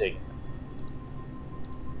 because you'll be taking.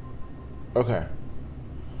 Okay.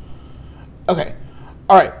 Okay.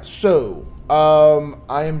 All right. So,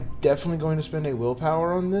 I am definitely going to spend a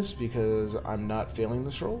willpower on this because I'm not failing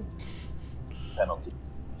this roll. Penalty.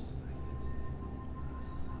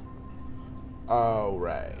 All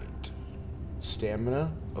right.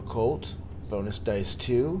 Stamina, occult, bonus dice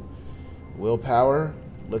 2, willpower.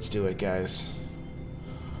 Let's do it, guys.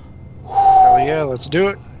 Oh yeah, let's do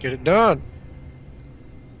it. Get it done.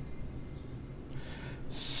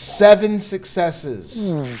 7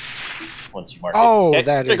 successes. Once you mark Oh, it.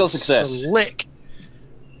 that Critical is success. slick.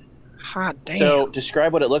 Hot damn. So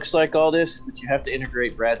describe what it looks like, all this, but you have to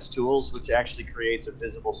integrate Brad's tools, which actually creates a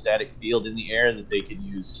visible static field in the air that they can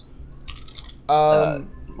use.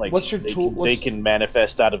 Like what's your tool? They can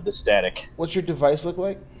manifest out of the static. What's your device look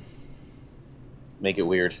like? Make it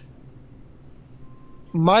weird.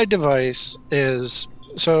 My device is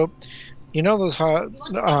so, you know those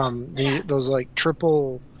those like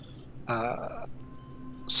triple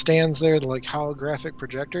stands there, like holographic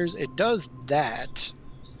projectors. It does that,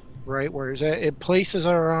 right? Whereas it places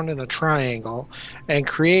it around in a triangle and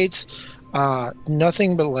creates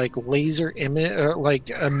nothing but like laser image, like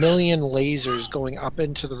a million lasers going up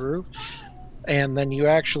into the roof, and then you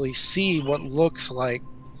actually see what looks like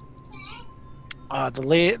the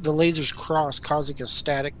lasers cross, causing a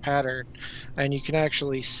static pattern, and you can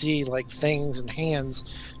actually see like things and hands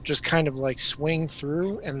just kind of like swing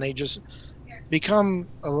through, and they just become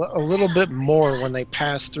a little bit more when they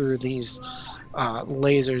pass through these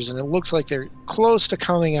lasers, and it looks like they're close to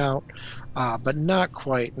coming out, but not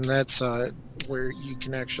quite. And that's where you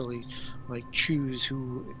can actually like choose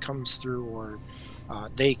who comes through, or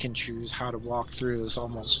they can choose how to walk through this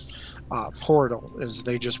almost portal, as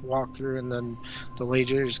they just walk through, and then the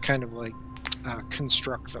lasers kind of like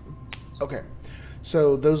construct them. Okay,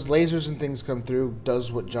 so those lasers and things come through, does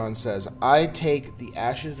what John says. I take the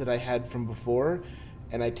ashes that I had from before,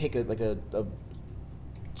 and I take a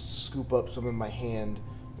scoop up some in my hand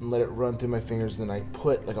and let it run through my fingers, then I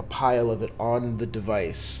put like a pile of it on the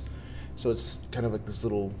device, so it's kind of like this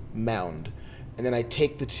little mound. And then I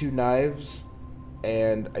take the 2 knives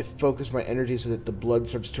and I focus my energy so that the blood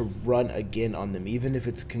starts to run again on them. Even if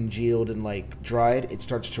it's congealed and like dried, it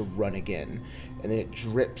starts to run again, and then it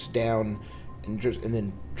drips down and drips, and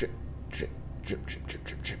then drip, drip, drip, drip, drip,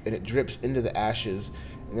 drip, drip, and it drips into the ashes.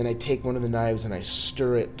 And then I take one of the knives and I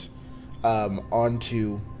stir it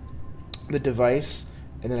onto the device,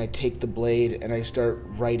 and then I take the blade and I start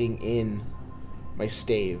writing in my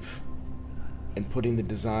stave and putting the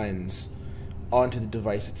designs onto the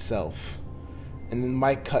device itself. And then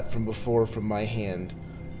my cut from before from my hand,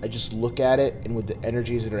 I just look at it, and with the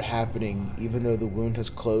energies that are happening, even though the wound has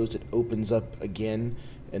closed, it opens up again,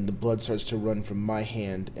 and the blood starts to run from my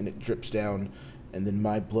hand, and it drips down, and then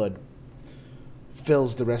my blood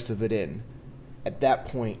fills the rest of it in. At that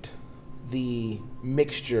point, the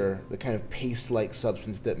mixture, the kind of paste-like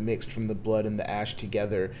substance that mixed from the blood and the ash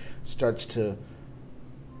together, starts to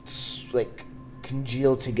like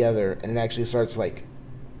congeal together, and it actually starts like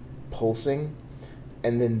pulsing.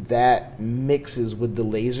 And then that mixes with the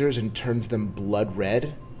lasers and turns them blood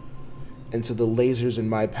red. And so the lasers and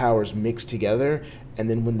my powers mix together, and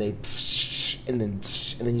then when they and then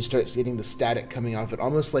you start getting the static coming off it,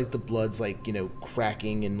 almost like the blood's like, you know,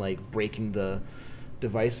 cracking and like breaking the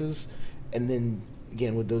devices. And then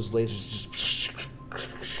again with those lasers, just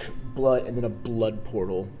blood, and then a blood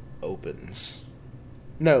portal opens.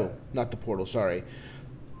 No, not the portal, sorry.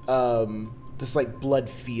 This like blood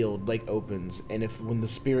field like opens, and when the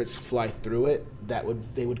spirits fly through it,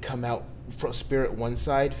 they would come out from spirit one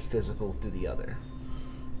side, physical through the other.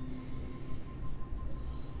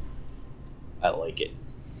 I like it.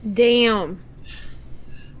 Damn.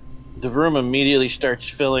 The room immediately starts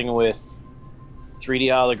filling with 3D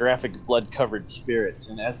holographic blood-covered spirits,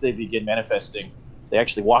 and as they begin manifesting, they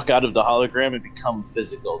actually walk out of the hologram and become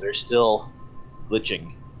physical. They're still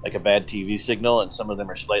glitching like a bad TV signal, and some of them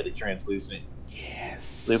are slightly translucent.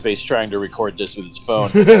 Yes. Lupe's trying to record this with his phone.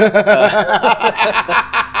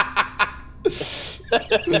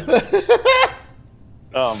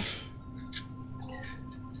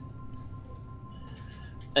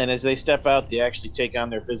 And as they step out, they actually take on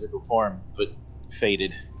their physical form, but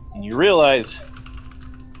faded. And you realize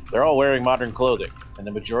they're all wearing modern clothing, and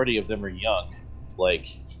the majority of them are young, like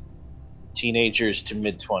teenagers to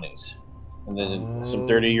mid-20s. And then some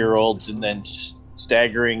 30-year-olds, and then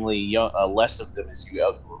staggeringly young, less of them as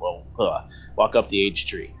you walk up the age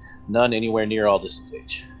tree. None anywhere near Aldous'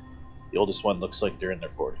 age. The oldest one looks like they're in their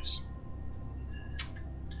 40s.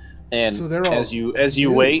 And so as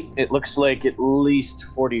you wait, it looks like at least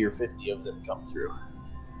 40 or 50 of them come through.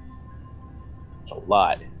 It's a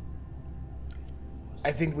lot.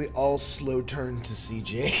 I think we all slow turn to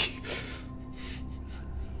CJ.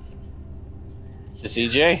 To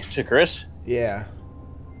CJ? To Chris? Yeah.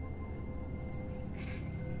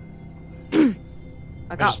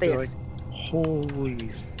 I got this. Like, Holy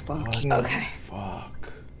fucking Okay.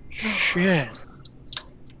 Fuck. shit.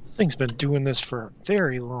 Thing's been doing this for a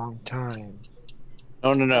very long time.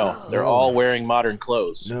 No. They're all wearing modern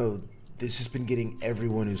clothes. No, this has been getting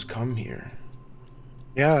everyone who's come here.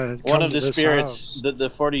 Yeah, One of the spirits, the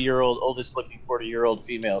 40-year-old, oldest looking 40-year-old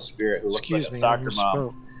female spirit who looks like a soccer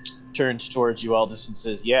mom, turns towards you, Aldous, and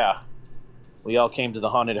says, "Yeah, we all came to the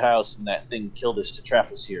haunted house and that thing killed us to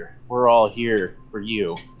trap us here. We're all here for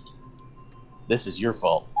you. This is your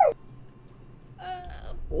fault."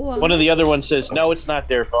 One of the other ones says, "No, it's not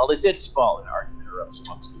their fault. It's its fault." An argument erupts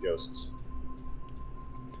amongst the ghosts.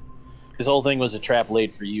 This whole thing was a trap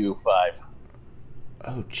laid for you, 5.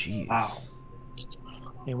 Oh, jeez. Wow.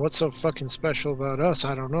 I mean, what's so fucking special about us?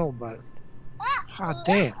 I don't know, but god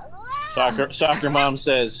damn. Soccer mom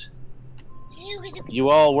says, "You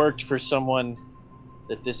all worked for someone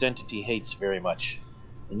that this entity hates very much.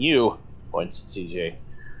 And you," points at CJ,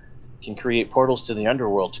 "can create portals to the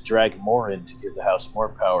underworld to drag more in to give the house more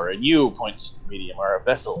power. And you," points at the medium, "are a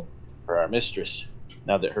vessel for our mistress,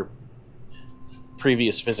 now that her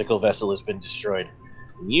previous physical vessel has been destroyed.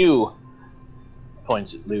 And you,"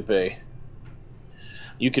 points at Lupe,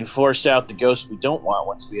 "you can force out the ghosts we don't want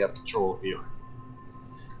once we have control of you.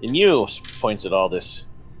 And you," points at all this,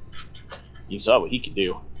 "you saw what he could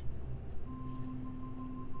do."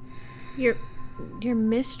 Your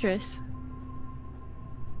mistress.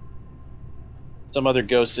 Some other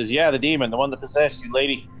ghost says, "Yeah, the demon, the one that possessed you,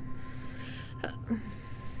 lady."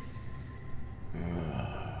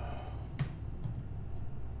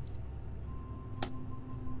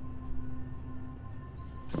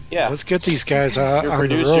 Yeah. Let's get these guys on Your the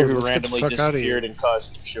producer road. who Let's get the randomly fuck out of here. disappeared and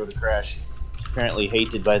caused the show to crash is apparently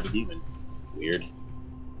hated by the demon. Weird.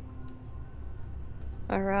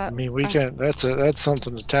 Alright. I mean, we can. That's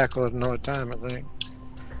something to tackle at another time, I think.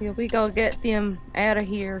 Here we go, get them out of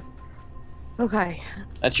here. Okay.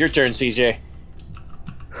 That's your turn, CJ.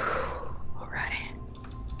 Alright.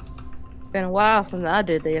 Been a while since I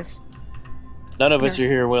did this. None of us are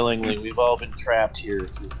here willingly. We've all been trapped here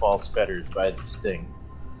through false fetters by this thing.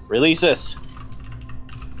 Release us!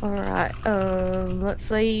 Alright, let's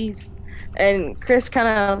see. And Chris kind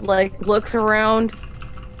of like looks around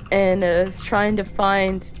and is trying to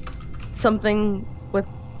find something with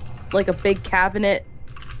like a big cabinet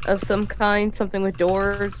of some kind, something with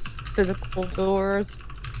doors, physical doors.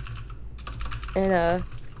 And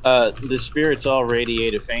the spirits all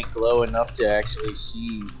radiate a faint glow enough to actually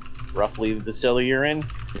see roughly the cellar you're in.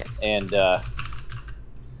 yes. And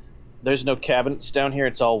there's no cabinets down here.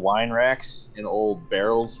 It's all wine racks and old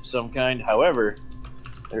barrels of some kind. However,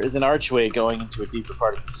 there is an archway going into a deeper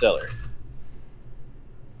part of the cellar.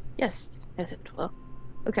 Yes, it will.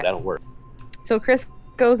 Okay. That'll work. So Chris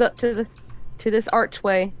goes up to this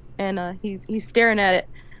archway and he's staring at it,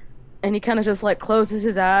 and he kind of just like closes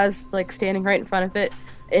his eyes, like standing right in front of it,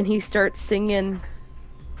 and he starts singing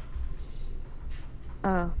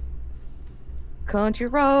 "Country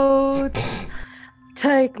roads,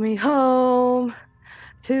 take me home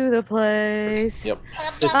to the place." Yep.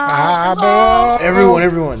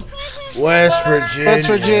 Everyone. West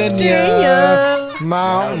Virginia.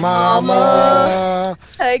 Mama.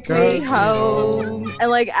 Take me home.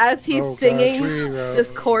 And like as he's singing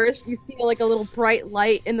this chorus, you see like a little bright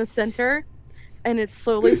light in the center, and it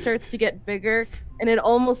slowly starts to get bigger, and it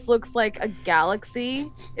almost looks like a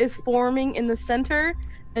galaxy is forming in the center,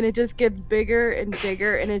 and it just gets bigger and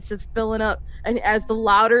bigger, and it's just filling up. And as the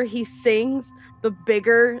louder he sings, the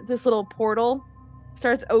bigger this little portal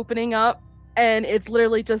starts opening up, and it's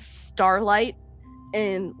literally just starlight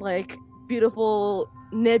and like beautiful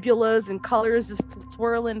nebulas and colors just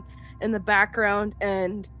swirling in the background.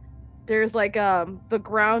 And there's like the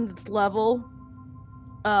ground that's level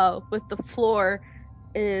with the floor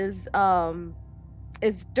is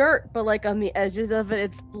dirt, but like on the edges of it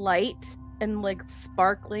it's light and like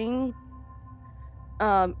sparkling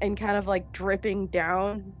and kind of like dripping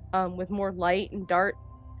down with more light and dart.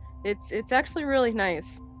 It's actually really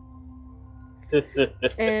nice.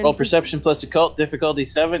 And Roll perception plus occult, difficulty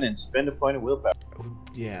 7, and spend a point of willpower.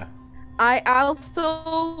 Yeah. I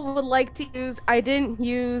also would like to use, I didn't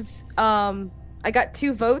use, I got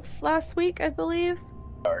 2 votes last week, I believe.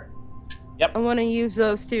 Yep. I want to use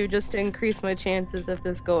those 2 just to increase my chances of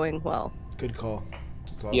this going well. Good call.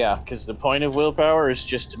 That's awesome. Yeah, because the point of willpower is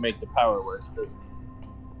just to make the power work. It doesn't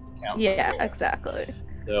count. Yeah, exactly.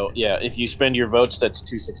 So, yeah, if you spend your votes, that's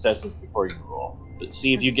 2 successes before you roll. But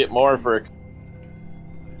see if you get more for a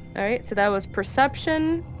Alright, so that was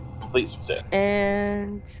perception complete success.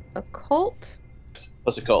 and occult.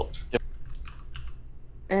 Plus occult.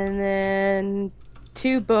 And then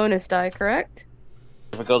 2 bonus die, correct?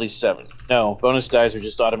 Difficulty 7. No, bonus dice are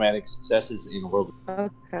just automatic successes in World.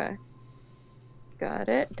 Okay. Got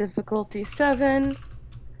it. Difficulty 7.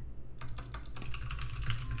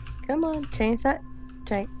 Come on, change that.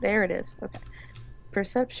 Change. There it is. Okay.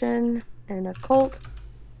 Perception and occult.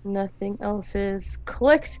 Nothing else is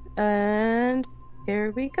clicked. And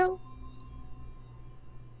here we go.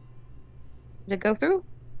 Did it go through?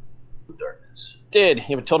 Darkness. Did. You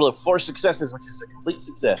have a total of 4 successes, which is a complete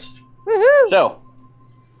success. Woohoo! So,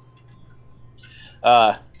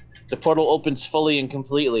 the portal opens fully and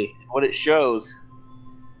completely. What it shows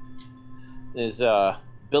is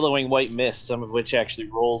billowing white mist, some of which actually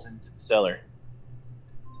rolls into the cellar.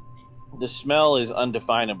 The smell is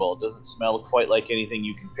undefinable. It doesn't smell quite like anything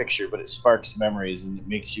you can picture, but it sparks memories and it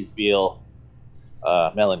makes you feel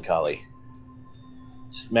melancholy.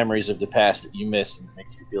 It's memories of the past that you miss, and it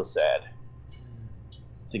makes you feel sad.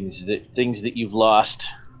 Things that you've lost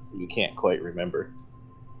that you can't quite remember.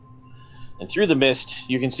 And through the mist,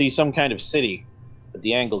 you can see some kind of city, but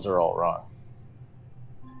the angles are all wrong.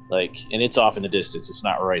 And it's off in the distance. It's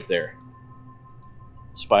not right there.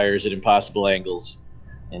 Spires at impossible angles,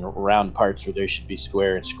 and round parts where there should be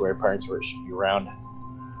square, and square parts where it should be round.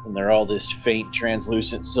 And they're all this faint,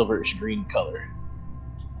 translucent, silverish green color.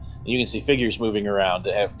 And you can see figures moving around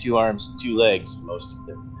that have 2 arms and 2 legs, most of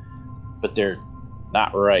them. But they're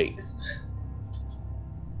not right.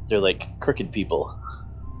 They're like crooked people.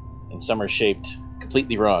 And some are shaped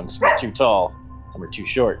completely wrong. Some are too tall, some are too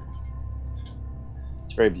short.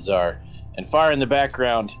 It's very bizarre. And far in the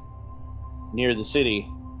background, near the city,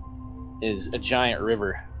 is a giant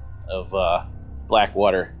river of black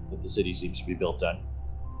water that the city seems to be built on.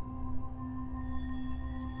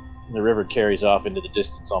 And the river carries off into the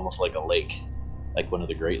distance almost like a lake, like one of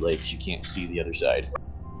the Great Lakes. You can't see the other side.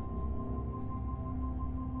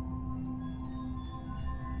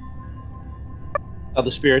 Now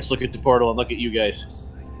the spirits look at the portal and look at you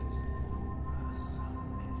guys.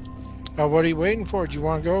 What are you waiting for? Do you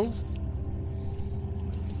want to go?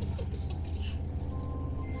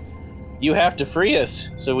 You have to free us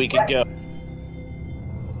so we can go.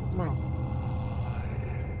 Well,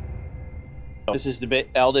 This is the bit,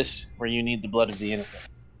 Aldous, where you need the blood of the innocent.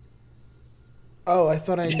 Oh, I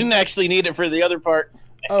thought I You didn't actually need it for the other part.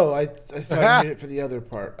 Oh, I thought I needed it for the other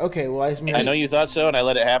part. Okay, well, I know you thought so, and I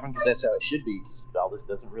let it happen because that's how it should be. Because Aldous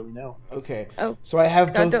doesn't really know. Okay. Oh. So I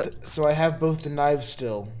have both. So I have both the knives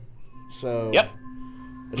still. So. Yep.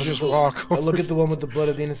 just walk I over. look at the one with the blood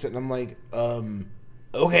of the innocent, and I'm like,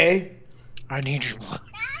 okay. I need your blood.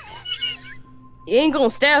 You ain't gonna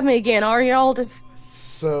stab me again, are you, Aldous?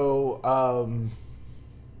 So,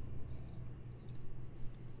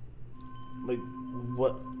 like,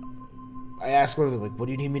 what? I asked one of them, like, what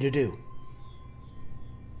do you need me to do?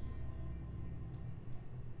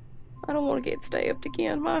 I don't want to get stabbed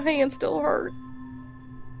again. My hand still hurt.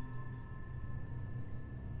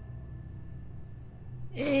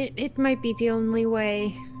 It might be the only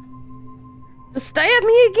way. To stab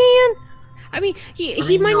me again? I mean,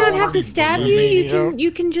 he might not have to stab you.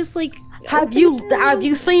 You can just like. Have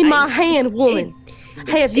you seen my hand, woman?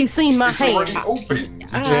 Have you seen my It's hand? already open.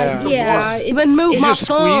 Yeah, Even move You my just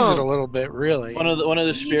squeeze it a thumb. little bit, really. One of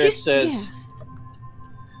the spirits says,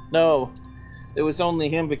 "No, it was only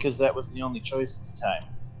him because that was the only choice at the time."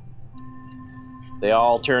 They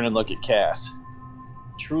all turn and look at Cass.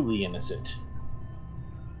 Truly innocent.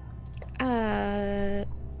 Huh?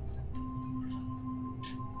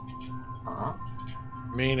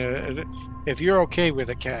 I mean, if you're okay with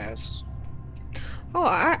it, Cass. Oh,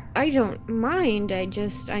 I don't mind.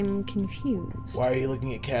 I'm confused. Why are you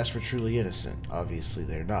looking at Cass for truly innocent? Obviously,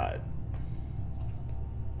 they're not.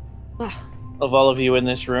 Well, Of all of you in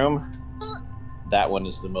this room, that one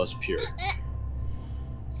is the most pure.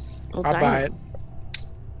 Well, I'll dang. buy it.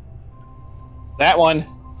 That one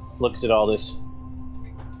looks at all this.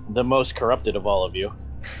 The most corrupted of all of you.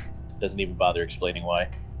 Doesn't even bother explaining why.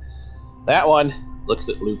 That one looks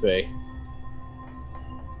at Lupe.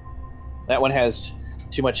 That one has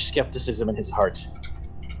too much skepticism in his heart.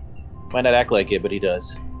 Might not act like it, but he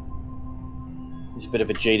does. He's a bit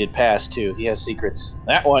of a jaded past, too. He has secrets.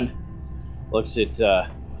 That one looks at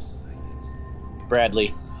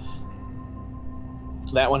Bradley.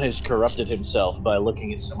 That one has corrupted himself by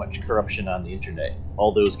looking at so much corruption on the internet.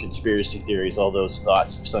 All those conspiracy theories, all those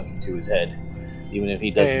thoughts have sunk into his head. Even if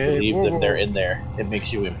he doesn't believe them, they're in there. It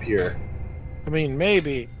makes you impure. I mean,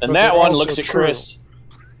 maybe. And but that they're one also looks at true. Chris.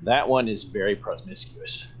 That one is very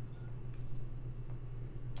promiscuous.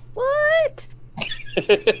 What?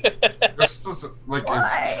 This doesn't,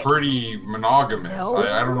 it's pretty monogamous. No.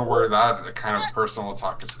 I don't know where that kind of personal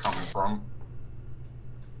talk is coming from.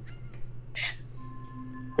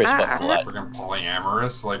 Chris fucks a lot. Freaking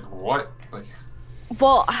polyamorous. Like, what? Like,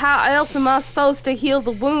 Well, how else am I supposed to heal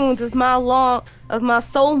the wounds of my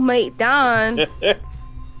soulmate dying?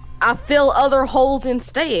 I fill other holes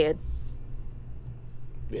instead.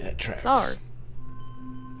 Yeah, it tracks. Sorry.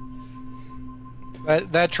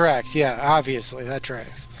 That tracks. Yeah, obviously that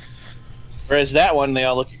tracks. Whereas that one, they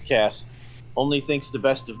all look at Cass. Only thinks the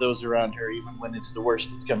best of those around her, even when it's the worst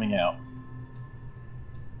that's coming out.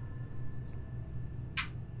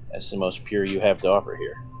 That's the most pure you have to offer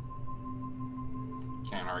here.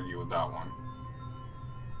 can't argue with that one.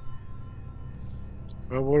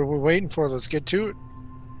 Well, what are we waiting for? Let's get to it.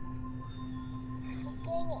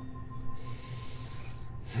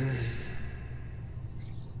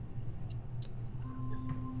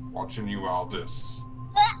 Watching you, Aldous.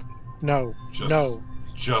 No, no.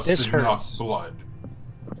 Just This enough hurts. blood.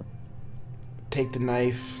 Take the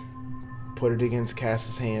knife, put it against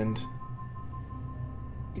Cass's hand.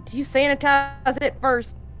 Did you sanitize it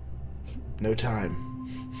first? No time.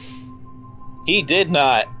 He did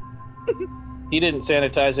not. He didn't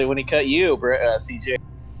sanitize it when he cut you, CJ.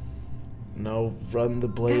 No, run the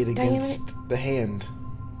blade God damn against the hand.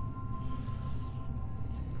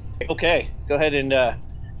 Okay, go ahead and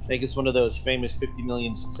make us one of those famous 50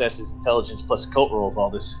 million successes, intelligence plus occult rolls, all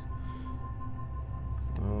this.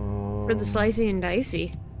 For the slicey and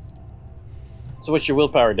dicey. So what's your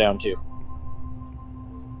willpower down to?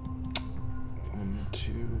 1,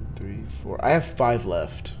 2, 3, 4. I have 5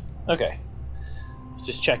 left. Okay.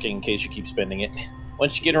 Just checking in case you keep spending it.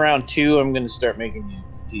 Once you get around 2, I'm going to start making you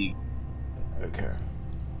fatigue. Okay.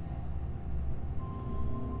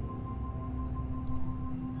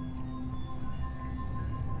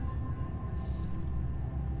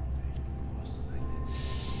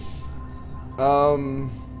 I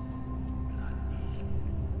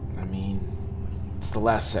mean, it's the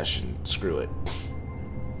last session. Screw it.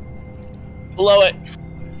 Below it.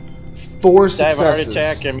 4 Die of a heart successes.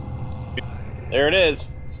 attack. And there it is.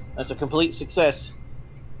 That's a complete success.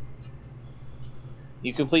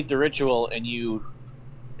 You complete the ritual and you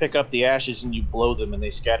pick up the ashes and you blow them and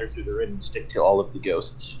they scatter through the room and stick to all of the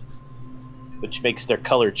ghosts, which makes their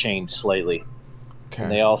color change slightly. Okay.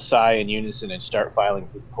 And they all sigh in unison and start filing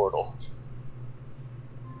through the portal.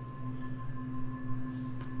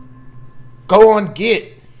 Go on,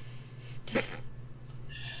 get.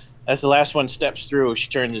 As the last one steps through, she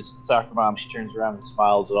turns to soccer mom. She turns around and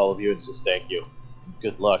smiles at all of you and says, "Thank you.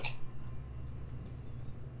 Good luck."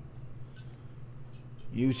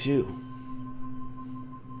 You too.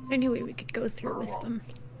 I knew we could go through with them.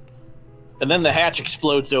 And then the hatch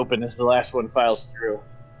explodes open as the last one files through.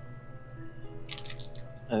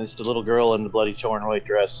 And it's the little girl in the bloody torn white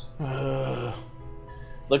dress.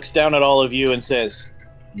 Looks down at all of you and says,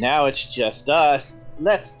 "Now it's just us.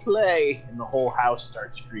 Let's play." And the whole house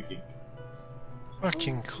starts creaking.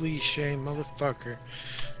 Fucking cliche motherfucker.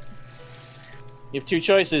 You have 2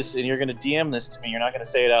 choices, and you're going to DM this to me. You're not going to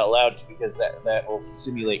say it out loud because that will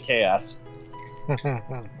simulate chaos.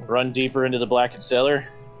 Run deeper into the blackened cellar,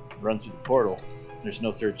 run through the portal. There's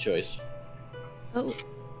no third choice. Oh,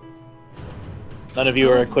 None of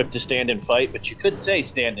you are equipped to stand and fight, but you could say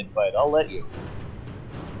stand and fight. I'll let you.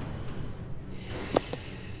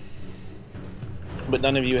 But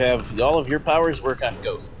none of you have... All of your powers work on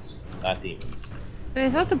ghosts, not demons. I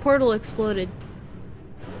thought the portal exploded.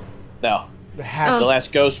 No. The hatch. The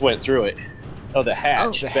last ghost went through it. Oh, the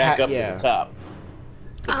hatch. The Back up yeah. to the top.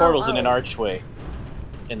 The portal's in an archway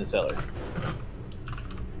in the cellar.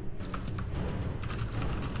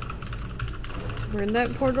 Where'd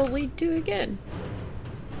that portal lead to again?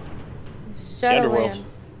 The underworld. Shadowland.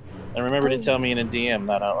 And remember to tell me in a DM,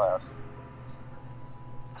 not out loud.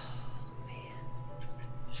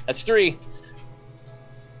 That's 3.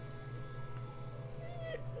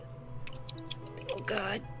 Oh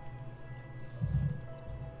god.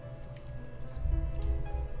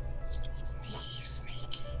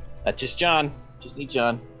 Sneaky. That's just John. Just need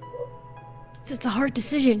John. It's a hard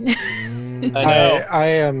decision. I know. I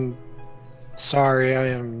am sorry.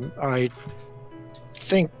 I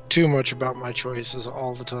think too much about my choices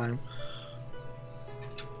all the time.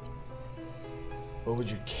 What would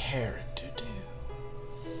your character do?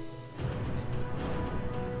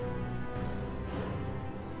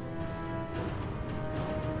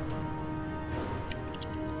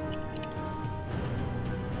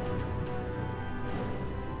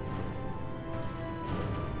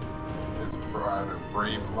 Is Brad a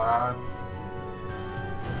brave lad?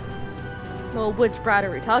 Well, which Brad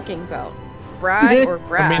are we talking about? Brad or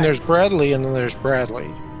Brad? I mean, there's Bradley and then there's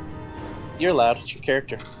Bradley. You're allowed. It's your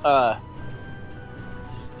character.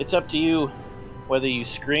 It's up to you whether you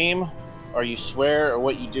scream or you swear, or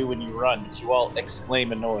what you do when you run, but you all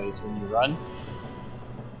exclaim a noise when you run.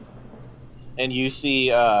 And you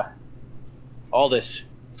see Aldous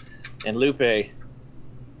and Lupe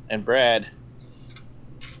and Brad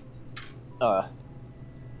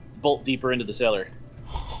bolt deeper into the cellar.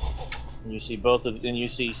 And you see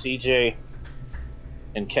CJ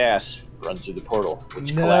and Cass run through the portal,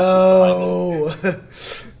 which collapses behind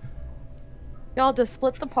them. Y'all just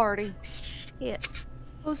split the party. Shit.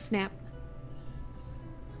 Oh snap.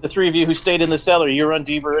 The three of you who stayed in the cellar, you run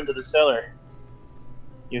deeper into the cellar.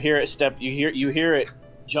 You hear it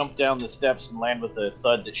jump down the steps and land with a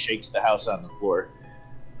thud that shakes the house on the floor.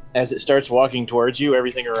 As it starts walking towards you,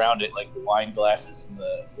 everything around it, like the wine glasses and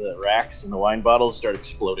the racks and the wine bottles, start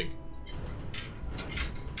exploding.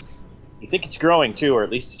 You think it's growing too, or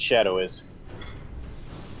at least its shadow is.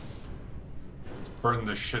 Let's burn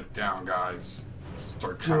this shit down, guys.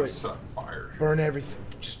 Start trying to set fire. Burn everything.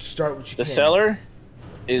 Just start what you The can. cellar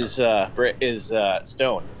is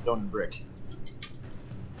stone and brick.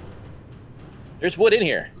 There's wood in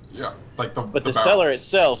here. Yeah, like the But the barrels. cellar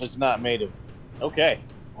itself is not made of. Okay.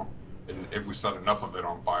 And if we set enough of it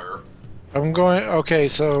on fire. I'm going. Okay,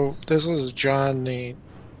 so this is John, the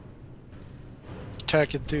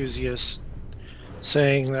tech enthusiast,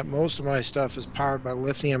 saying that most of my stuff is powered by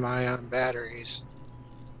lithium-ion batteries.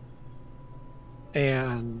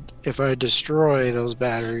 And if I destroy those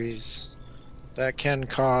batteries, that can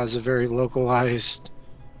cause a very localized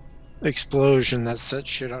explosion that sets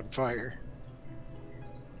shit on fire.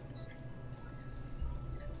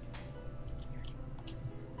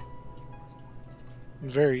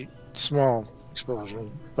 Very small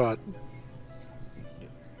explosion, but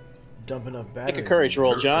Dump enough batteries. Make a courage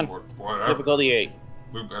roll, John. Whatever. Difficulty 8.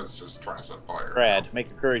 Lupe's just trying to set fire. Brad, make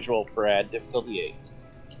a courage roll, Brad. Difficulty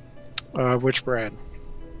 8. which Brad?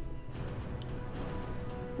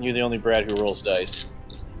 You're the only Brad who rolls dice.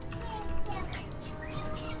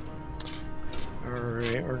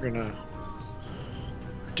 Alright, we're gonna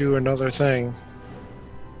do another thing.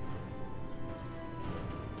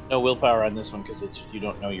 No willpower on this one because it's you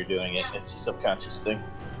don't know you're doing it. It's a subconscious thing.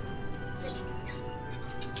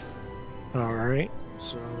 Alright,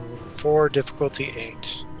 so 4, difficulty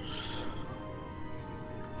 8.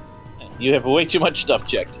 You have way too much stuff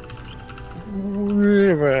checked.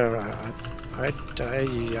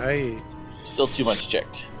 I Still too much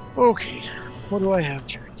checked. okay, what do I have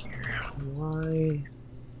checked here? Why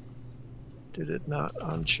did it not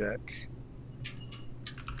uncheck?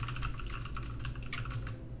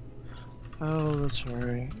 Oh, that's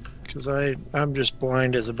right. Because I'm just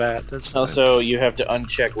blind as a bat. That's fine. Also, you have to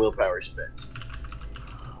uncheck willpower spent.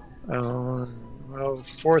 Well,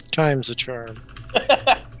 4th time's a charm.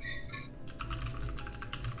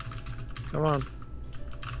 Come on.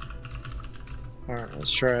 Alright,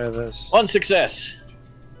 let's try this. One success.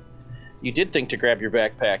 You did think to grab your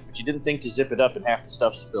backpack, but you didn't think to zip it up and half the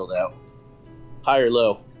stuff spilled out. High or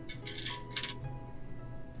low?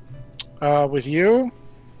 With you,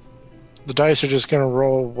 the dice are just gonna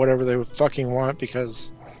roll whatever they fucking want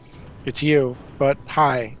because it's you, but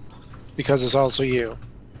high, because it's also you.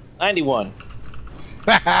 91.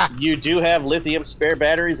 You do have lithium spare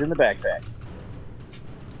batteries in the backpack.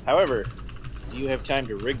 However, do you have time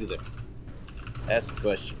to rig them? That's the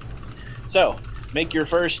question. So, make your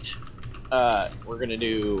first... we're gonna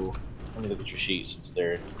do... Let me look at your sheet since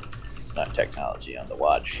they're not technology on the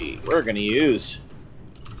WAD sheet. We're gonna use...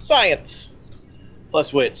 Science!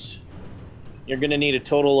 Plus wits. You're gonna need a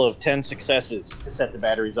total of 10 successes to set the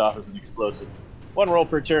batteries off as an explosive. 1 roll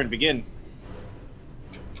per turn. Begin.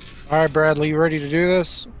 Alright, Bradley, you ready to do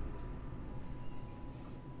this?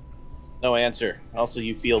 No answer. Also,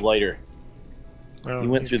 you feel lighter. Oh, You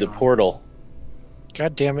went he's through the gone. portal.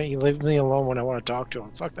 God damn it, you leave me alone when I want to talk to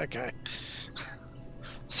him. Fuck that guy.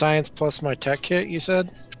 Science plus my tech kit, you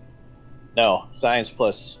said? No, science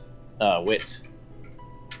plus wits.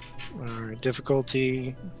 Alright,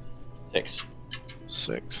 difficulty 6.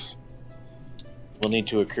 6. We'll need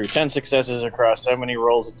to accrue 10 successes across how many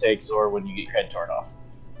rolls it takes or when you get your head torn off.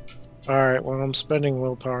 Alright, well, I'm spending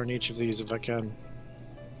willpower in each of these if I can.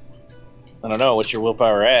 I don't know, what's your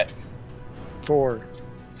willpower at? 4.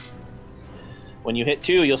 When you hit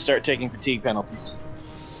 2, you'll start taking fatigue penalties.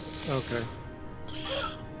 Okay.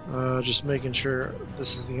 Just making sure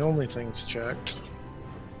this is the only things checked.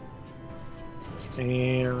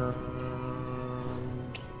 And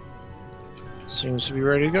seems to be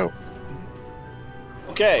ready to go.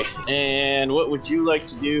 Okay, and what would you like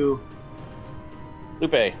to do,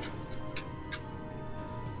 Lupe?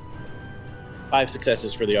 5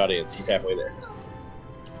 successes for the audience. He's halfway there.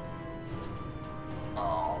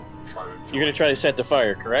 Oh, try to. You're gonna try to set the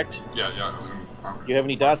fire, correct? Yeah. Do you have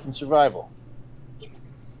any dots in survival?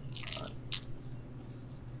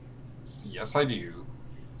 Yes, I do.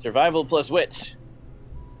 Survival plus wits.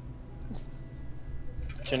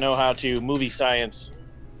 To know how to movie science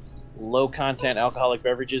low content alcoholic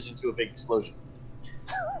beverages into a big explosion.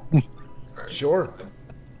 Okay. Sure.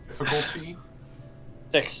 Difficulty.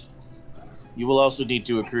 6. You will also need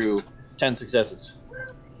to accrue 10 successes.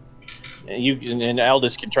 And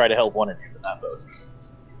Aldous can try to help one of you, but not both.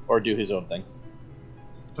 Or do his own thing.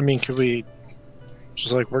 I mean, could we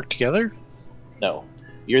just like work together? No.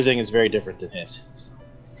 Your thing is very different than his.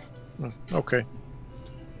 Okay.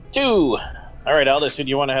 2! Alright, Aldous, who do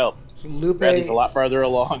you want to help? So Lupe. Bradley's a lot farther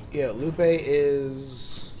along. Yeah, Lupe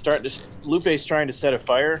is. Lupe's trying to set a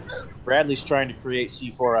fire. Bradley's trying to create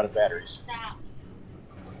C4 out of batteries.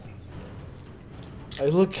 I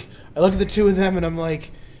look at the two of them and I'm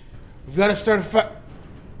like, we've got to start a fire.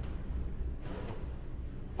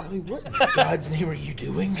 Riley, what in God's name are you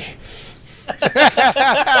doing?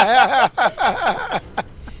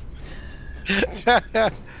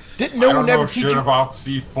 Didn't no one ever teach you about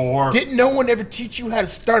C4? Didn't no one ever teach you how to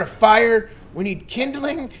start a fire? We need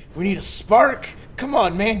kindling. We need a spark. Come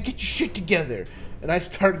on, man, get your shit together. And I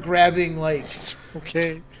start grabbing like,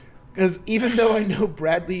 Okay. because even though I know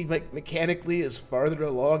Bradley like mechanically is farther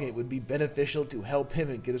along, it would be beneficial to help him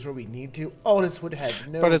and get us where we need to. Aldous would have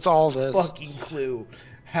no But it's Aldous. fucking clue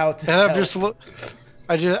how to. And help.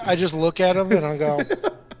 I'm just I just look at him and I go.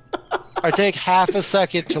 I take half a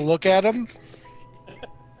second to look at him.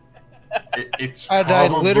 It's And I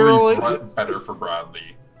probably literally- better for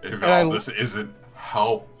Bradley if And I- Aldous isn't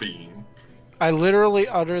helping. I literally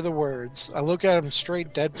utter the words. I look at him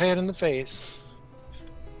straight deadpan in the face.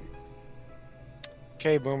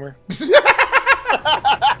 Okay, Boomer.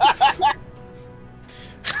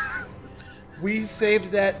 We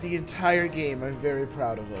saved that the entire game. I'm very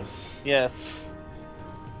proud of us. Yes.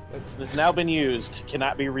 It's now been used.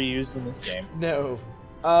 Cannot be reused in this game. No.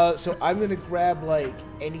 So I'm gonna grab like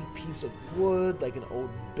any piece of wood, like an old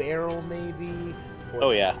barrel maybe. Or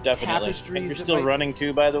Oh yeah, definitely. Tapestries And you're that still might- running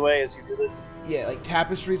too, by the way, as you do this. Yeah, like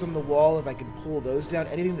tapestries on the wall. If I can pull those down,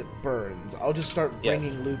 anything that burns, I'll just start Yes.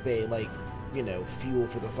 bringing Lupe like, fuel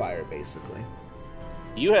for the fire, basically.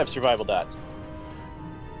 You have survival dots.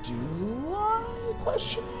 Do I?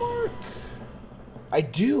 Question mark. I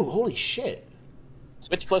do. Holy shit.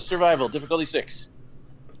 Wits plus survival, difficulty 6.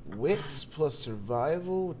 Wits plus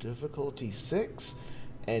survival, difficulty 6.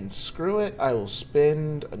 And screw it, I will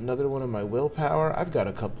spend another one of my willpower. I've got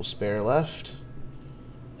a couple spare left.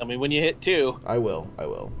 Tell me when you hit 2, I will.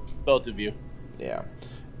 both of you. Yeah.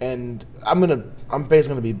 And I'm basically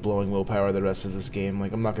gonna be blowing willpower the rest of this game.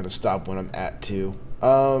 Like, I'm not gonna stop when I'm at 2.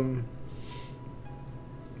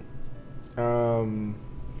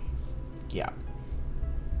 Yeah.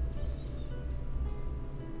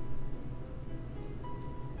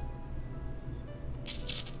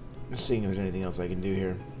 Just seeing if there's anything else I can do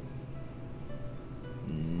here.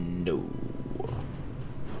 No.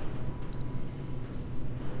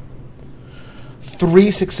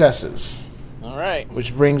 3 successes, Alright.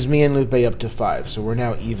 which brings me and Lupe up to 5. So we're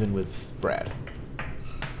now even with Brad.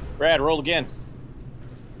 Brad, roll again.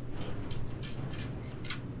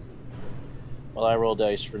 Well, I roll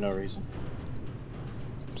dice for no reason.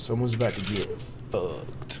 Someone's about to get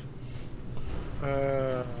fucked.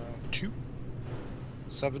 2.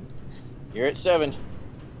 7. You're at 7.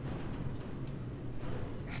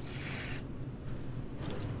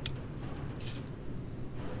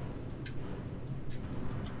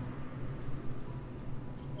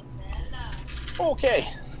 Okay.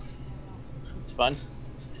 It's fun.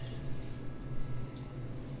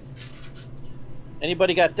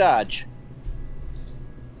 Anybody got dodge?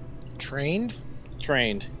 Trained?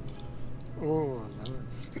 Trained. Oh, no.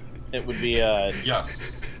 It would be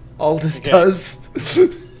Yes. Aldous Okay. does.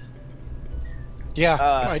 Yeah,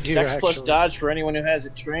 I do Dex actually. plus dodge for anyone who has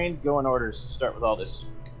it trained. Go in orders. Start with Aldous.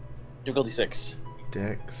 Difficulty 6.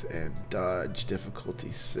 Dex and dodge,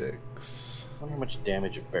 difficulty 6. I wonder how much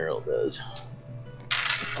damage a barrel does.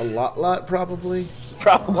 A lot, probably.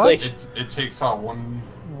 Probably. It takes out one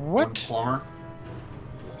What? plumber.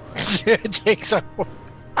 It takes a...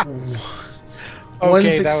 One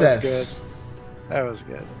Okay, success. That was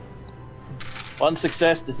good. One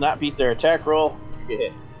success does not beat their attack roll. You get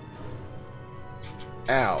hit.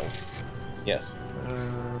 Ow. Yes.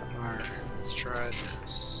 Alright, let's try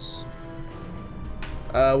this.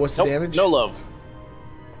 What's the Nope, damage? no love.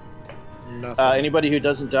 Nothing. Anybody who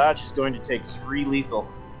doesn't dodge is going to take 3 lethal.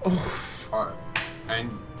 Oh, And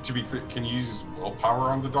to be clear, can you use willpower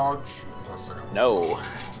on the dodge? Is that so? No.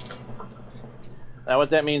 Now, what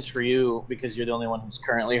that means for you, because you're the only one who's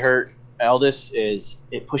currently hurt, Aldous, is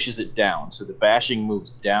it pushes it down. So the bashing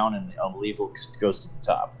moves down and the lethal goes to the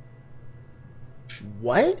top.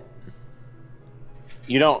 What?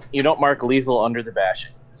 You don't mark lethal under the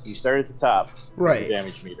bashing. So you start at the top. Right. Your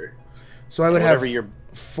damage meter. So I would have your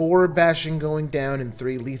 4 bashing going down and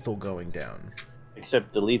 3 lethal going down.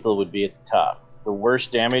 Except the lethal would be at the top. The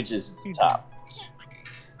worst damage is at the top.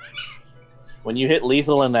 When you hit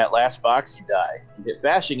lethal in that last box, you die. If you hit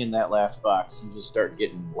bashing in that last box, you just start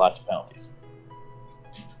getting lots of penalties.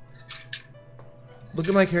 Look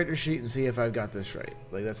at my character sheet and see if I've got this right.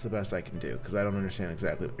 Like, that's the best I can do, because I don't understand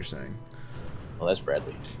exactly what you're saying. Well, that's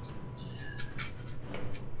Bradley.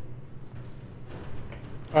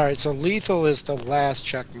 Alright, so lethal is the last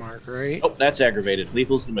check mark, right? Oh, that's aggravated.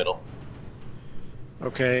 Lethal's the middle.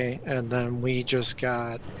 Okay, and then we just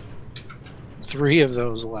got 3 of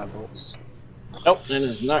those levels. Nope, that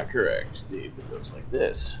is not correct, Steve. It goes like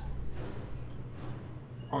this.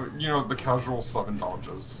 Oh, you know, the casual 7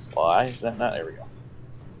 dodges. Why is that not? There we go.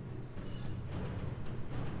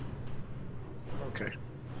 Okay.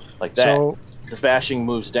 Like that. So The bashing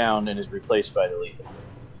moves down and is replaced by the lethal.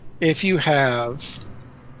 if you have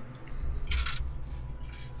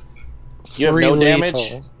You have 3 no lethal,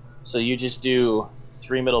 damage, so you just do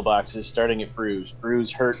 3 middle boxes starting at bruise. Bruise,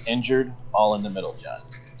 hurt, injured, all in the middle, John.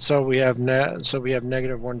 so we have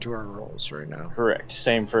 -1 to our rolls right now. Correct.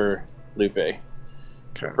 Same for Lupe.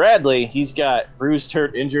 Okay. Bradley, he's got bruised,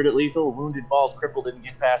 hurt, injured at lethal, wounded, bald, crippled, and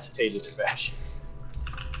incapacitated at bashing.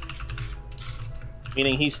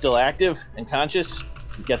 Meaning he's still active and conscious.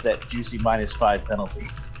 You get that juicy -5 penalty.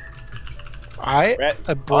 Bradley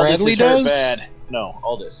Aldous is does? hurt bad. No,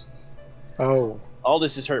 Aldous. Oh.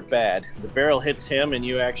 Aldous is hurt bad. The barrel hits him, and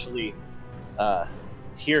you actually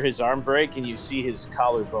hear his arm break, and you see his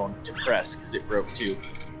collarbone depress because it broke too.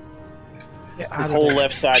 His whole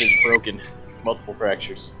left side is broken. Multiple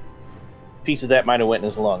fractures. A piece of that might have went in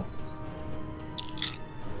his lung.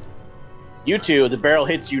 You two, the barrel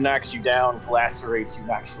hits you, knocks you down, lacerates you,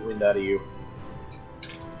 knocks the wind out of you.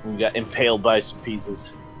 You got impaled by some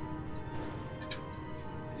pieces.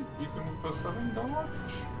 Even with a 7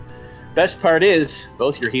 dodge? Best part is,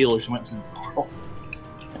 both your healers went through the portal.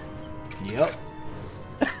 Yep.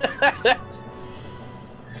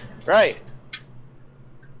 Right.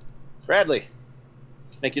 Bradley,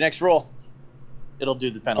 make your next roll. It'll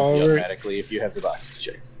do the penalty automatically if you have the boxes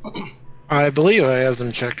checked. I believe I have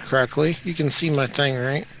them checked correctly. You can see my thing,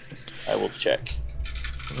 right? I will check.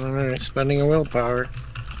 Alright, spending a willpower.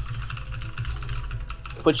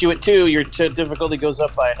 Put you at 2, your difficulty goes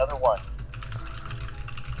up by another 1.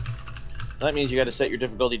 That means you got to set your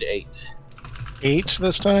difficulty to 8. 8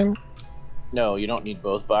 this time? No, you don't need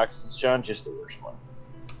both boxes, John, just the worst one.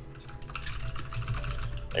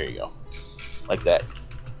 There you go. Like that.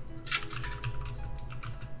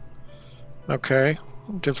 Okay.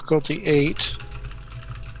 Difficulty 8.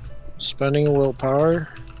 Spending a willpower.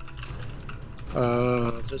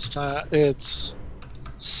 This time it's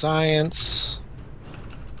science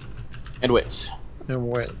And wits. and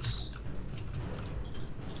wits.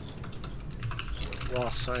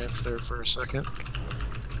 Lost science there for a second.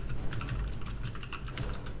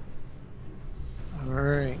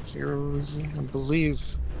 Alright, here we, I believe.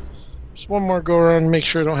 Just one more go around, make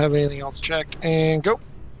sure I don't have anything else checked, and go.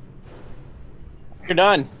 You're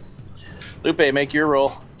done. Lupe, make your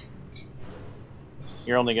roll.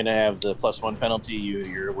 You're only going to have the +1 penalty.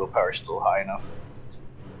 Your willpower's still high enough.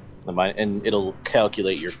 And it'll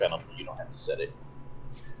calculate your penalty. You don't have to set it.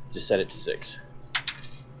 Just set it to 6.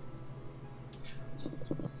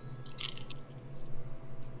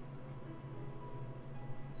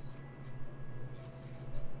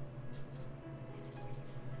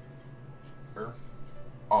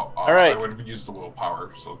 All right. I would have used the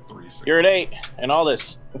willpower, so 3 6. You're at 8, and all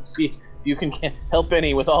this. Let's see if you can help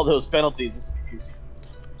any with all those penalties. This is confusing.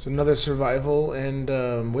 So another survival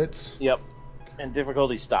and wits. Yep. And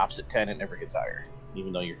difficulty stops at 10. It never gets higher,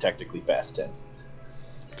 even though you're technically past 10.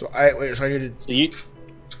 So I need to. So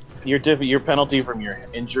your penalty from your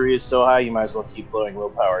injury is so high, you might as well keep blowing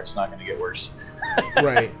willpower. It's not going to get worse.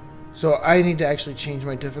 Right. So I need to actually change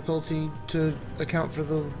my difficulty to account for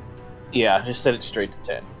the. Yeah, just set it straight to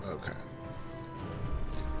 10. Okay.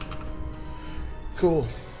 Cool.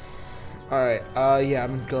 Alright, yeah,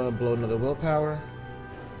 I'm gonna blow another willpower.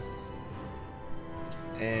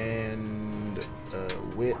 And,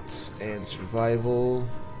 wits and survival.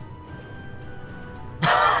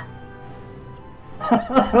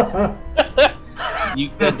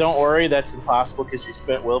 Don't worry, that's impossible because you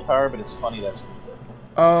spent willpower, but it's funny that's what it says.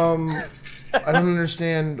 I don't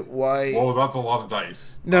understand why. Whoa, that's a lot of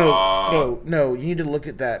dice. No. You need to look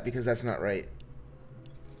at that because that's not right.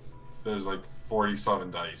 There's like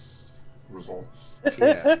 47 dice results.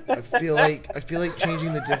 Yeah, I feel like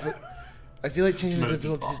changing the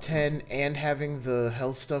difficulty to 10 and having the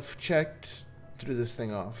health stuff checked threw this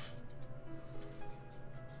thing off.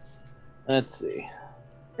 Let's see.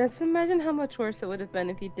 Let's imagine how much worse it would have been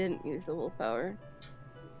if you didn't use the willpower.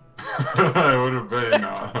 It would have been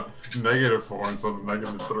 -4 instead of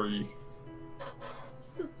 -3.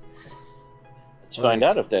 Let's find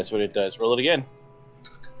out if that's what it does. Roll it again.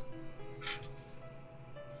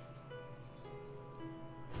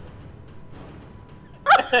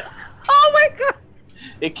 Oh my god!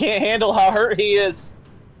 It can't handle how hurt he is.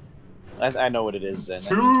 I know what it is then.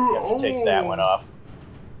 That means we have to take that one off.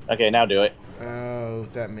 Okay, now do it. Oh,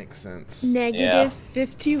 that makes sense. Negative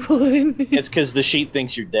 51. It's because the sheet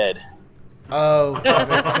thinks you're dead. Oh, that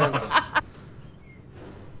makes sense.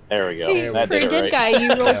 There we go. Hey, That for a did it dead right. guy,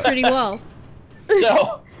 you rolled pretty well.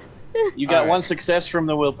 So, you got All right. one success from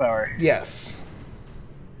the willpower, Yes.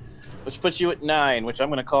 which puts you at 9, which I'm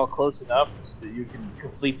going to call close enough so that you can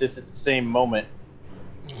complete this at the same moment.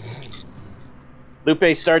 Lupe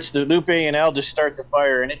and Al just start the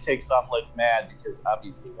fire, and it takes off like mad because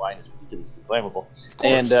obviously wine is ridiculously flammable. Of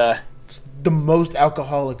course. And it's the most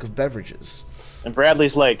alcoholic of beverages. and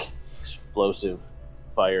Bradley's like, explosive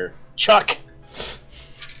fire, Chuck!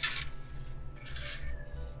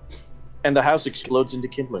 And the house explodes into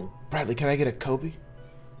kindling. Bradley, can I get a Kobe?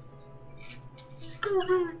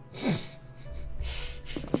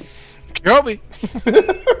 Kobe.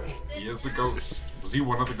 He is a ghost. Was he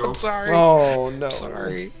one of the ghosts? Sorry. Oh, no.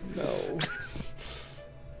 Sorry. No.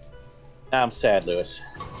 I'm sad, Lewis.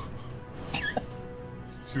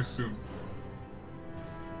 It's too soon.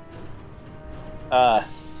 The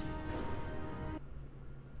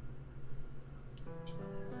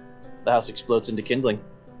house explodes into kindling.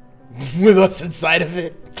 With us inside of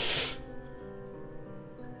it.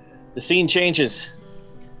 The scene changes.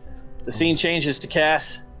 The scene changes to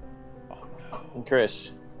Cass and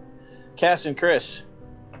Chris. Cass and Chris,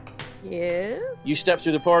 Yeah? you step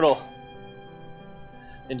through the portal,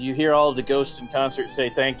 and you hear all of the ghosts in concert say,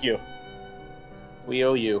 "Thank you. We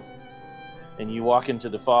owe you." And you walk into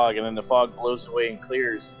the fog, and then the fog blows away and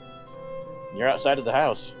clears. And you're outside of the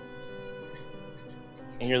house.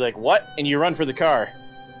 And you're like, "What?" And you run for the car.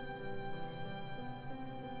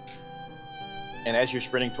 And as you're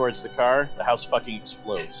sprinting towards the car, the house fucking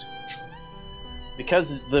explodes.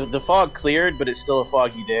 Because the fog cleared, but it's still a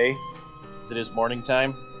foggy day, because it is morning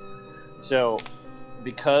time. So,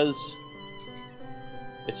 because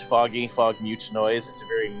it's foggy, fog mutes noise, it's a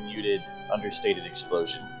very muted, understated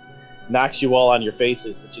explosion. Knocks you all on your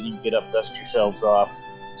faces, but then you get up, dust yourselves off,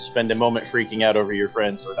 spend a moment freaking out over your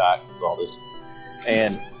friends or not, because all this.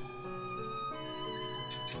 And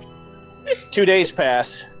 2 days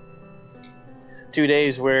pass. 2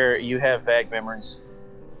 days where you have vague memories,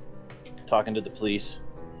 talking to the police,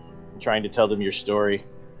 trying to tell them your story,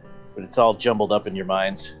 but it's all jumbled up in your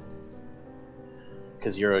minds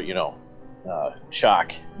because you're,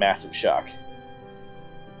 shock, massive shock.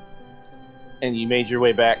 And you made your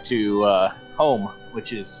way back to home,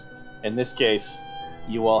 which is, in this case,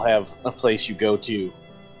 you all have a place you go to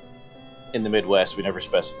in the Midwest. We never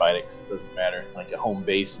specified it because it doesn't matter. Like a home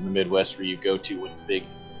base in the Midwest where you go to when big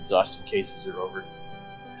exhaustion cases are over.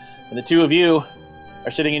 And the two of you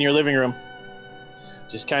are sitting in your living room,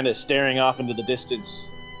 just kind of staring off into the distance.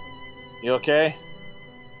 You okay?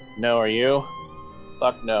 No, are you?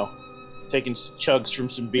 Fuck no. Taking chugs from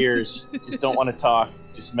some beers, just don't want to talk,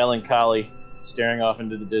 just melancholy, staring off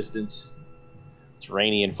into the distance. It's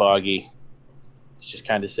rainy and foggy. It's just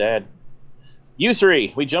kind of sad. You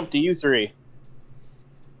three! We jump to you three.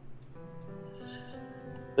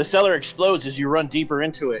 The cellar explodes as you run deeper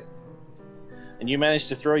into it. And you manage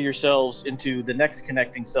to throw yourselves into the next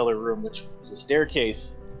connecting cellar room, which is a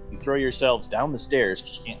staircase. You throw yourselves down the stairs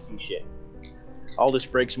because you can't see shit. All this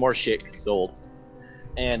breaks more shit because it's old.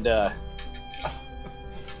 And,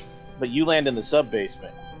 but you land in the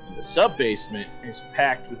sub-basement. And the sub-basement is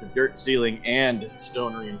packed with a dirt ceiling and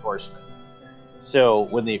stone reinforcement. So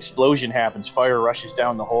when the explosion happens, fire rushes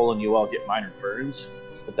down the hole and you all get minor burns,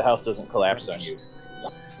 but the house doesn't collapse on you.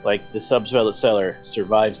 Like, the sub-cellar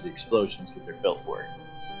survives the explosions that they're built for.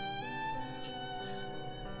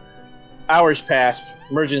 Hours pass,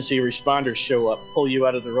 emergency responders show up, pull you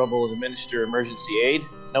out of the rubble and administer emergency aid.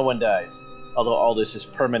 No one dies, although all this is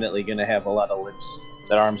permanently going to have a lot of lips.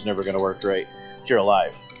 That arm's never going to work right, but you're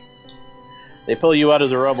alive. They pull you out of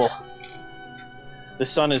the rubble. The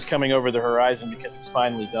sun is coming over the horizon because it's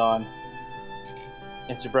finally dawn.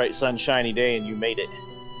 It's a bright, sunshiny day, and you made it.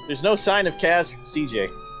 There's no sign of Kaz or CJ.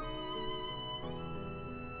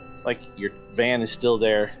 Like, your van is still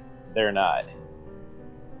there. They're not.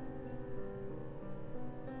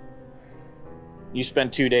 You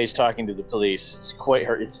spend 2 days talking to the police. It's quite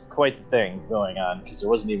the thing going on, because there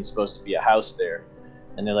wasn't even supposed to be a house there.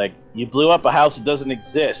 And they're like, you blew up a house that doesn't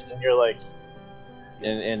exist. And you're like,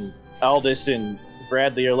 and Aldous and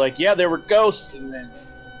Bradley are like, yeah, there were ghosts. And then,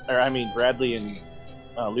 Bradley and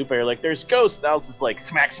Lupe are like, there's ghosts. And Aldous is like,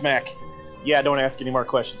 smack, smack. Yeah, don't ask any more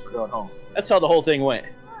questions. We're going home. That's how the whole thing went.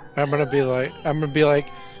 I'm gonna be like,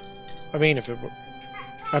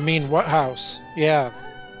 what house? Yeah.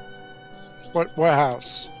 What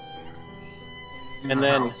house? And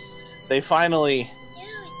then they finally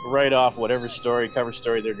write off whatever cover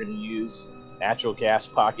story they're going to use. Natural gas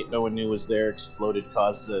pocket no one knew was there, exploded,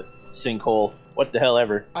 caused the sinkhole. What the hell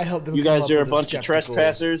ever. I helped them. You guys are a bunch of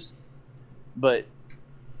trespassers, but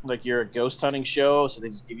like you're a ghost hunting show, so they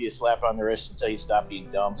just give you a slap on the wrist until you stop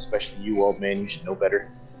being dumb. Especially you, old man. You should know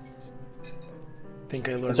better. I think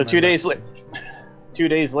I learned. And so 2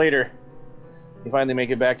 days later, you finally make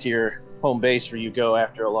it back to your home base where you go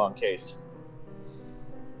after a long case.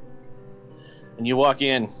 And you walk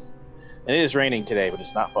in, and it is raining today, but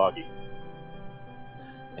it's not foggy.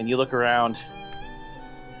 And you look around,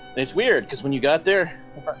 and it's weird, because when you got there,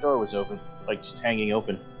 the front door was open, like just hanging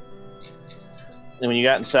open. And when you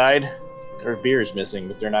got inside, there are beers missing,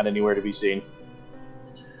 but they're not anywhere to be seen.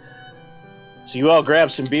 So you all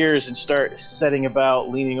grab some beers and start setting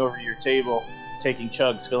about, leaning over your table, taking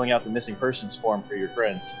chugs, filling out the missing persons form for your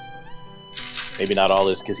friends. Maybe not all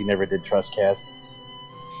this, because he never did trust Kaz.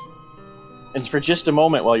 And for just a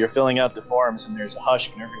moment while you're filling out the forms and there's a hush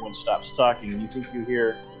and everyone stops talking, and you think you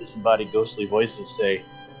hear disembodied ghostly voices say,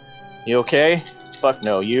 you okay? Fuck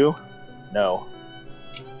no. You? No.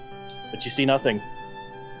 But you see nothing.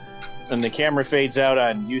 And the camera fades out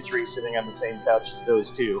on you three sitting on the same couch as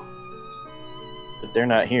those two. But they're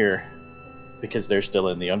not here, because they're still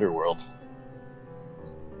in the underworld.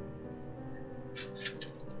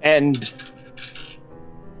 And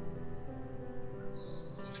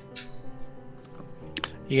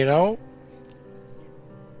you know,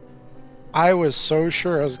 I was so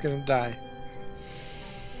sure I was gonna die.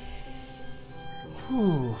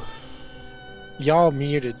 Whew. Y'all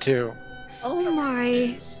muted too. Oh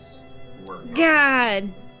my We're not.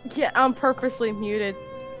 god. Yeah, I'm purposely muted.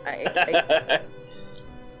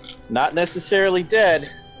 Not necessarily dead,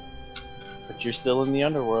 but you're still in the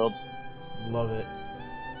underworld. Love it.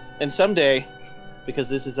 And someday, because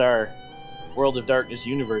this is our World of Darkness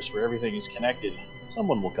universe where everything is connected,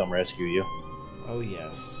 someone will come rescue you. Oh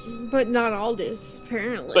yes. But not Aldous,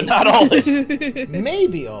 apparently. But not Aldous.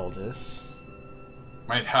 Maybe Aldous.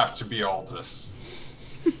 Might have to be Aldous.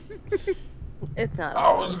 It's not.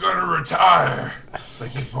 I was gonna retire. They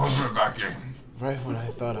keep pulling me back in. Right when I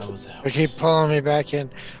thought I was out. They keep pulling me back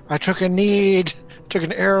in. I took an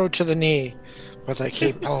arrow to the knee, but they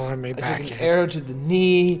keep pulling me I back took in. an arrow to the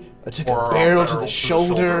knee. I took Or a barrel to the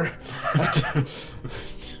shoulder. To the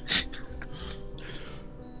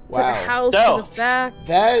Wow. house, No. to the back.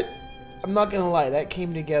 That, I'm not gonna lie, that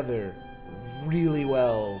came together really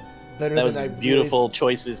well. Better That than was I beautiful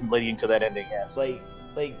choices leading to that ending, yes. Really,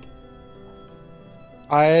 like,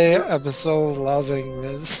 I am so loving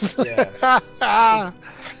this. Yeah.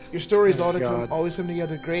 your stories Oh, always come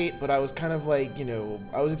together great, but I was kind of like,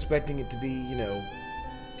 I was expecting it to be,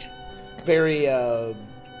 very,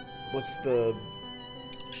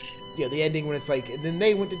 the ending when it's like, and then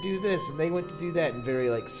they went to do this, and they went to do that, and very,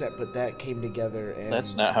 like, set, but that came together, and...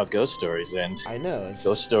 That's not how ghost stories end. I know. It's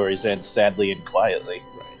Ghost stories end sadly and quietly.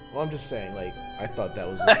 Right. Well, I'm just saying, like, I thought that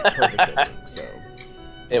was a perfect ending, so...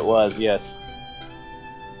 It was, yes.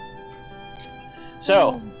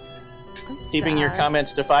 So, I'm keeping your sad.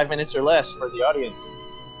 comments to 5 minutes or less for the audience.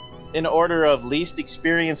 In order of least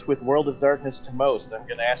experience with World of Darkness to most, I'm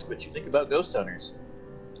going to ask what you think about Ghost Hunters.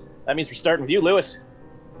 That means we're starting with you, Lewis.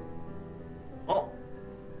 Oh,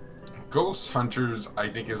 Ghost Hunters, I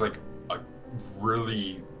think, is like a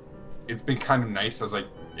really. It's been kind of nice as like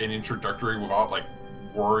an introductory without like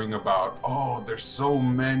worrying about. Oh, there's so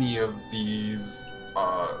many of these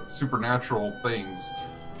supernatural things,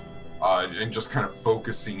 and just kind of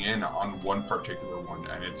focusing in on one particular one,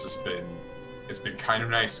 and it's been kind of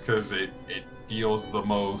nice because it feels the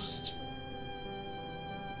most.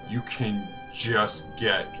 You can just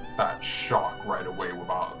get that shock right away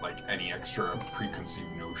without like any extra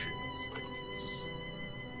preconceived notions. Like it's just,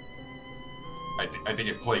 I think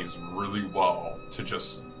it plays really well to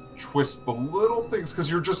just twist the little things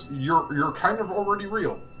because you're kind of already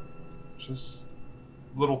real. Just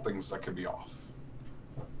little things that could be off.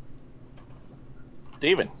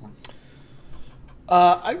 Steven.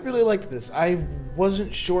 I really liked this. I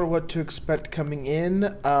wasn't sure what to expect coming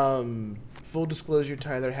in. Full disclosure,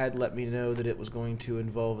 Tyler had let me know that it was going to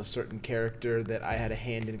involve a certain character that I had a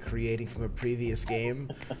hand in creating from a previous game.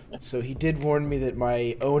 So he did warn me that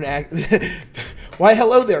my own why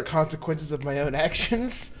hello there, consequences of my own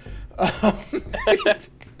actions.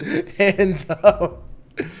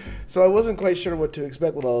 So I wasn't quite sure what to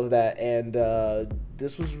expect with all of that, and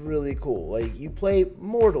this was really cool. Like, you play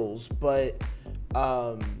mortals, but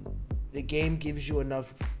the game gives you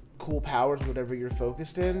enough cool powers, whatever you're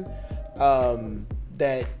focused in,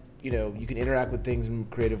 that, you know, you can interact with things in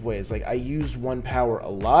creative ways. Like, I used one power a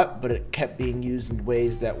lot, but it kept being used in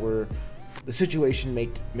ways that were, the situation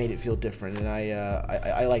made it feel different, and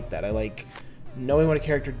I like that. I like knowing what a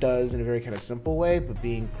character does in a very kind of simple way, but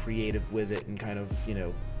being creative with it and kind of, you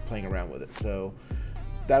know, playing around with it. So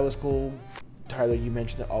that was cool. Tyler, you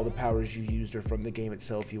mentioned that all the powers you used are from the game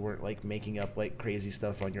itself. You weren't like making up like crazy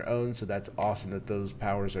stuff on your own, so that's awesome that those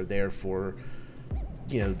powers are there for,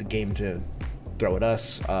 you know, the game to throw at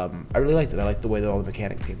us. I really liked it. I liked the way that all the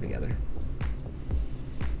mechanics came together.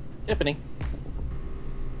 Tiffany.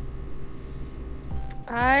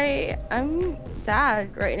 I'm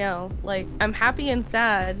sad right now. Like, I'm happy and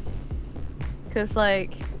sad because,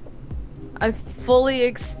 like, I fully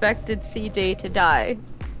expected CJ to die.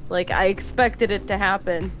 Like, I expected it to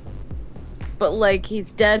happen. But, like,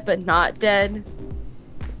 he's dead but not dead.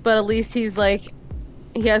 But at least he's, like,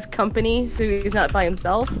 he has company, so he's not by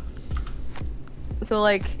himself. So,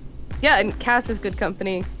 like, yeah, and Cass is good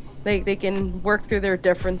company. They can work through their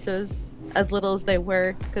differences as little as they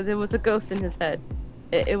were, because it was a ghost in his head.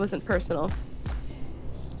 It wasn't personal.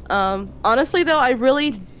 Honestly, though, I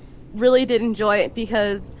really did enjoy it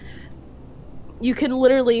because you can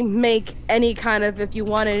literally make any kind of, if you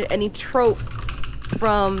wanted, any trope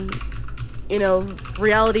from, you know,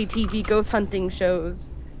 reality TV ghost hunting shows.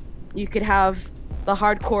 You could have the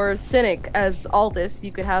hardcore cynic as Aldous.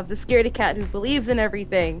 You could have the scaredy cat who believes in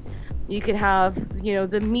everything. You could have, you know,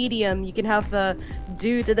 the medium. You can have the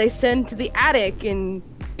dude that they send to the attic and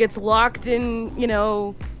gets locked in, you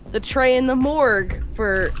know, the tray in the morgue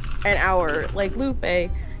for an hour, like Lupe.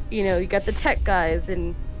 You know, you got the tech guys,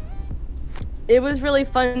 and it was really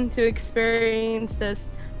fun to experience this,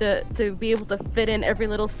 to be able to fit in every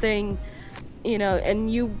little thing, you know, and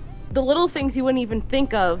the little things you wouldn't even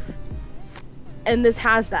think of, and this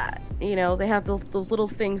has that, you know, they have those little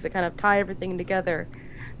things that kind of tie everything together,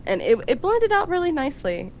 and it blended out really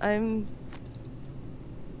nicely.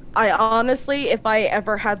 I honestly, if I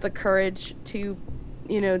ever had the courage to,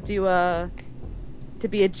 you know, to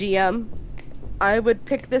be a GM, I would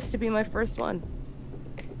pick this to be my first one.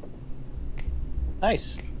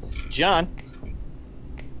 Nice. John.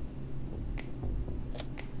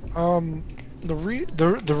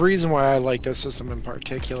 The reason why I like this system in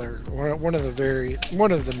particular, one of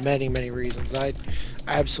the many reasons I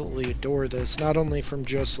absolutely adore this, not only from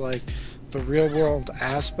just like the real world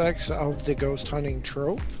aspects of the ghost hunting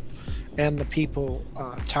trope and the people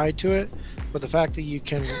tied to it, but the fact that you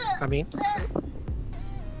can, I mean,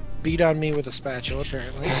 beat on me with a spatula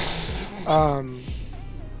apparently.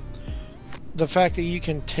 The fact that you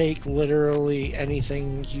can take literally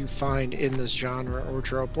anything you find in this genre or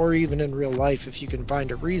trope, or even in real life if you can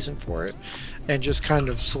find a reason for it, and just kind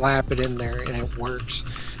of slap it in there and it works.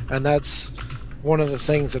 And that's one of the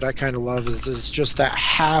things that I kind of love, is just that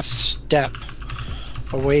half step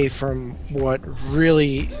away from what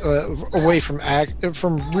really, away from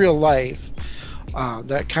real life,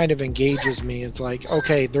 that kind of engages me. It's like,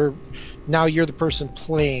 okay, now you're the person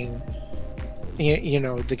playing, you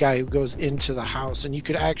know, the guy who goes into the house, and you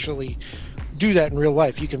could actually do that in real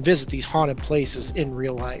life. You can visit these haunted places in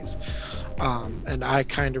real life, and I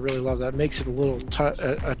kind of really love that. It makes it a little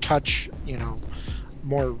a touch, you know,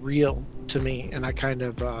 more real to me, and I kind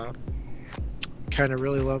of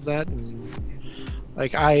really love that. And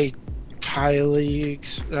like, I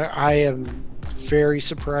am very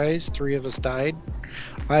surprised 3 of us died.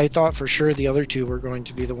 I thought for sure the other 2 were going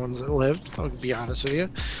to be the ones that lived, I'll be honest with you.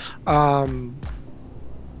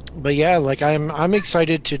 But yeah, like, I'm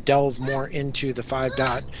excited to delve more into the 5.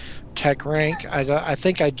 Tech rank. I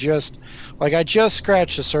think I just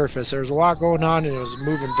scratched the surface. There was a lot going on and it was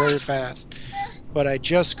moving very fast, but I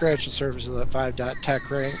just scratched the surface of that 5. Tech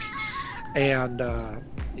rank. And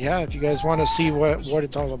yeah, if you guys want to see what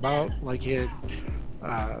it's all about, like,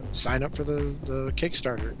 sign up for the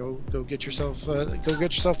Kickstarter. Go get yourself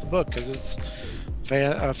the book, because it's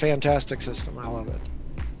a fantastic system. I love it.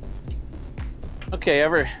 Okay,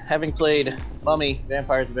 having played Mummy,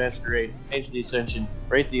 Vampires the Masquerade, Age of the Ascension,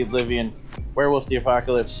 Wraith the Oblivion, Werewolf the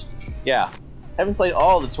Apocalypse, yeah, Haven't played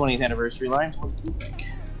all the 20th anniversary lines. What do you think?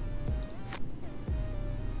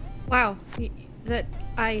 Wow, that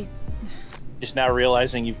I Just now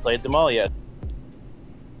realizing you've played them all yet.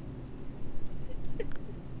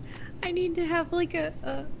 need to have like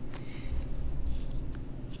an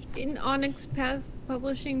Onyx Path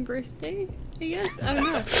Publishing birthday, I guess. I don't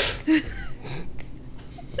know.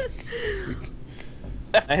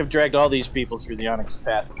 I have dragged all these people through the Onyx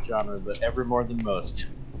Path genre, but ever more than most.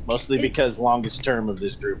 Mostly because longest term of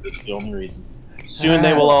this group is the only reason. Soon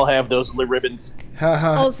they will all have those ribbons.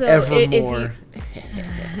 Also, evermore.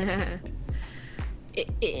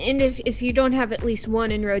 And if you don't have at least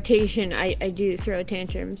one in rotation, I do throw a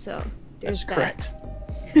tantrum. So there's That's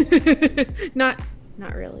that.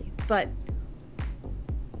 not really, but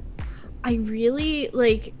I really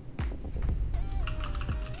like.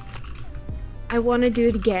 I want to do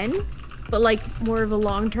it again, but like more of a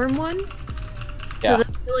long-term one. Yeah. I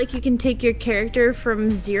feel like you can take your character from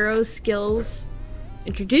 0 skills,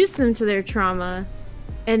 introduce them to their trauma,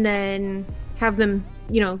 and then have them,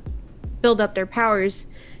 build up their powers,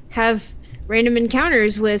 have random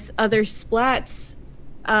encounters with other splats,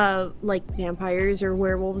 like vampires or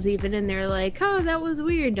werewolves even, and they're like, oh, that was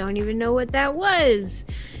weird, don't even know what that was.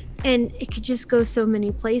 And it could just go so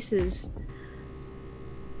many places.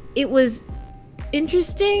 It was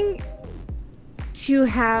interesting to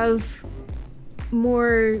have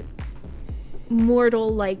more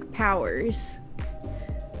mortal-like powers.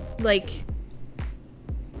 Like,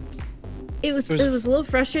 it was a little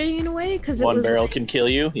frustrating in a way because One barrel can kill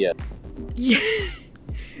you. Yeah. Yeah.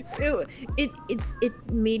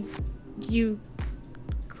 It made you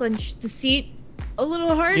clench the seat a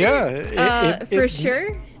little harder. Yeah, for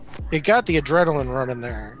sure. It got the adrenaline running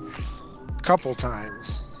there a couple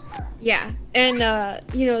times. Yeah, and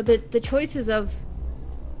the choices of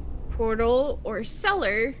portal or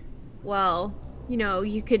cellar, well,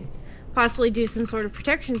 you could possibly do some sort of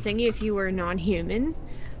protection thingy if you were non-human,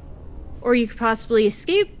 or you could possibly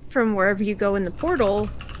escape from wherever you go in the portal.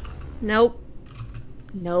 Nope.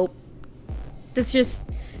 That's just,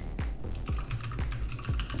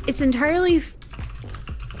 it's entirely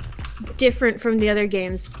different from the other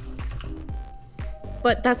games,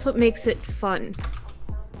 but that's what makes it fun.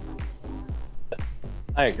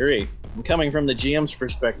 I agree. And coming from the GM's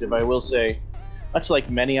perspective, I will say, much like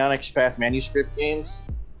many Onyx Path manuscript games,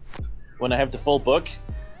 when I have the full book,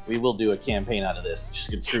 we will do a campaign out of this,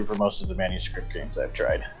 which is true for most of the manuscript games I've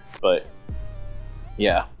tried. But,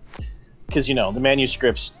 yeah. Because, the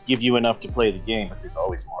manuscripts give you enough to play the game, but there's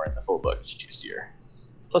always more in the full book. It's juicier.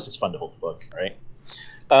 Plus, it's fun to hold the book, right?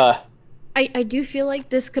 I do feel like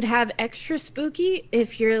this could have extra spooky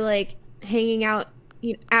if you're, like, hanging out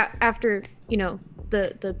after,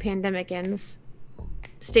 the pandemic ends.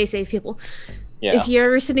 Stay safe, people. Yeah. If you're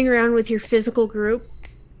ever sitting around with your physical group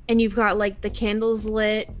and you've got like the candles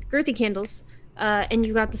lit, girthy candles, and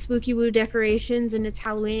you've got the spooky woo decorations and it's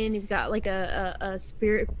Halloween, you've got like a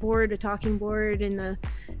spirit board, a talking board in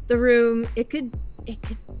the room, it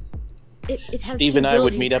has Steve and I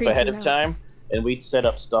would meet up ahead of out. time and we'd set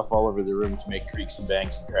up stuff all over the room to make creaks and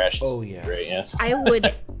bangs and crashes. Oh, yes. Great, yes. I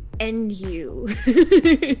would end you.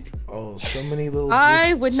 Oh, so many little.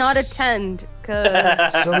 I would not attend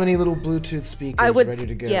because So many little Bluetooth speakers ready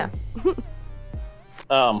to go. Yeah.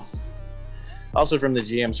 Also from the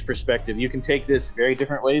GM's perspective, you can take this very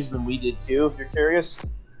different ways than we did too, if you're curious.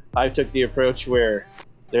 I took the approach where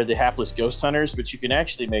they're the hapless ghost hunters, but you can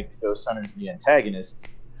actually make the ghost hunters the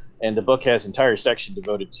antagonists. And the book has an entire section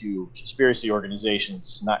devoted to conspiracy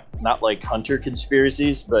organizations, not like hunter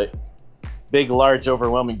conspiracies, but big, large,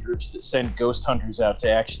 overwhelming groups that send ghost hunters out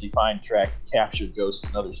to actually find, track, capture ghosts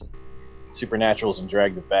and other supernaturals and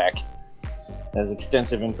drag them back. It has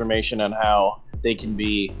extensive information on how they can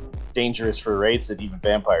be dangerous for rates that even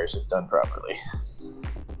vampires have done properly.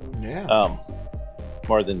 Yeah.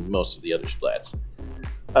 More than most of the other splats.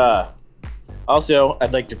 Also,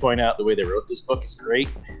 I'd like to point out the way they wrote this book is great.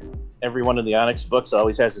 Every one of the Onyx books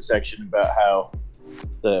always has a section about how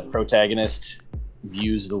the protagonist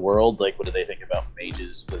views the world. Like, what do they think about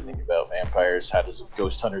mages? What do they think about vampires? How does a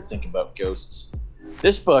ghost hunter think about ghosts?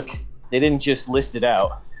 This book, they didn't just list it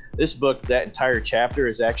out. This book, that entire chapter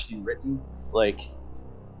is actually written like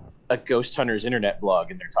a ghost hunter's internet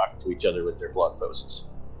blog, and they're talking to each other with their blog posts.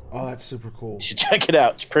 Oh, that's super cool. You should check it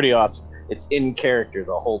out. It's pretty awesome. It's in character,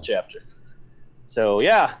 the whole chapter. So,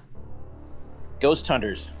 yeah. Ghost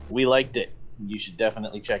Hunters. We liked it. You should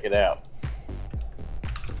definitely check it out.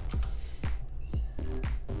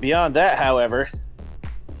 Beyond that, however,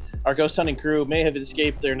 our ghost hunting crew may have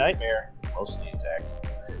escaped their nightmare, mostly intact,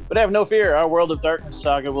 But have no fear, our World of Darkness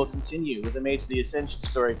saga will continue with the Mage of the Ascension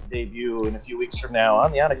story to debut in a few weeks from now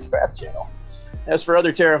on the Onyx Path Channel. As for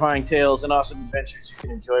other terrifying tales and awesome adventures you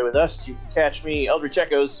can enjoy with us, you can catch me,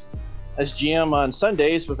 EldritchEchoes, as GM on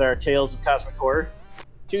Sundays with our Tales of Cosmic Horror,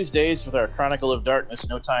 Tuesdays with our Chronicle of Darkness,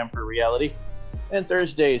 No Time for Reality, and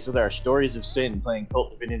Thursdays with our Stories of Sin, playing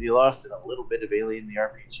Cult Divinity Lost and a little bit of Alien the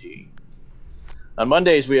RPG. On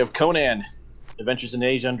Mondays, we have Conan, Adventures in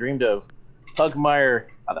Age Undreamed Of, Pugmire,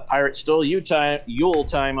 The Pirate Stole Yule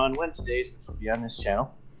Time on Wednesdays, which will be on this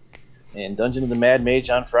channel, and Dungeon of the Mad Mage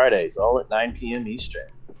on Fridays, all at 9 p.m. Eastern.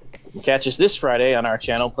 You can catch us this Friday on our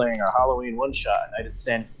channel playing our Halloween one-shot, Night at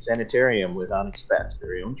the Sanitarium with Onyx Path's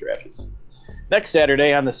very own Travis. Next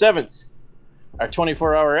Saturday on the 7th, our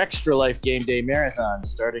 24-hour Extra Life Game Day Marathon,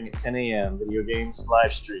 starting at 10 a.m. Video games and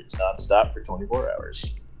live streams non-stop for 24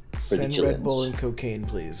 hours. Send Red Bull and cocaine,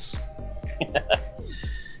 please.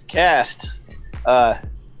 Cast.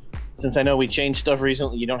 Since I know we changed stuff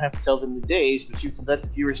recently, you don't have to tell them the days, but you can let the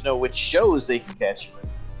viewers know which shows they can catch you in.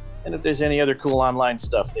 And if there's any other cool online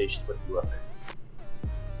stuff, they should look you up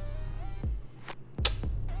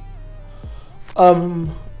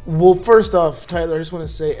in. Well, first off, Tyler, I just want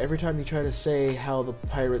to say, every time you try to say how the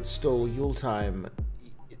pirates stole Yule time,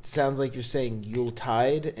 it sounds like you're saying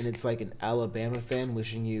Yuletide, and it's like an Alabama fan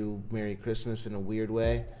wishing you Merry Christmas in a weird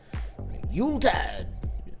way. Yuletide!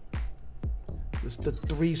 The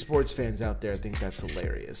 3 sports fans out there think that's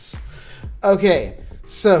hilarious. Okay,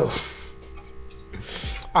 so...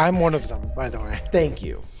 I'm one of them, by the way. Thank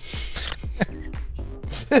you.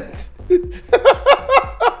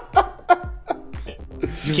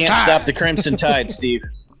 You can't stop the Crimson Tide, Steve.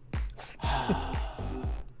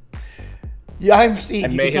 Yeah, I'm Steve. I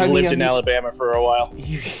may have lived in Alabama for a while.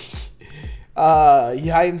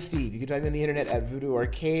 Yeah, I'm Steve. You can find me on the internet at Voodoo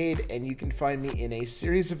Arcade, and you can find me in a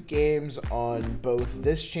series of games on both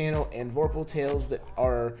this channel and Vorpal Tales that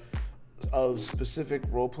are of specific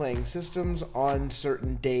role-playing systems on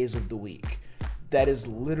certain days of the week. That is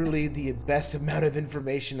literally the best amount of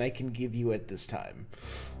information I can give you at this time.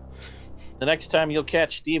 The next time you'll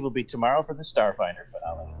catch Steve will be tomorrow for the Starfinder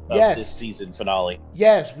finale. Yes. This season finale.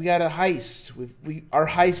 Yes, we got a heist. Our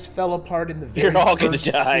heist fell apart in the very first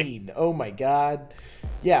scene. Oh my god.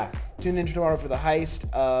 Yeah, tune in tomorrow for the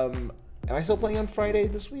heist. Am I still playing on Friday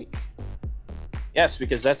this week? Yes,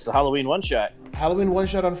 because that's the Halloween one-shot. Halloween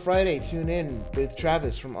one-shot on Friday. Tune in with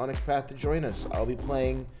Travis from Onyx Path to join us. I'll be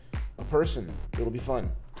playing a person. It'll be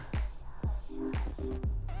fun.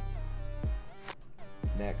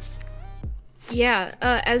 Next. Yeah,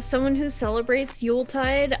 as someone who celebrates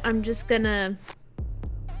Yuletide, I'm just gonna...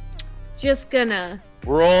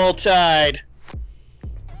 Roll Tide!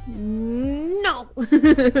 No!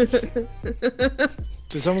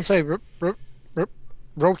 Did someone say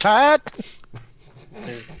roll tide?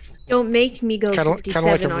 Don't make me go 57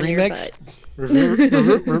 like a on remix?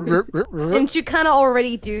 your butt. Didn't you kind of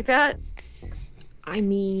already do that? I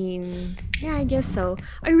mean, yeah, I guess so.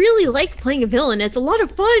 I really like playing a villain. It's a lot of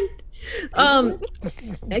fun.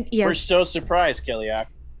 Yes. We're so surprised, Kellyak.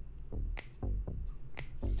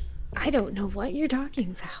 I don't know what you're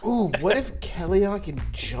talking about. Ooh, what if Kellyak and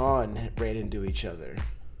John ran into each other?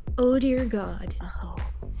 Oh dear God. Oh.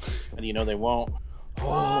 How do you know they won't?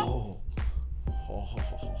 Oh.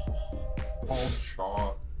 Oh,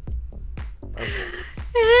 shot.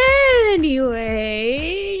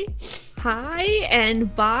 Anyway, hi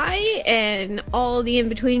and bye and all the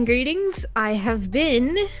in-between greetings. I have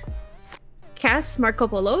been Cass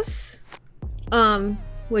Markopoulos,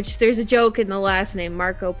 which there's a joke in the last name,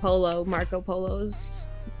 Marco Polo's,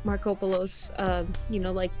 you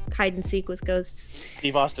know, like hide and seek with ghosts.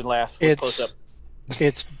 Steve Austin laughed. Close up.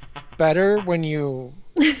 It's better when you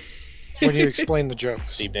explain the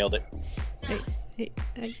jokes. Steve nailed it.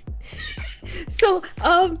 So,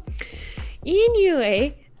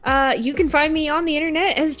 anyway, you can find me on the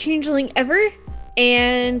internet as Changeling Ever,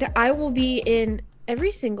 and I will be in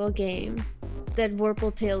every single game that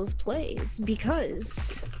Vorpal Tales plays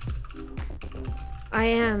because I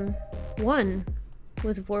am one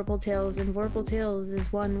with Vorpal Tales, and Vorpal Tales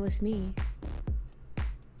is one with me.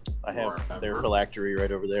 I have their phylactery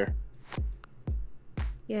right over there.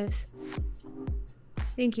 Yes.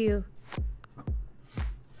 Thank you,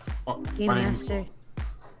 Game Master.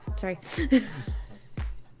 Sorry.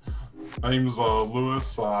 My name's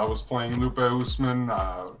Lewis. I was playing Lupe Usman.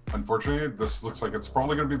 Unfortunately, this looks like it's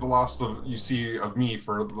probably going to be the last you see of me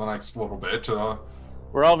for the next little bit.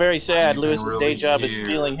 We're all very sad. Lewis's really day job is here.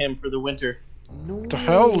 stealing him for the winter. No. The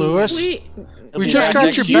hell, Lewis? We We just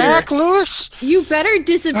got your back, Lewis. You better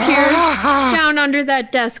disappear down under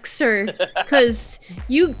that desk, sir, because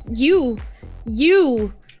you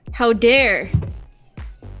How dare!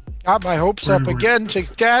 Got my hopes up again to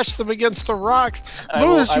dash them against the rocks. I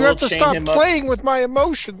will- Lewis, I you will have to chain stop him up. playing with my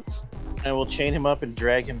emotions. I will chain him up and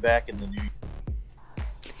drag him back in the new.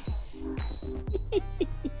 You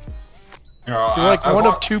know, You're like as one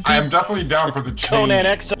long- of two I'm people. definitely down for the chain. Conan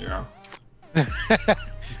X. You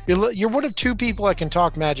know? You're one of two people I can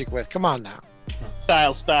talk magic with. Come on now.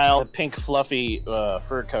 Style. The pink fluffy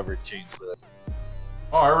fur covered chains.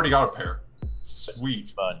 Oh, I already got a pair.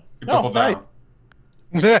 Sweet. Fun. You Oh, double nice. down.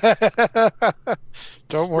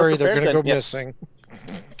 Don't worry, they're prepared gonna go then, yeah. missing.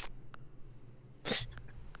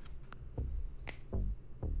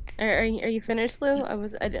 Are you finished, Lou? I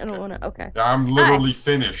don't want to. Okay. Yeah, I'm literally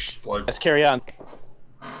finished. Like, Let's carry on.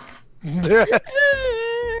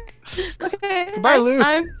 Okay. Goodbye, Lou.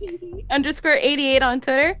 I'm _88 on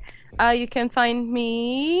Twitter. You can find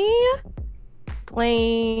me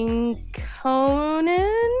playing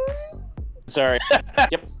Conan Sorry.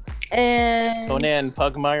 Yep. and Conan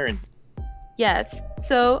Pugmire and yes.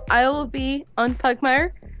 So I will be on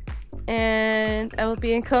Pugmire, and I will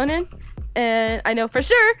be in Conan, and I know for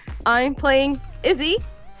sure I'm playing Izzy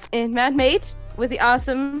in Mad Mage with the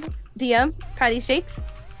awesome DM Patty Shakes.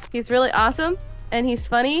 He's really awesome, and he's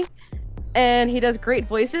funny, and he does great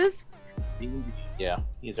voices. yeah,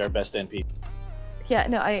 he's our best NP. Yeah,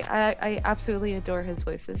 no, I absolutely adore his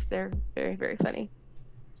voices. They're very, very funny.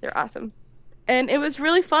 They're awesome. And it was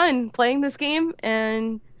really fun playing this game,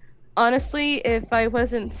 and honestly, if I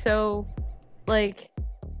wasn't so like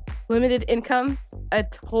limited income,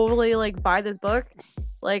 I'd totally like buy this book.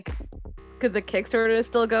 Like, cause the Kickstarter is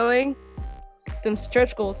still going. Them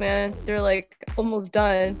stretch goals, man, they're like almost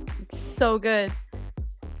done. It's so good.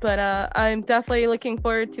 But I'm definitely looking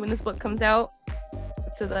forward to when this book comes out,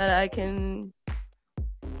 so that I can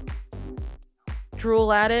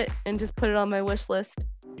drool at it and just put it on my wish list.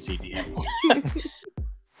 CDM.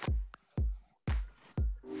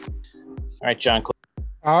 All right, John.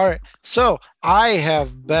 All right. So I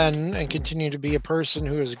have been and continue to be a person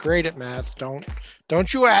who is great at math. Don't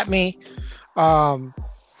you at me. I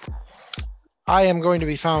am going to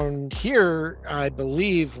be found here, I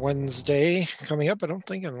believe, Wednesday coming up. I don't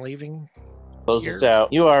think I'm leaving. Close this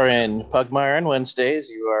out. You are in Pugmire on Wednesdays.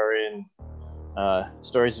 You are in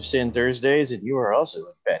Stories of Sin Thursdays, and you are also in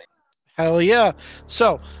Betty. Hell yeah.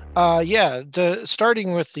 So,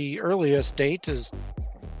 starting with the earliest date is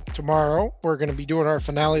tomorrow. We're going to be doing our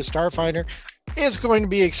finale of Starfighter. It's going to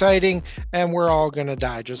be exciting, and we're all going to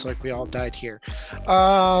die, just like we all died here.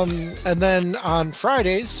 And then on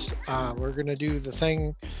Fridays, we're going to do the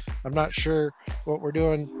thing. I'm not sure what we're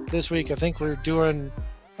doing this week. I think we're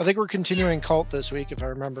continuing Cult this week, if I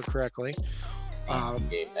remember correctly.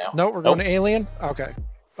 Game now. No, we're going to Alien? Okay.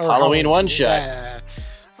 Or Halloween one Season. shot. Yeah.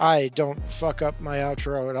 I don't fuck up my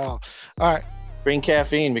outro at all. All right. Bring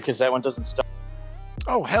caffeine because that one doesn't stop.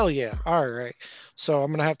 Oh, hell yeah. All right. So I'm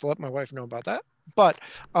going to have to let my wife know about that. But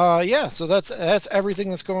yeah, so that's everything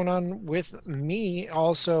that's going on with me.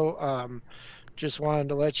 Also, just wanted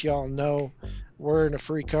to let you all know we're in a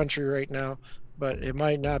free country right now, but it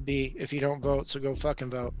might not be if you don't vote, so go fucking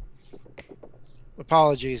vote.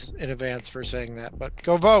 Apologies in advance for saying that, but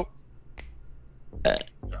go vote.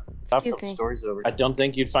 Stop till the story's over. I don't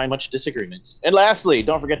think you'd find much disagreements. And lastly,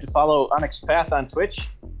 don't forget to follow Onyx Path on Twitch.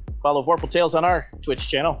 Follow Vorpal Tales on our Twitch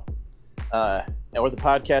channel. Or the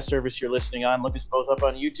podcast service you're listening on. Look us both up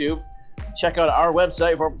on YouTube. Check out our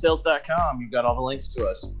website, vorpaltales.com. You've got all the links to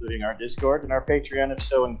us, including our Discord and our Patreon, if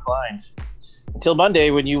so inclined. Until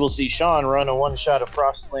Monday, when you will see Sean run a one-shot of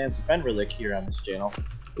Frostlands Fenrirlick here on this channel,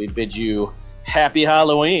 we bid you happy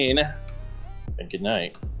Halloween and good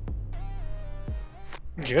night.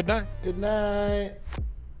 Good night. Good night.